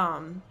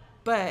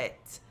 But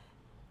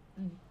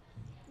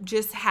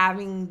just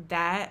having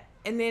that.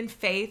 And then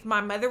Faith, my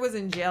mother was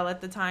in jail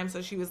at the time,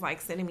 so she was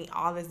like sending me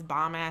all this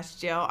bomb ass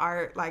jail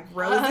art, like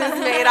roses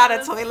made out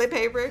of toilet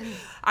paper.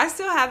 I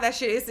still have that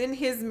shit. It's in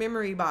his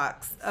memory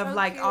box of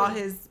all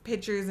his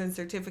pictures and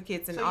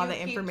certificates and all the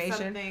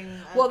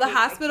information. Well, the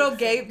hospital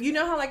gave, you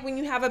know how like when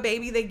you have a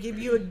baby, they give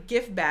you a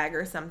gift bag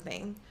or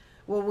something.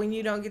 Well, when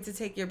you don't get to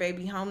take your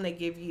baby home, they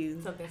give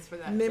you something's for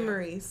that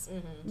memories.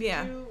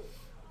 Yeah.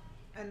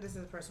 And this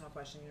is a personal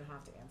question, you don't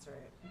have to answer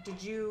it.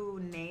 Did you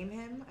name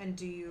him, and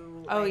do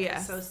you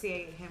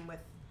associate him with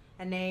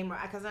a name?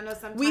 Because I know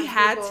sometimes we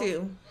had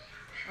to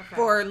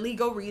for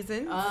legal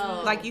reasons.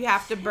 Like, you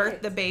have to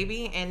birth the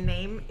baby and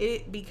name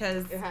it,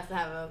 because it has to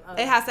have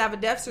it has to have a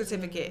death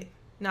certificate,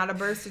 not a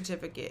birth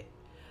certificate.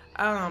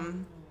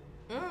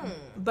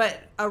 But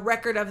a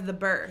record of the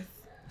birth.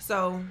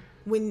 So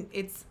when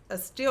it's a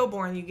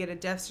stillborn, you get a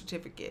death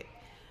certificate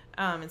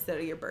instead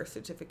of your birth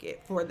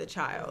certificate for the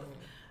child.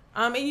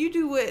 And you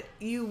do what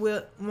you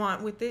will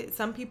want with it.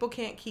 Some people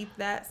can't keep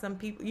that. Some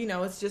people,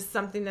 it's just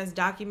something that's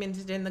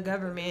documented in the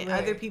government.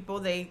 Right. Other people,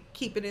 they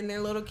keep it in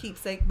their little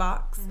keepsake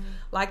box,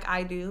 like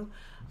I do.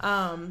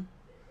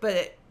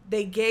 But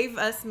they gave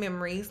us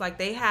memories. Like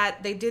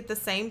they did the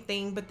same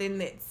thing, but then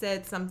it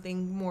said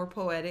something more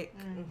poetic,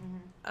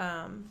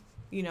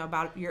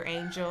 about your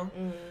angel.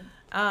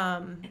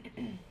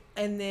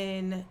 And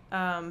then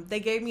they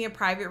gave me a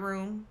private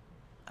room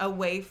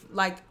away,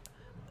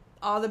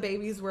 all the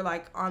babies were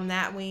like on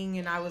that wing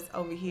and I was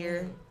over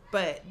here.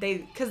 But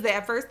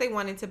at first they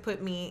wanted to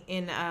put me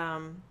in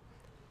on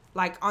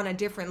a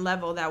different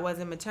level that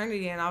wasn't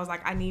maternity, and I was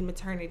like, I need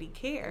maternity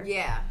care.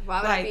 Yeah.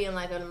 Why would I be in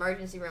an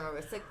emergency room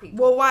with sick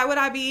people? Well, why would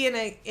I be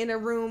in a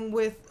room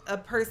with a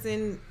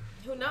person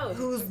who knows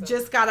who's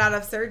just got out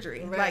of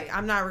surgery? Right.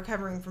 I'm not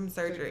recovering from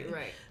surgery.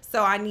 Right.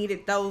 So I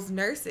needed those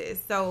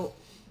nurses. So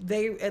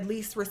they at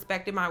least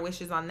respected my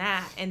wishes on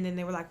that. And then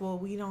they were like, well,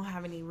 we don't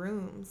have any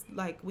rooms.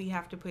 We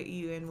have to put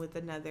you in with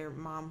another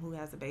mom who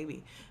has a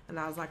baby. And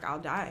I was like,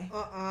 I'll die.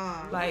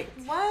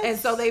 What? And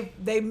so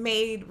they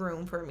made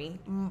room for me.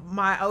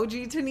 My OG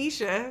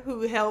Tanisha,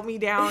 who held me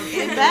down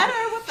in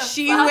What the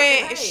she fuck?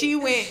 went,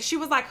 she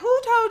was like,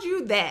 who told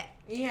you that?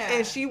 Yeah.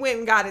 And she went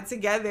and got it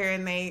together,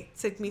 and they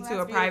took me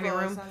to a private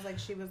room. It sounds like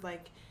she was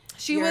like,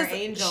 She your was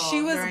angel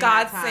she was during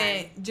God that time,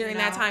 sent during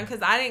that time,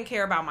 because I didn't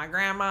care about my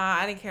grandma.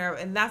 I didn't care,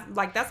 and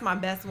that's my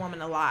best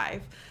woman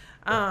alive.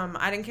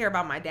 I didn't care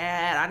about my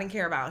dad. I didn't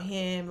care about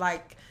him.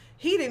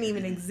 He didn't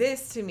even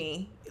exist to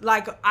me.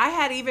 I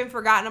had even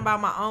forgotten about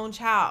my own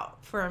child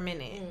for a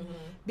minute,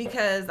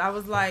 because I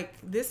was like,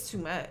 this too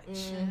much.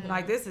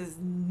 This is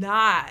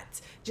not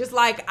just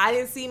I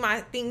didn't see my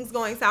things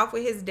going south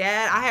with his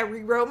dad. I had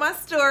rewrote my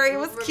story. It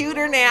was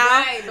cuter now,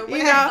 Right, but what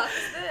the fuck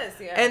is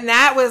this? Yeah. and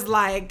that was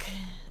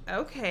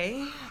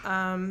okay,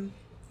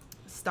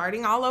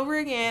 starting all over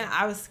again.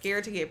 I was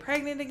scared to get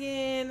pregnant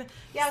again.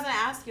 yeah, I was gonna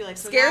ask you,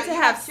 so Scared now to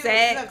you have two-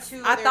 sex. you have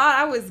two I other- thought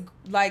I was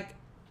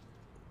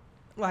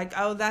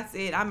oh, that's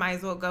it. I might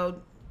as well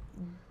go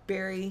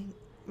bury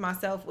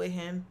myself with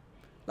him.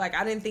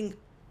 I didn't think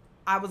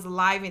I was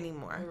alive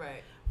anymore.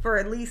 Right. For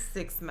at least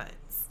 6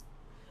 months.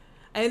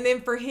 And then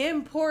for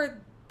him, poor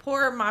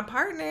my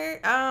partner,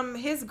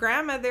 his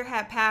grandmother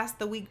had passed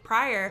the week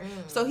prior,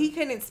 so he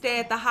couldn't stay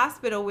at the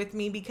hospital with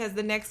me because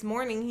the next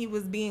morning he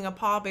was being a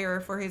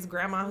pallbearer for his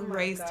grandma who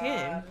raised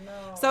him.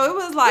 No. So it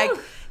was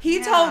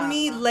he told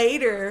me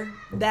later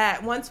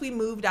that once we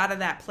moved out of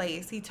that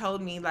place, he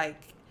told me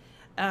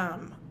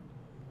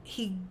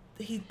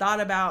he thought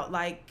about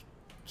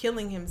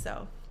killing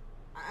himself.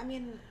 I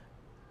mean,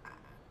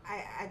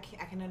 I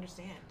can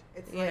understand.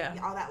 It's Yeah.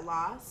 all that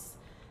loss.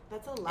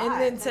 That's a lot. And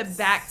then to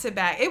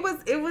back, it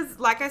was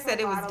like I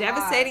said, it was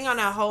devastating on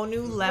a whole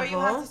new Where you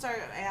have level. to start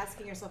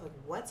asking yourself,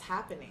 what's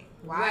happening?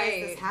 Why Right.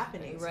 is this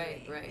happening? To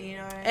Right, me? right. You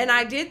know what I mean? And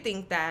I did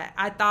think that.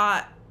 I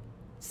thought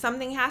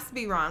something has to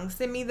be wrong.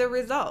 Send me the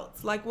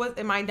results. What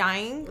am I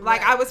dying?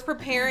 Right. I was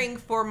preparing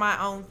for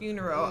my own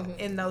funeral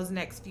in those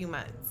next few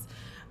months.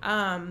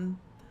 And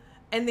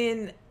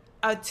then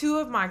 2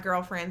 of my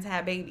girlfriends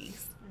had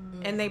babies,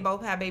 and they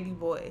both had baby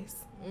boys.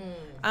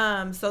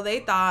 So they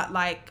thought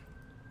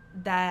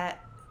that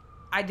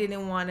I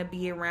didn't want to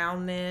be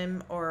around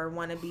them or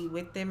want to be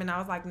with them, and I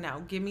was like,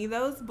 no, give me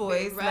those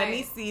boys. Right. Let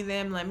me see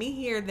them. Let me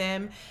hear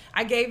them.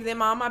 I gave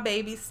them all my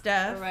baby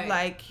stuff.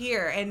 Right.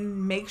 Here,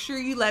 and make sure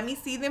you let me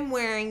see them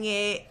wearing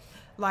it.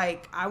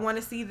 I want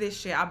to see this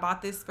shit. I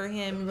bought this for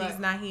him. Right. He's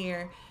not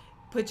here.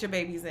 Put your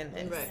babies in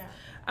this.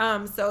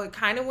 Right. So it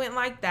kind of went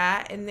like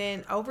that, and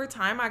then over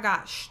time I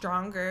got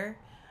stronger.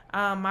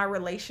 My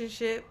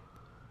relationship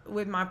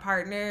with my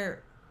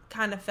partner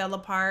kind of fell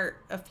apart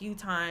a few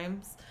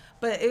times,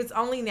 but it was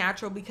only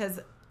natural because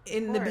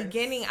in the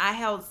beginning I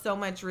held so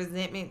much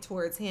resentment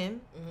towards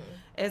him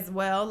as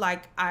well.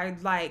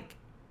 I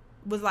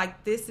was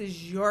like, this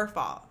is your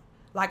fault.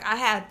 I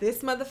had this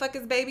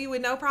motherfucker's baby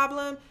with no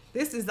problem.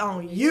 This is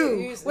on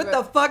you. What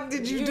the fuck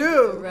did you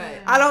do? Right.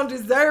 I don't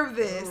deserve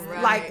this.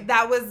 Right.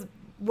 That was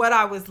what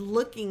I was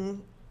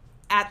looking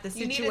at the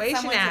You needed situation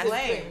someone to as.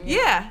 blame.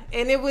 Yeah,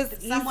 and it was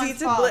easy someone's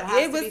to fault. blame. It has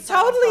It to be was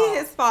someone's totally fault,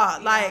 his fault.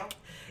 you know?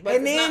 But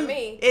and it's then not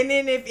me. and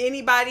then if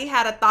anybody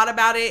had a thought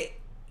about it,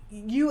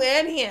 you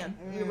and him,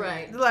 You're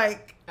right.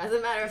 as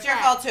a matter of It's your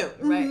fact. fault too.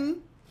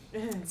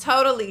 Right.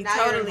 totally, Now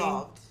you're totally,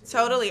 involved.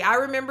 totally. I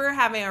remember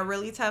having a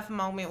really tough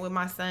moment with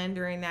my son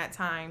during that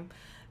time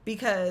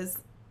because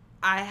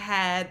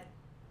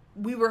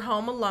we were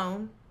home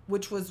alone,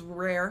 which was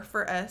rare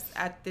for us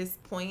at this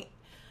point.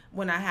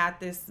 When I had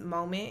this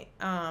moment,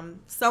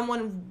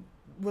 someone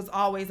was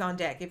always on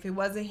deck. If it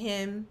wasn't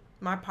him,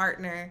 my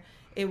partner,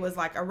 it was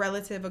a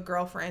relative, a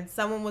girlfriend.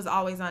 Someone was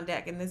always on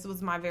deck. And this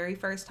was my very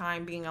first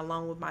time being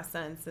alone with my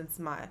son since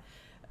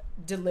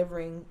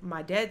delivering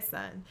my dead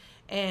son.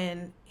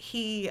 And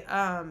he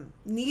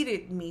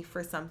needed me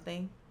for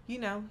something.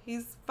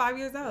 He's 5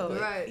 years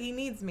old. Right. He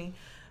needs me.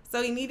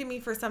 So he needed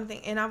me for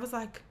something. And I was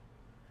like,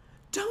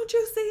 don't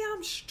you see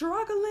I'm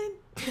struggling?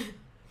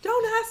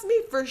 Don't ask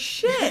me for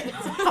shit.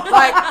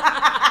 like,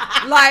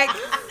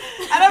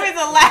 I don't mean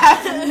to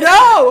laugh.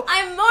 no.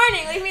 I'm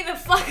mourning. Leave me the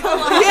fuck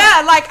alone.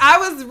 Yeah, like I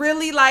was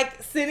really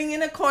like sitting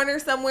in a corner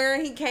somewhere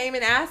and he came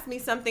and asked me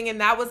something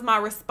and that was my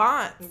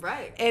response.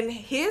 Right. And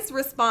his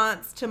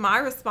response to my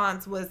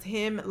response was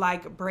him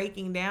like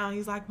breaking down.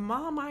 He's like,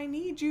 Mom, I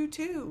need you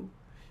too.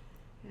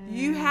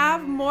 You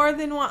have more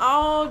than one.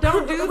 Oh,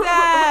 don't do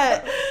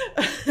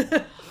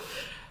that.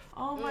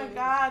 Oh my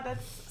God,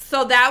 that's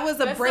So that was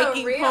a That's so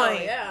breaking real,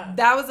 point. yeah.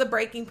 That was a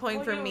breaking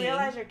point for you me.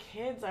 realize your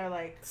kids are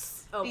like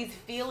Oh. these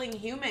feeling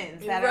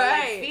humans that are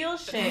Right. like feel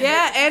shit.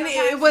 Yeah, and it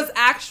Sometimes was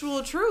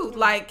actual truth.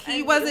 Like he and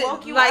it wasn't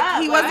woke you like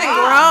up, he like, wasn't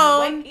wow,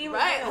 grown. he was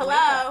Right. like, wake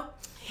up. Hello.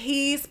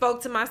 He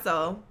spoke to my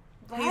soul.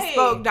 He Right.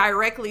 spoke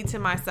directly to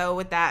my soul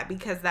with that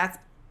because that's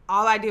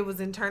all I did was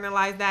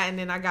internalize that and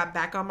then I got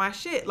back on my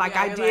shit. Like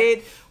Yeah, I you're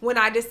did when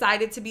I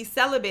decided to be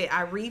celibate.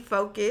 I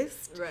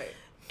refocused Right.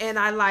 and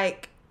I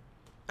like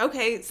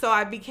okay, so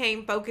I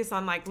became focused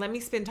on like let me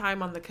spend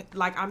time on the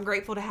like I'm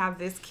grateful to have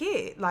this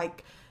kid.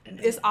 Like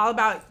it's all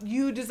about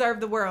you deserve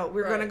the world.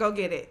 We're Right. going to go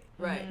get it.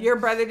 Right. Your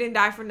brother didn't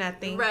die for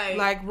nothing. Right.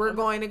 Like we're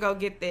going to go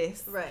get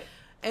this. Right.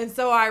 And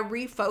so I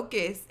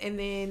refocused and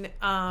then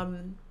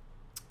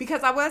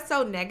because I was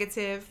so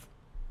negative,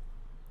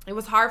 it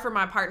was hard for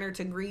my partner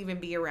to grieve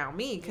and be around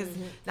me because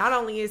not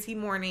only is he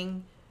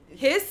mourning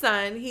his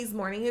son, he's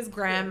mourning his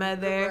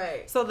grandmother.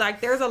 Right. So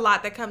like there's a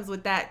lot that comes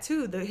with that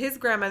too. His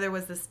grandmother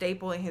was the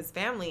staple in his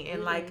family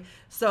and like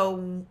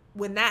so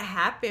when that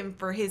happened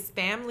for his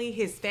family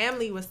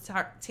was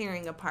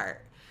tearing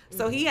apart.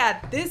 So he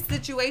had this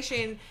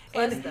situation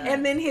Plus and that.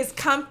 and then his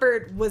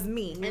comfort was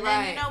me. And then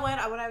Right. you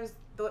know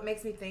what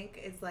makes me think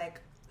is like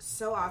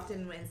so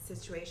often in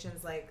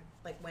situations like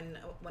when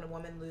a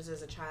woman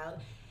loses a child,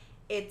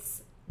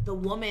 it's the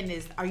woman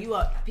is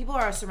people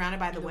are surrounded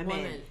by the women.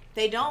 woman.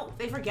 They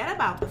forget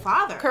about the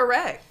father.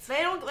 Correct.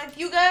 They don't like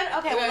you good?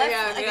 Okay, well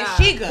Yeah, let's yeah, is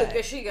she good?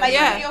 Is she good? Like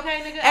Yeah. you okay,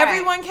 nigga?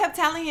 Everyone kept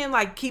telling him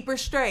like keep her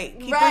straight,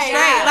 keep her Right, straight.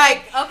 yeah.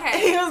 Like Okay.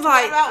 he was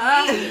like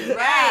about me?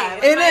 right.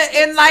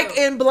 and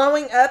in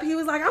blowing up, he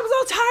was like, I'm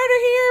so tired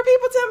of hearing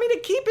people tell me to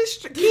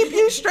keep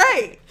you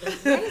straight. And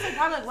he's like,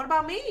 probably like, what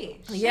about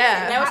me?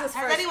 Yeah. That was his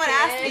Has first anyone kid?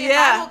 asked me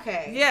Yeah, if I'm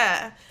okay?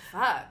 yeah.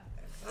 Fuck.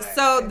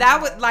 So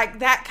that was like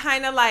that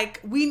kind of like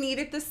we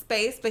needed the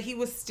space, but he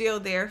was still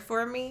there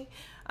for me.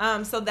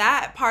 So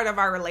that part of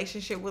our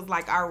relationship was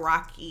like our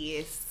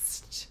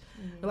rockiest.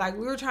 Like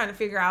we were trying to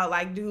figure out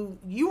like, do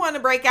you want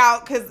to break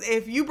out? Because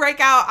if you break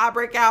out, I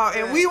break out,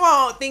 and we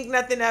won't think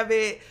nothing of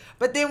it.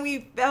 But then we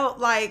felt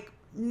like,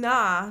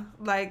 nah,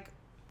 like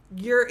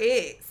you're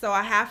it. So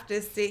I have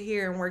to sit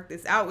here and work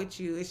this out with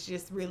you. It's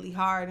just really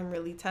hard and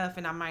really tough,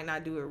 and I might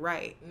not do it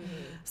right.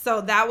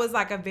 So that was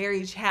like a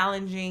very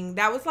challenging.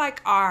 That was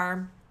like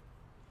our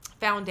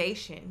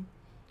foundation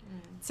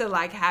to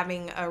like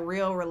having a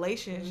real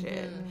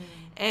relationship.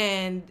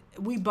 And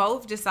we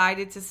both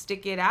decided to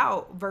stick it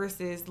out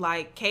versus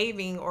like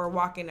caving or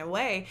walking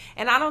away.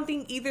 And I don't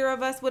think either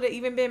of us would have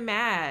even been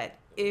mad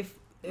if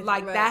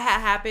like right. that had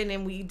happened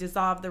and we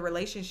dissolved the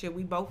relationship.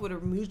 We both would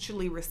have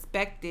mutually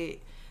respected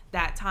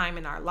that time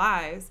in our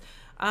lives.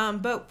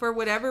 But for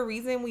whatever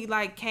reason, we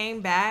like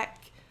came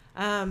back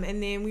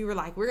and then we were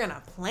like, we're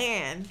gonna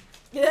plan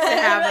to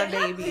have a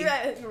baby.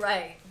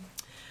 Right.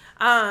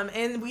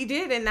 And we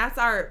did, and that's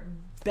our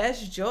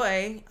best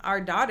joy, our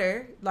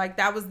daughter. Like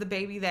that was the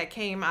baby that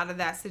came out of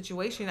that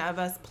situation of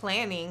us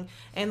planning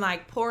and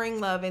like pouring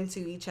love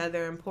into each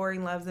other and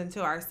pouring love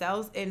into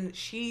ourselves. And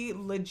she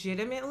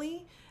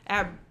legitimately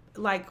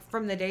like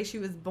from the day she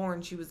was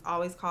born, she was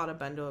always called a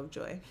bundle of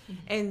joy.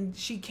 And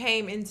she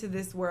came into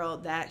this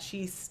world that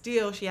she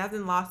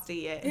hasn't lost it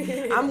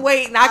yet. I'm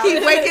waiting. I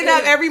keep waking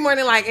up every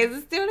morning like, is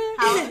it still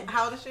there?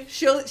 How old is she?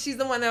 She's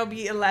the one that'll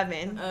be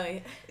 11. Oh yeah.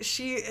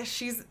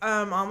 She's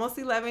almost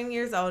 11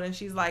 years old, and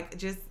she's like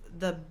just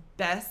the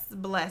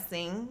best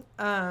blessing.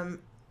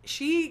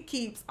 She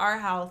keeps our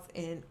house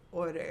in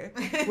order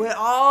with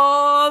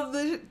all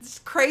the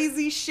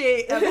crazy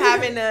shit of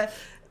having a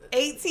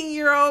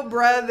 18-year-old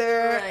brother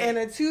and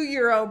a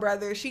 2-year-old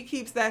brother. She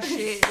keeps that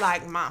shit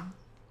like, Mom,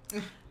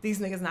 these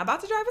niggas not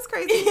about to drive us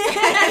crazy.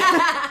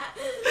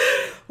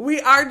 We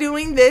are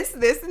doing this,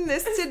 and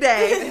this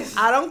today.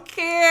 I don't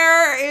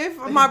care if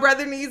my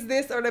brother needs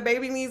this or the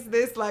baby needs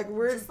this. Like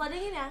we're Just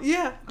letting you know.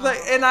 yeah, like,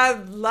 and I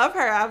love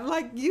her. I'm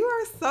like, you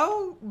are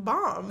so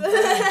bomb,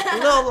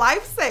 little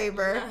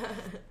lifesaver.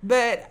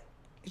 But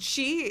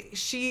she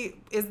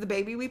is the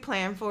baby we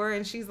planned for,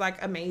 and she's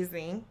like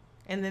amazing.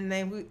 And then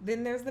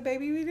then there's the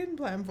baby we didn't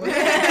plan for.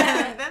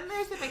 Then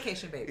there's the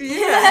vacation baby.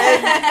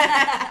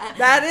 Yeah,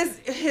 that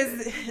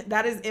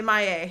is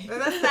MIA.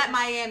 That's that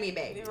Miami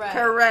baby. Right.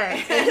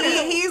 Correct. And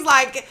he's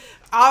like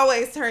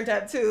always turned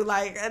up too.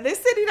 Like this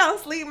city don't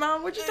sleep,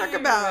 Mom. What you talking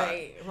about?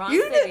 Right. Wrong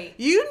You city.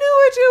 you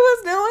knew what you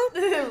was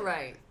doing.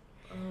 Right.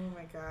 Oh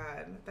my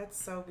God,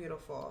 that's so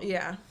beautiful.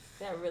 Yeah.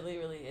 That really,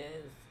 really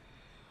is.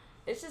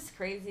 It's just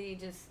crazy.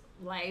 Just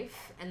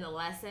life and the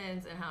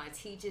lessons and how it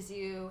teaches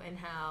you and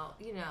how,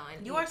 you know,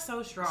 and You are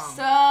so strong. so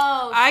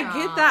strong. I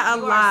get that a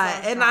You are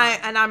lot, so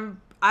and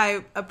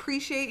I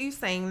appreciate you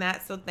saying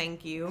that. So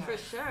thank you. For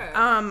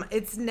sure.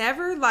 It's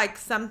never like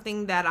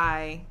something that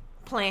I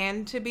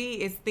planned to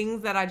be. It's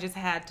things that I just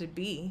had to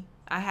be.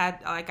 I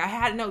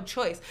had no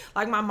choice.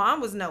 Like my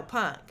mom was no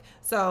punk.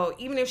 So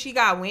even if she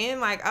got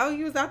wind, like, oh,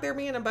 you was out there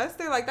being a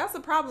buster, like that's a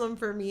problem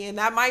for me. And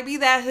that might be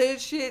that hood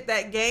shit,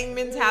 that gang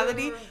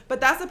mentality.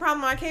 But that's the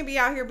problem. I can't be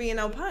out here being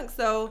no punk.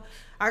 So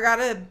I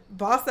gotta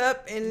boss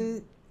up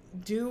and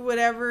do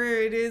whatever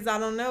it is. I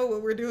don't know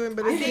what we're doing,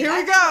 but here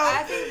we go.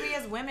 I think we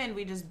as women,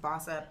 we just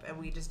boss up and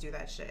we just do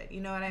that shit.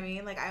 You know what I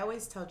mean? Like I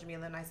always tell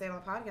Jamila, and I say it on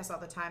the podcast all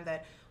the time,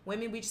 that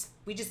women, we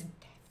just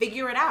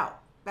figure it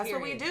out. That's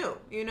what we do.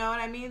 You know what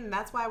I mean? And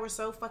that's why we're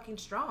so fucking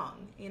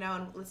strong. You know,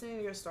 and listening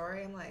to your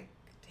story, I'm like,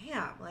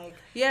 damn, like,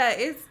 yeah,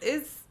 it's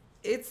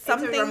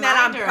something that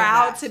I'm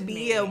proud to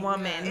be a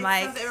woman. It's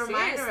like a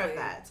reminder of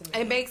that to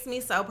me. It makes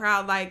me so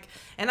proud. Like,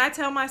 and I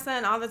tell my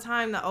son all the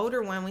time, the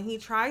older one, when he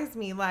tries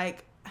me,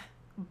 like,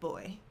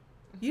 boy,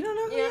 you don't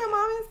know who your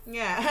mom is?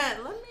 Yeah.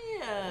 Let me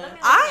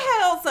I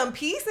held some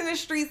peace in the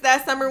streets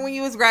that summer when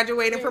you was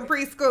graduating from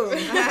preschool.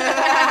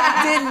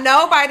 Didn't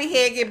nobody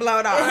head get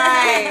blowed off.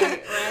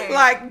 Right.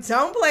 Like,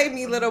 don't play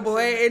me, little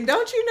boy. And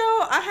don't you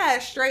know I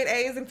had straight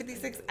A's and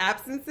 56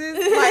 absences?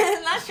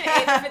 Like, Not straight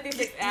A's and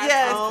 56 absences.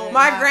 yes, Oh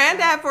my my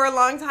granddad for a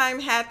long time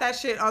had that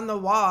shit on the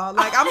wall.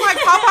 Like, I'm like,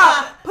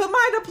 Papa, put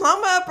my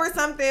diploma up or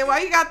something. Why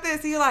you got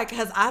this? He's like,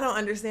 because I don't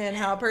understand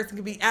how a person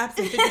can be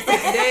absent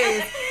 56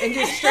 days and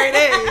get straight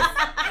A's.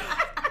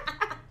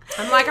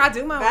 I'm like, I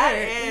do my work.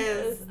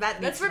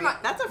 That's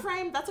a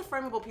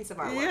frameable piece of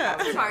artwork. Yeah.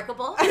 That's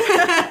remarkable.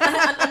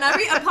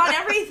 Upon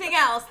everything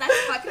else, that's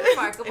fucking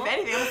remarkable. If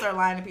anything, I'm gonna start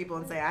lying to people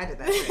and say I did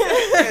that shit.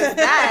 'Cause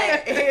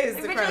that is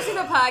If you're incredible. listening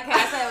to the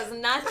podcast, that was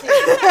not you.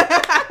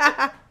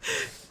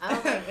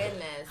 Oh my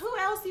goodness. Who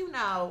else you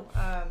know?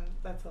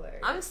 That's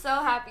hilarious. I'm so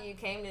happy you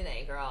came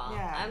today, girl.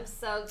 Yeah. I'm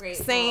so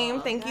grateful.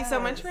 Same. Thank you so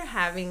much Yes. for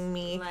having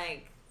me.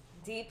 Like,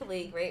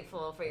 deeply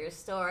grateful for your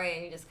story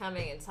and you just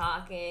coming and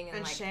talking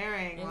and like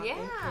sharing. And Well,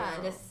 yeah,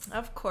 thank you. just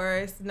Of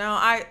course. No,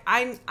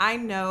 I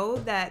know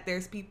that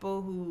there's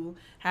people who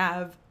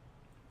have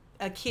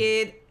a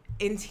kid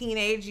in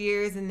teenage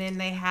years and then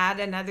they had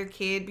another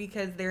kid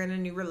because they're in a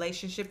new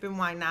relationship and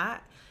why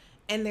not?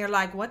 And they're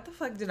like, what the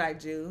fuck did I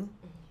do?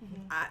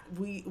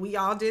 We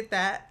all did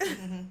that.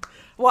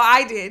 Well,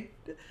 I did.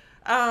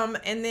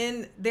 And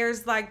then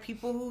there's like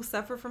people who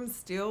suffer from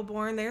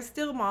stillborn. They're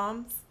still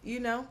moms, you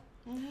know?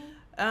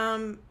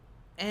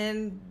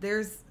 And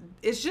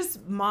it's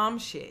just mom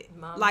shit.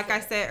 Like I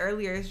said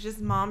earlier, it's just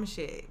mom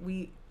shit.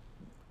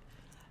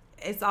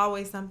 It's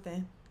always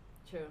something.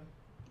 true.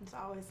 It's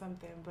always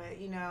something,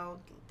 but you know,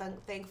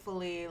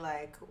 thankfully,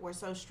 like we're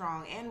so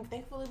strong, and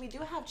thankfully we do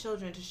have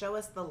children to show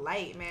us the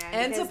light, man,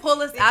 And to because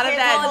pull us the out of kids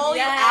that, pull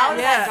you out of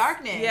that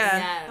darkness. Yeah.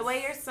 Yes. The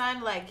way your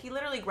son, like, he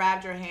literally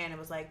grabbed your hand and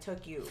was like,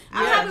 took you.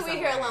 I'm out happy we're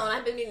here somewhere. alone.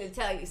 I've been meaning to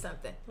tell you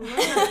something.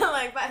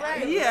 Like,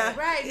 Right. Yeah.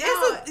 Right.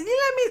 Yes, No.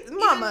 you let me,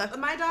 mama. Even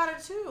my daughter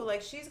too.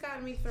 Like, she's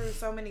gotten me through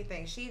so many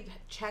things. She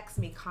checks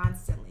me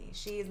constantly.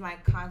 She's my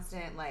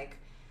constant like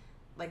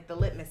the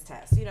litmus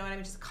test. You know what I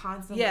mean? Just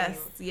constantly.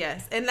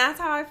 Yes. And that's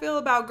how I feel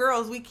about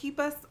girls. We keep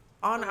us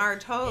on our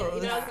toes.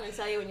 You know, I was going to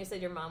tell you when you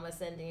said your mom was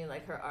sending you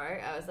like her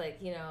art. I was like,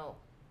 you know,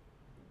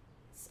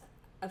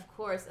 of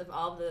course, of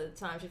all the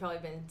times she's probably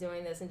been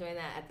doing this and doing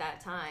that at that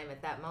time,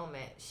 at that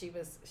moment, she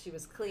was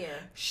clear.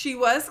 She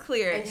was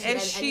clear, and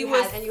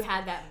you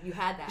had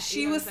that.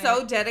 She was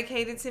so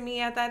dedicated to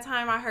me at that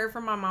time. I heard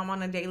from my mom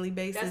on a daily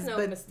basis, That's no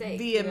but mistake,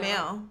 via you know?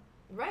 mail.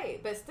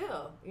 Right, but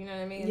still, you know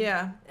what I mean?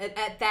 Yeah.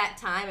 At that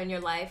time in your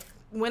life.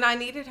 When I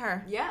needed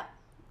her. Yeah.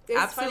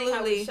 It's funny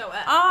how we show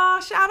up. Oh,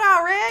 shout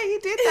out, Red. You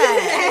did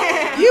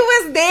that. You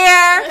was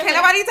there. Can't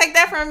nobody take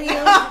that from you.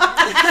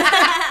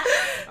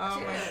 Oh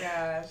my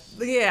gosh.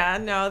 Yeah,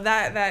 no,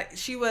 that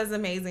she was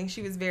amazing.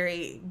 She was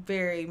very,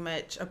 very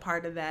much a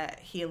part of that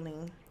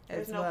healing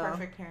There's as no well.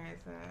 perfect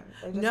parents, man.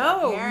 They're just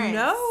No, our parents.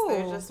 no.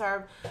 They're just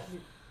our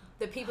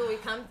The people we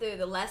come through,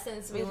 the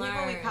lessons we the learn.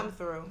 people we come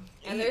through.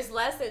 And there's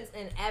lessons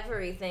in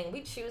everything.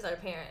 We choose our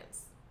parents.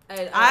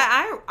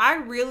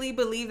 I really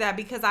believe that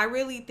because I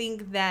really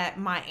think that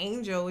my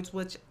angel,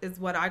 which is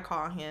what I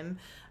call him,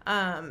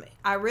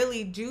 I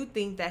really do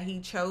think that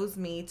he chose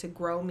me to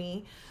grow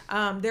me.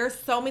 There's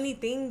so many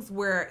things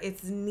where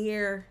it's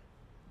near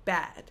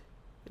bad.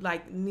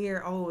 Like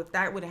near, if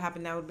that would have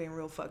happened, that would have been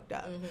real fucked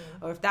up.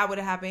 Mm-hmm. Or if that would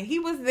have happened, he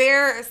was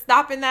there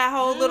stopping that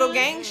whole little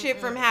gang shit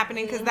from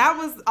happening because that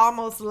was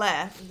almost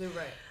left.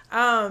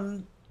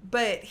 Right.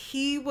 But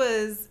he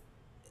was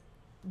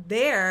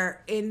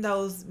there in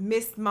those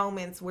missed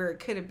moments where it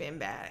could have been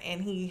bad,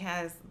 and he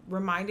has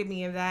reminded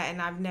me of that,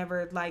 and I've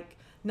never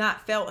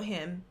not felt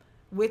him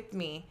with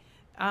me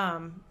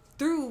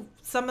through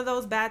some of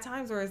those bad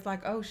times where it's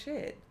like, oh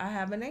shit, I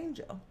have an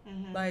angel.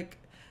 Like,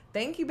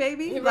 thank you,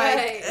 baby.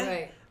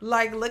 Right.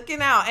 Like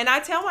looking out. And I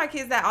tell my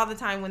kids that all the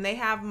time when they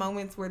have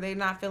moments where they're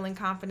not feeling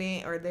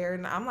confident or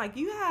I'm like,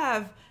 you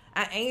have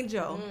an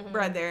angel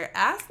brother,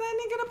 ask that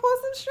nigga to pull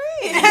some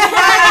strings.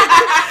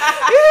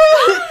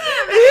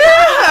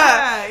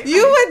 Yeah.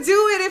 You would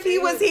do it if he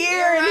was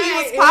here and he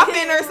was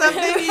popping or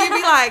something. You'd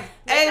be like,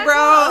 hey,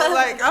 bro.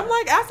 Like, I'm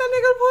like, ask that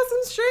nigga to pull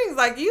some strings.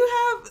 Like, you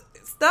have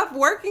stuff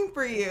working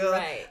for you.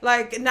 Right.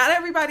 Like, not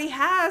everybody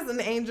has an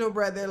angel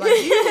brother. Like,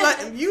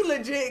 you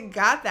legit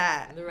got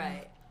that.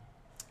 Right.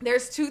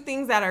 There's two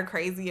things that are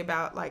crazy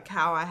about, like,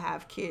 how I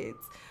have kids.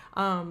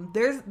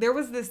 There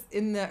was this,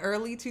 in the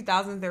early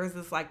 2000s, there was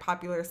this, like,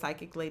 popular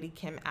psychic lady,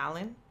 Kim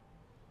Allen.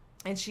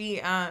 And she,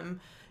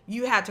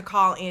 you had to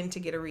call in to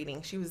get a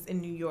reading. She was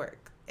in New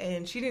York.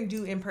 And she didn't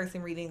do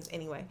in-person readings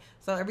anyway.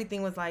 So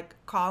everything was like,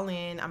 call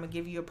in. I'm going to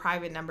give you a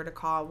private number to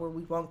call where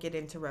we won't get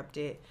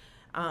interrupted.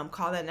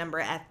 Call that number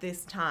at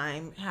this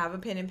time. Have a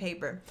pen and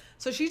paper.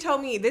 So she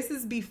told me, this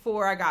is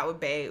before I got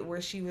with Bae,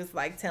 where she was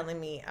like telling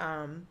me,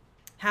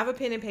 have a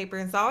pen and paper.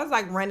 And so I was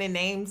like running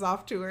names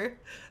off to her.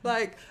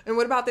 Like, and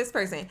what about this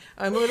person?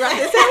 And what about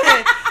this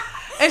person?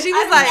 And she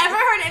was I've like, never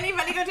heard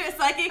anybody go to a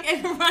psychic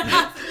and run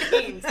off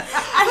names.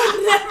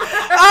 I've never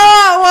heard.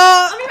 oh,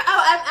 well.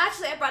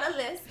 I brought a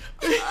list.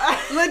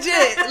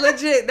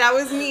 legit. That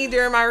was me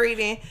during my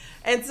reading.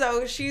 And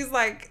so she's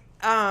like,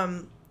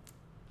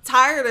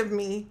 tired of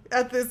me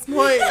at this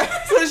point.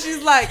 So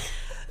she's like,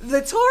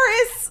 the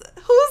Taurus,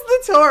 who's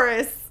the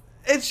Taurus?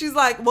 And she's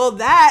like, well,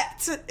 that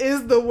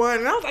is the one.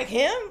 And I was like,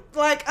 him?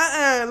 Like,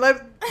 tell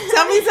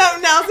me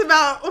something else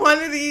about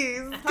one of these.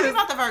 Tell me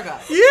about the Virgo.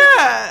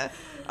 Yeah.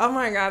 Oh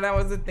my God, that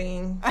was a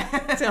thing.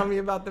 Tell me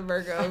about the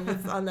Virgo. It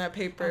was on that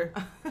paper.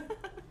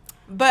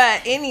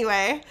 But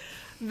anyway,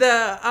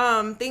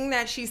 the thing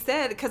that she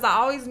said, because I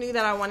always knew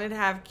that I wanted to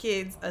have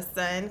kids, a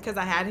son, because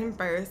I had him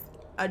first,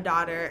 a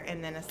daughter,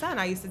 and then a son.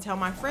 I used to tell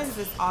my friends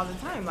this all the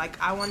time. Like,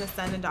 I want a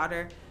son, a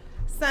daughter,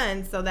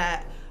 son, so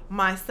that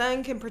my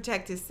son can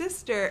protect his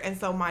sister, and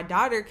so my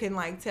daughter can,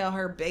 like, tell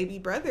her baby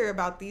brother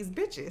about these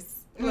bitches.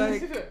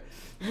 Like,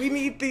 we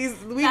need these.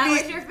 That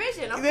was your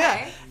vision, okay.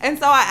 Yeah. And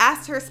so I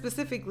asked her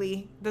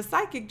specifically, the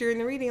psychic, during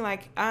the reading,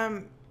 like,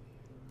 I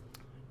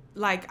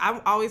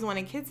always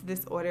wanted kids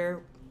this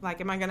order. Like,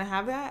 am I going to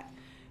have that?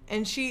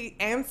 And she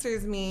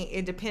answers me,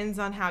 it depends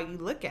on how you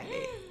look at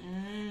it.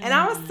 And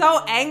I was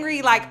so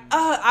angry, like,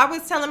 I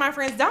was telling my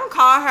friends, don't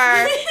call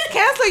her.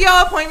 Cancel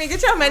your appointment.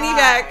 Get your money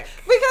back.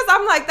 Because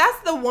I'm like, that's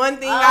the one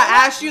thing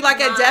I asked you,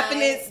 like, a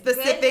definite,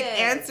 specific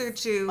answer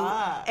to.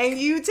 And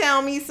you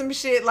tell me some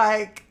shit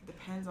like,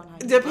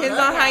 depends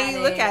on how you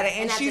look at it.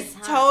 And she's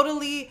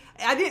totally,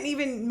 I didn't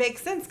even make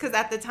sense because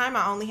at the time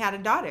I only had a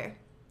daughter.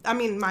 I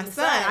mean, my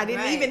son. I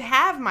didn't even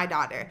have my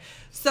daughter.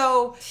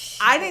 So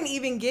I didn't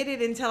even get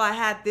it until I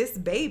had this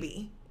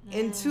baby.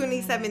 In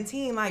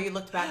 2017, like, you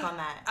looked back on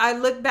that. I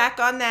looked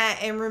back on that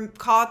and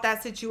recalled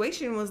that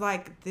situation, was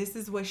like, this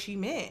is what she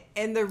meant.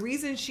 And the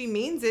reason she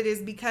means it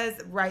is because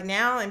right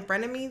now in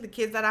front of me, the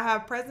kids that I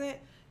have present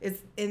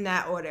is in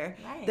that order.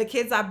 Right. The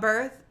kids I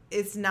birth,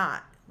 it's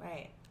not.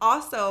 Right.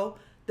 Also,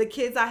 the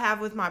kids I have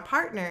with my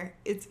partner,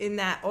 it's in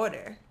that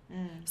order.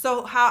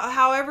 So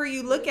however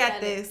you look at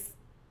this,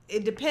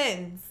 it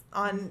depends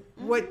on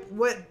what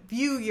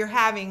view you're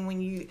having when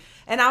you,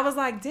 and I was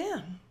like,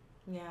 damn.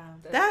 Yeah.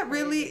 That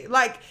really,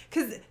 like,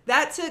 because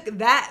that took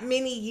that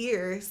many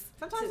years.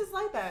 Sometimes it's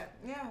like that.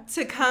 Yeah.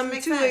 To come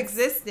to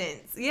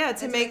existence. Yeah,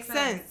 to make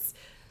sense.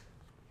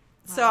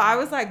 So I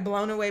was, like,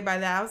 blown away by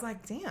that. I was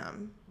like,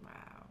 damn.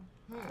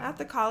 Wow. I have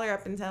to call her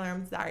up and tell her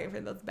I'm sorry for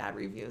those bad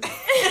reviews.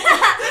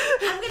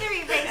 I'm going to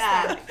erase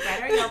that.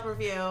 Better Yelp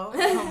review.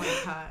 Oh,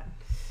 my God.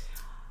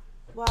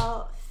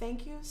 Well,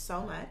 thank you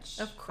so much.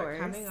 Of course.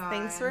 For coming on.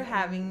 Thanks for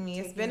having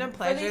me. It's been a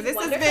pleasure. these This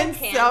has wonderful been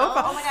candles. so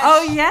fun. Oh my gosh.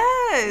 Oh,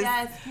 yes.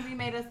 Yes, Kimberly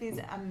made us these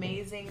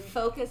amazing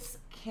Focus.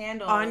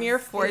 candles. On your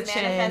These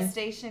fortune.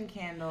 manifestation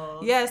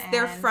candles. Yes,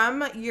 they're And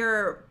from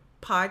your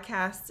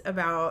podcast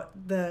about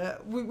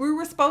we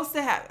were supposed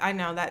to have, I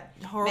know that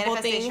horrible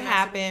thing Manifestation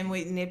happened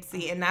with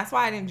Nipsey, and that's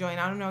why I didn't join.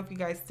 I don't know if you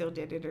guys still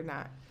did it or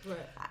not.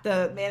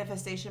 The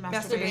Manifestation,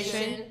 Masturbation.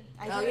 masturbation.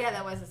 Oh, yeah,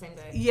 that was the same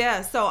day.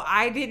 Yeah, so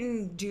I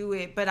didn't do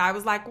it, but I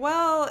was like,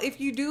 well, if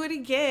you do it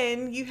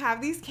again, you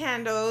have these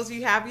candles,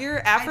 you have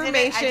your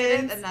affirmations. I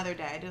did it another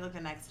day. I did it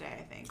the next day,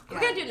 I think. We're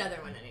going to do another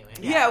one anyway.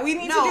 Yeah, we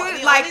need to No, do the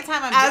it like only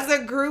time I'm as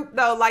a group,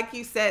 though. Like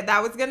you said,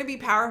 that was gonna be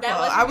powerful. That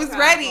was I gonna was be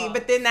ready, powerful.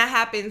 but then that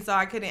happened, so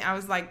I couldn't. I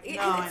was like, It's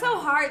I so know.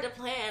 hard to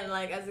plan,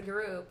 like, as a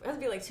group. It has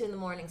to be like 2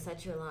 a.m.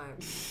 Set your alarm.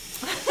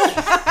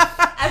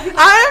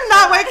 I'm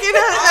not waking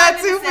up All I'm at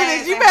gonna 2 say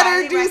minutes. is You I better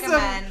highly do some.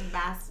 recommend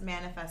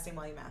manifesting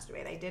while you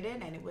masturbate. I did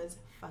it, and it was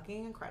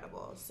fucking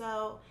incredible.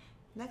 So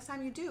next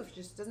time you do, it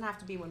just doesn't have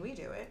to be when we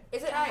do it.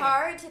 Is it Try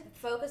hard to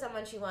focus on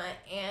what you want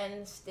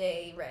and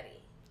stay ready?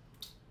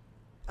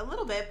 A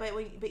little bit, but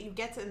you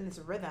get to in this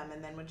rhythm,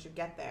 and then once you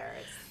get there,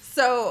 it's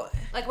So,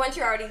 Like, once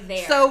you're already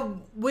there. so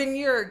when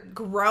you're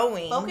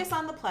growing, focus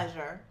on the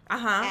pleasure,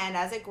 Uh-huh. and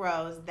as it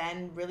grows,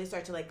 then really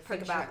start to like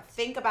Project.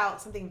 think about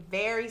something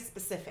very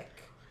specific,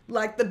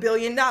 like the $1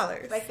 billion.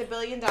 like the $1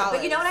 billion.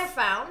 But you know what I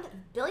found? $1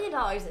 billion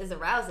is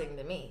arousing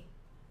to me.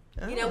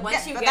 You know,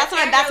 once you but get that's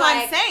there, what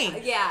I'm you're like,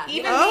 saying. Yeah.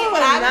 Even Oh, me,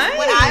 when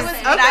I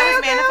was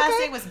nice.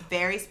 manifesting was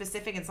very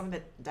specific and something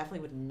that definitely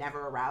would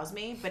never arouse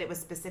me, but it was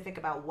specific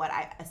about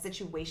a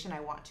situation I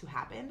want want to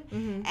happen.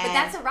 And, But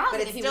that's arousing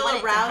But it if you still want it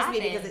to aroused me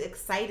happen. because it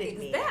excited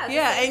me.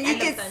 Yeah, and you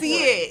can see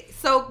it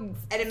so And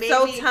it made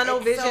so me, tunnel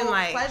it's vision so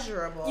like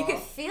pleasurable. You can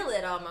feel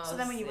it almost. So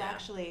then when you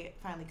actually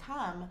finally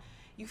come,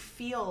 you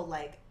feel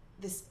like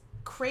this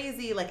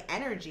crazy like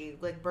energy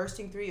like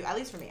bursting through you. At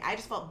least for me, I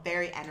just felt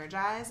very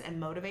energized and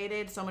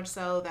motivated, so much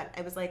so that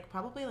it was like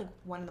probably like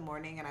 1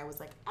 a.m. and I was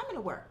like, I'm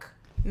gonna work.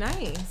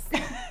 nice.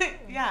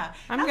 Yeah,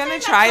 I'm Not gonna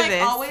saying try that's, like,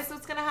 this. always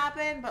what's gonna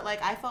happen, but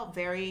like I felt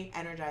very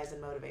energized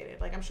and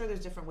motivated. Like I'm sure there's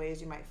different ways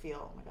you might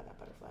feel. Oh my god, that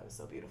butterfly was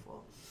so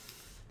beautiful.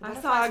 The I saw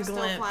a butterflies are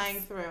glimpse. still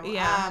flying through.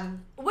 Yeah.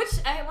 Which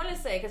I want to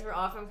say, because we're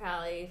all from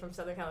Cali, from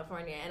Southern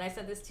California, and I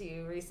said this to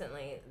you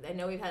recently. I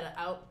know we've had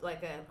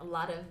a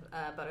lot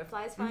of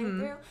butterflies flying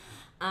through,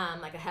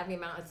 like a heavy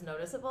amount. It's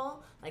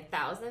noticeable, like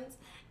thousands.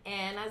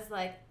 And I was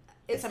like,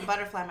 It's a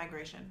butterfly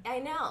migration. I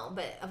know,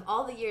 but of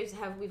all the years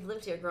we've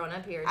lived here, grown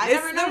up here, I It's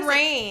never the noticed it.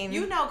 rain.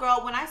 You know,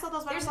 girl, when I saw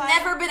those there's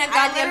butterflies, never been a I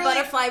goddamn literally-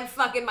 butterfly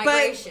fucking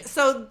migration. But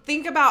so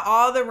think about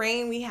all the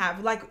rain we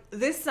have. Like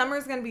this summer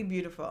is gonna be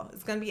beautiful.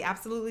 It's gonna be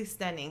absolutely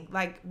stunning.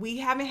 Like we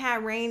haven't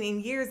had rain in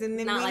years, and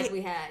then Not like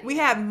we had. We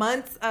had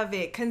months of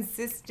it,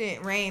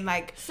 consistent rain.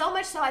 Like So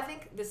much so, I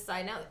think this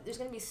side note, there's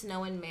gonna be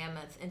snow in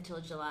Mammoth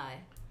until July.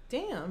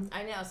 damn,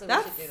 I know, so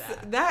that's we should do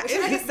that. that We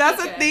should make is a that's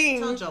ski a trip. thing.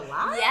 Till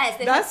July? Yes,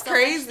 they That's have so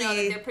much snow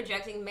crazy. that they're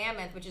projecting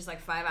Mammoth, which is like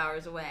 5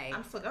 hours away.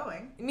 I'm still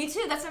going. Me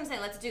too. That's what I'm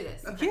saying. Let's do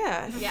this.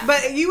 Yeah. Yeah.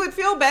 But you would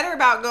feel better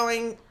about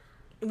going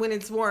when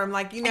it's warm.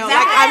 Like, you know,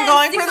 Yes! like I'm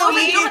going You for go the You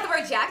don't weekend. have to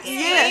wear jackets.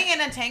 Yeah. Being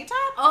in a tank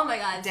top? Oh my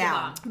god. It's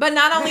Down. too But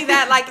not only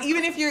that, like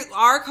even if you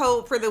are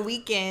cold for the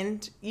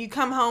weekend, you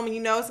come home and you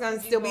know it's going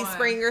to still be warm.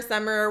 spring or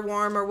summer or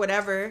warm or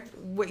whatever,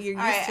 what you're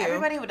All used right, to.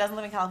 everybody who doesn't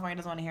live in California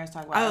doesn't want to hear us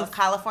talk about Oh.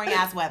 California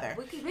ass weather.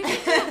 We should do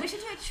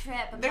a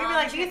trip. They're gonna be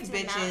like, these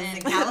bitches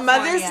in California.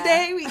 Mother's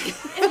Day weekend.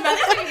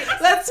 Day.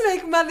 Let's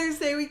make Mother's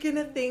Day weekend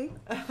a thing.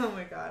 Oh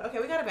my god. Okay,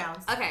 we gotta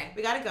bounce. Okay.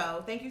 We gotta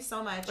go. Thank you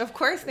so much. Of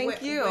course,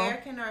 thank you. Where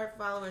can our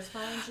followers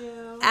find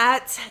you?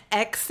 At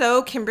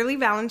XO Kimberly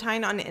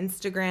Valentine on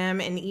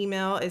Instagram, and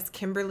email is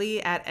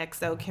Kimberly at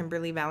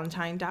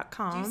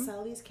XOKimberlyValentine.com. Do you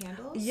sell these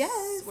candles?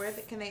 Yes. Where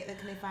can they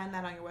find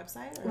that on your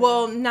website? Or?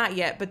 Well, not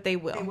yet, but they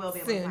will. they will be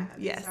able soon. to find that.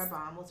 Yes. These are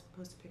bomb. We'll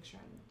post a picture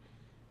and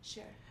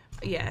share.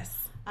 Yes.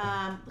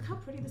 Look how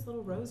pretty this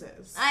little rose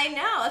is. I know.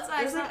 That's why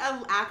I There's like saw.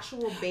 an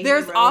actual baby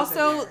There's rose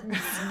also in there.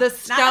 the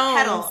Not a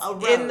petal,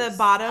 stones a in the rose.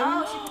 bottom.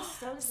 Oh, she put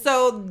stones.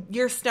 So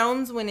your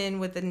stones went in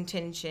with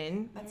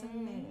intention. That's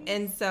amazing.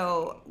 And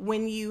so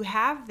when you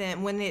have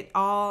them, when it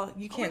all,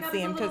 you Oh my can't God, see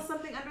there's them a little because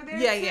something under there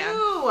Yeah, too.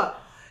 yeah.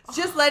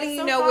 just letting you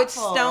so know which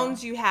thoughtful.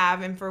 stones you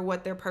have and for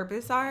what their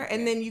purpose are,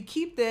 and then you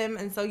keep them,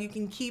 and so you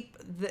can keep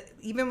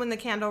even when the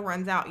candle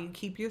runs out, you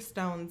keep your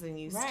stones, and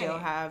you still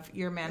Right. have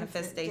your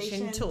manifestation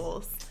Manifestations.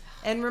 tools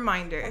and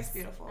reminders. That's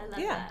beautiful. I love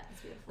Yeah. that.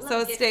 It's beautiful. I So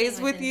love it stays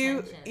gifting with you.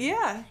 intention.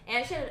 Yeah.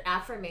 And she had an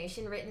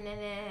affirmation written in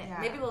it. Yeah.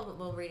 Maybe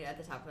we'll read it at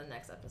the top of the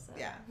next episode.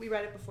 Yeah, we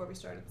read it before we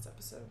started this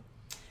episode.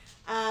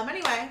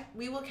 Anyway,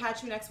 we will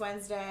catch you next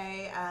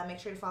Wednesday. Make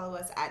sure to follow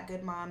us at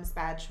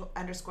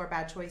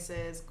 _bad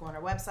choices. Go on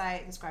our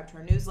website, subscribe to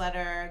our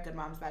newsletter,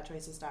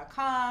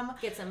 goodmomsbadchoices.com.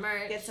 Get some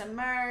merch. Get some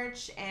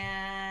merch,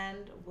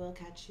 and we'll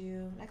catch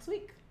you next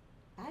week.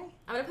 Bye.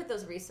 I'm gonna put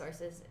those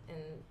resources in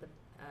the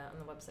on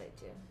the website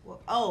too.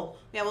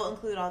 We'll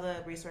include all the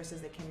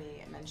resources that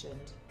Kimmy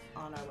mentioned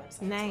on our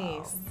website.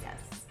 Nice. As well. Yes.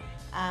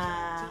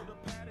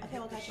 Okay,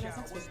 we'll catch you guys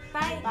next week.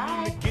 Bye.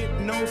 Bye.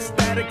 Get no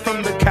static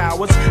from the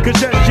cowards, cause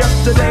just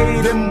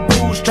yesterday them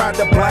fools tried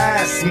to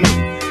blast me.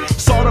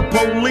 Saw the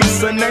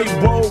police and they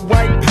rolled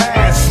right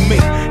past me.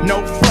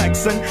 No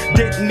flexing,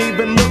 didn't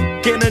even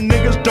look in a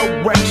nigga's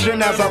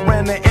direction as I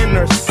ran the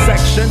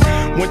intersection.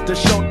 Went to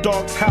Show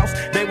Dog's house,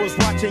 they was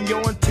watching you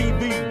on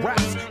TV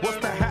raps. What's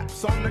the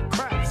haps on the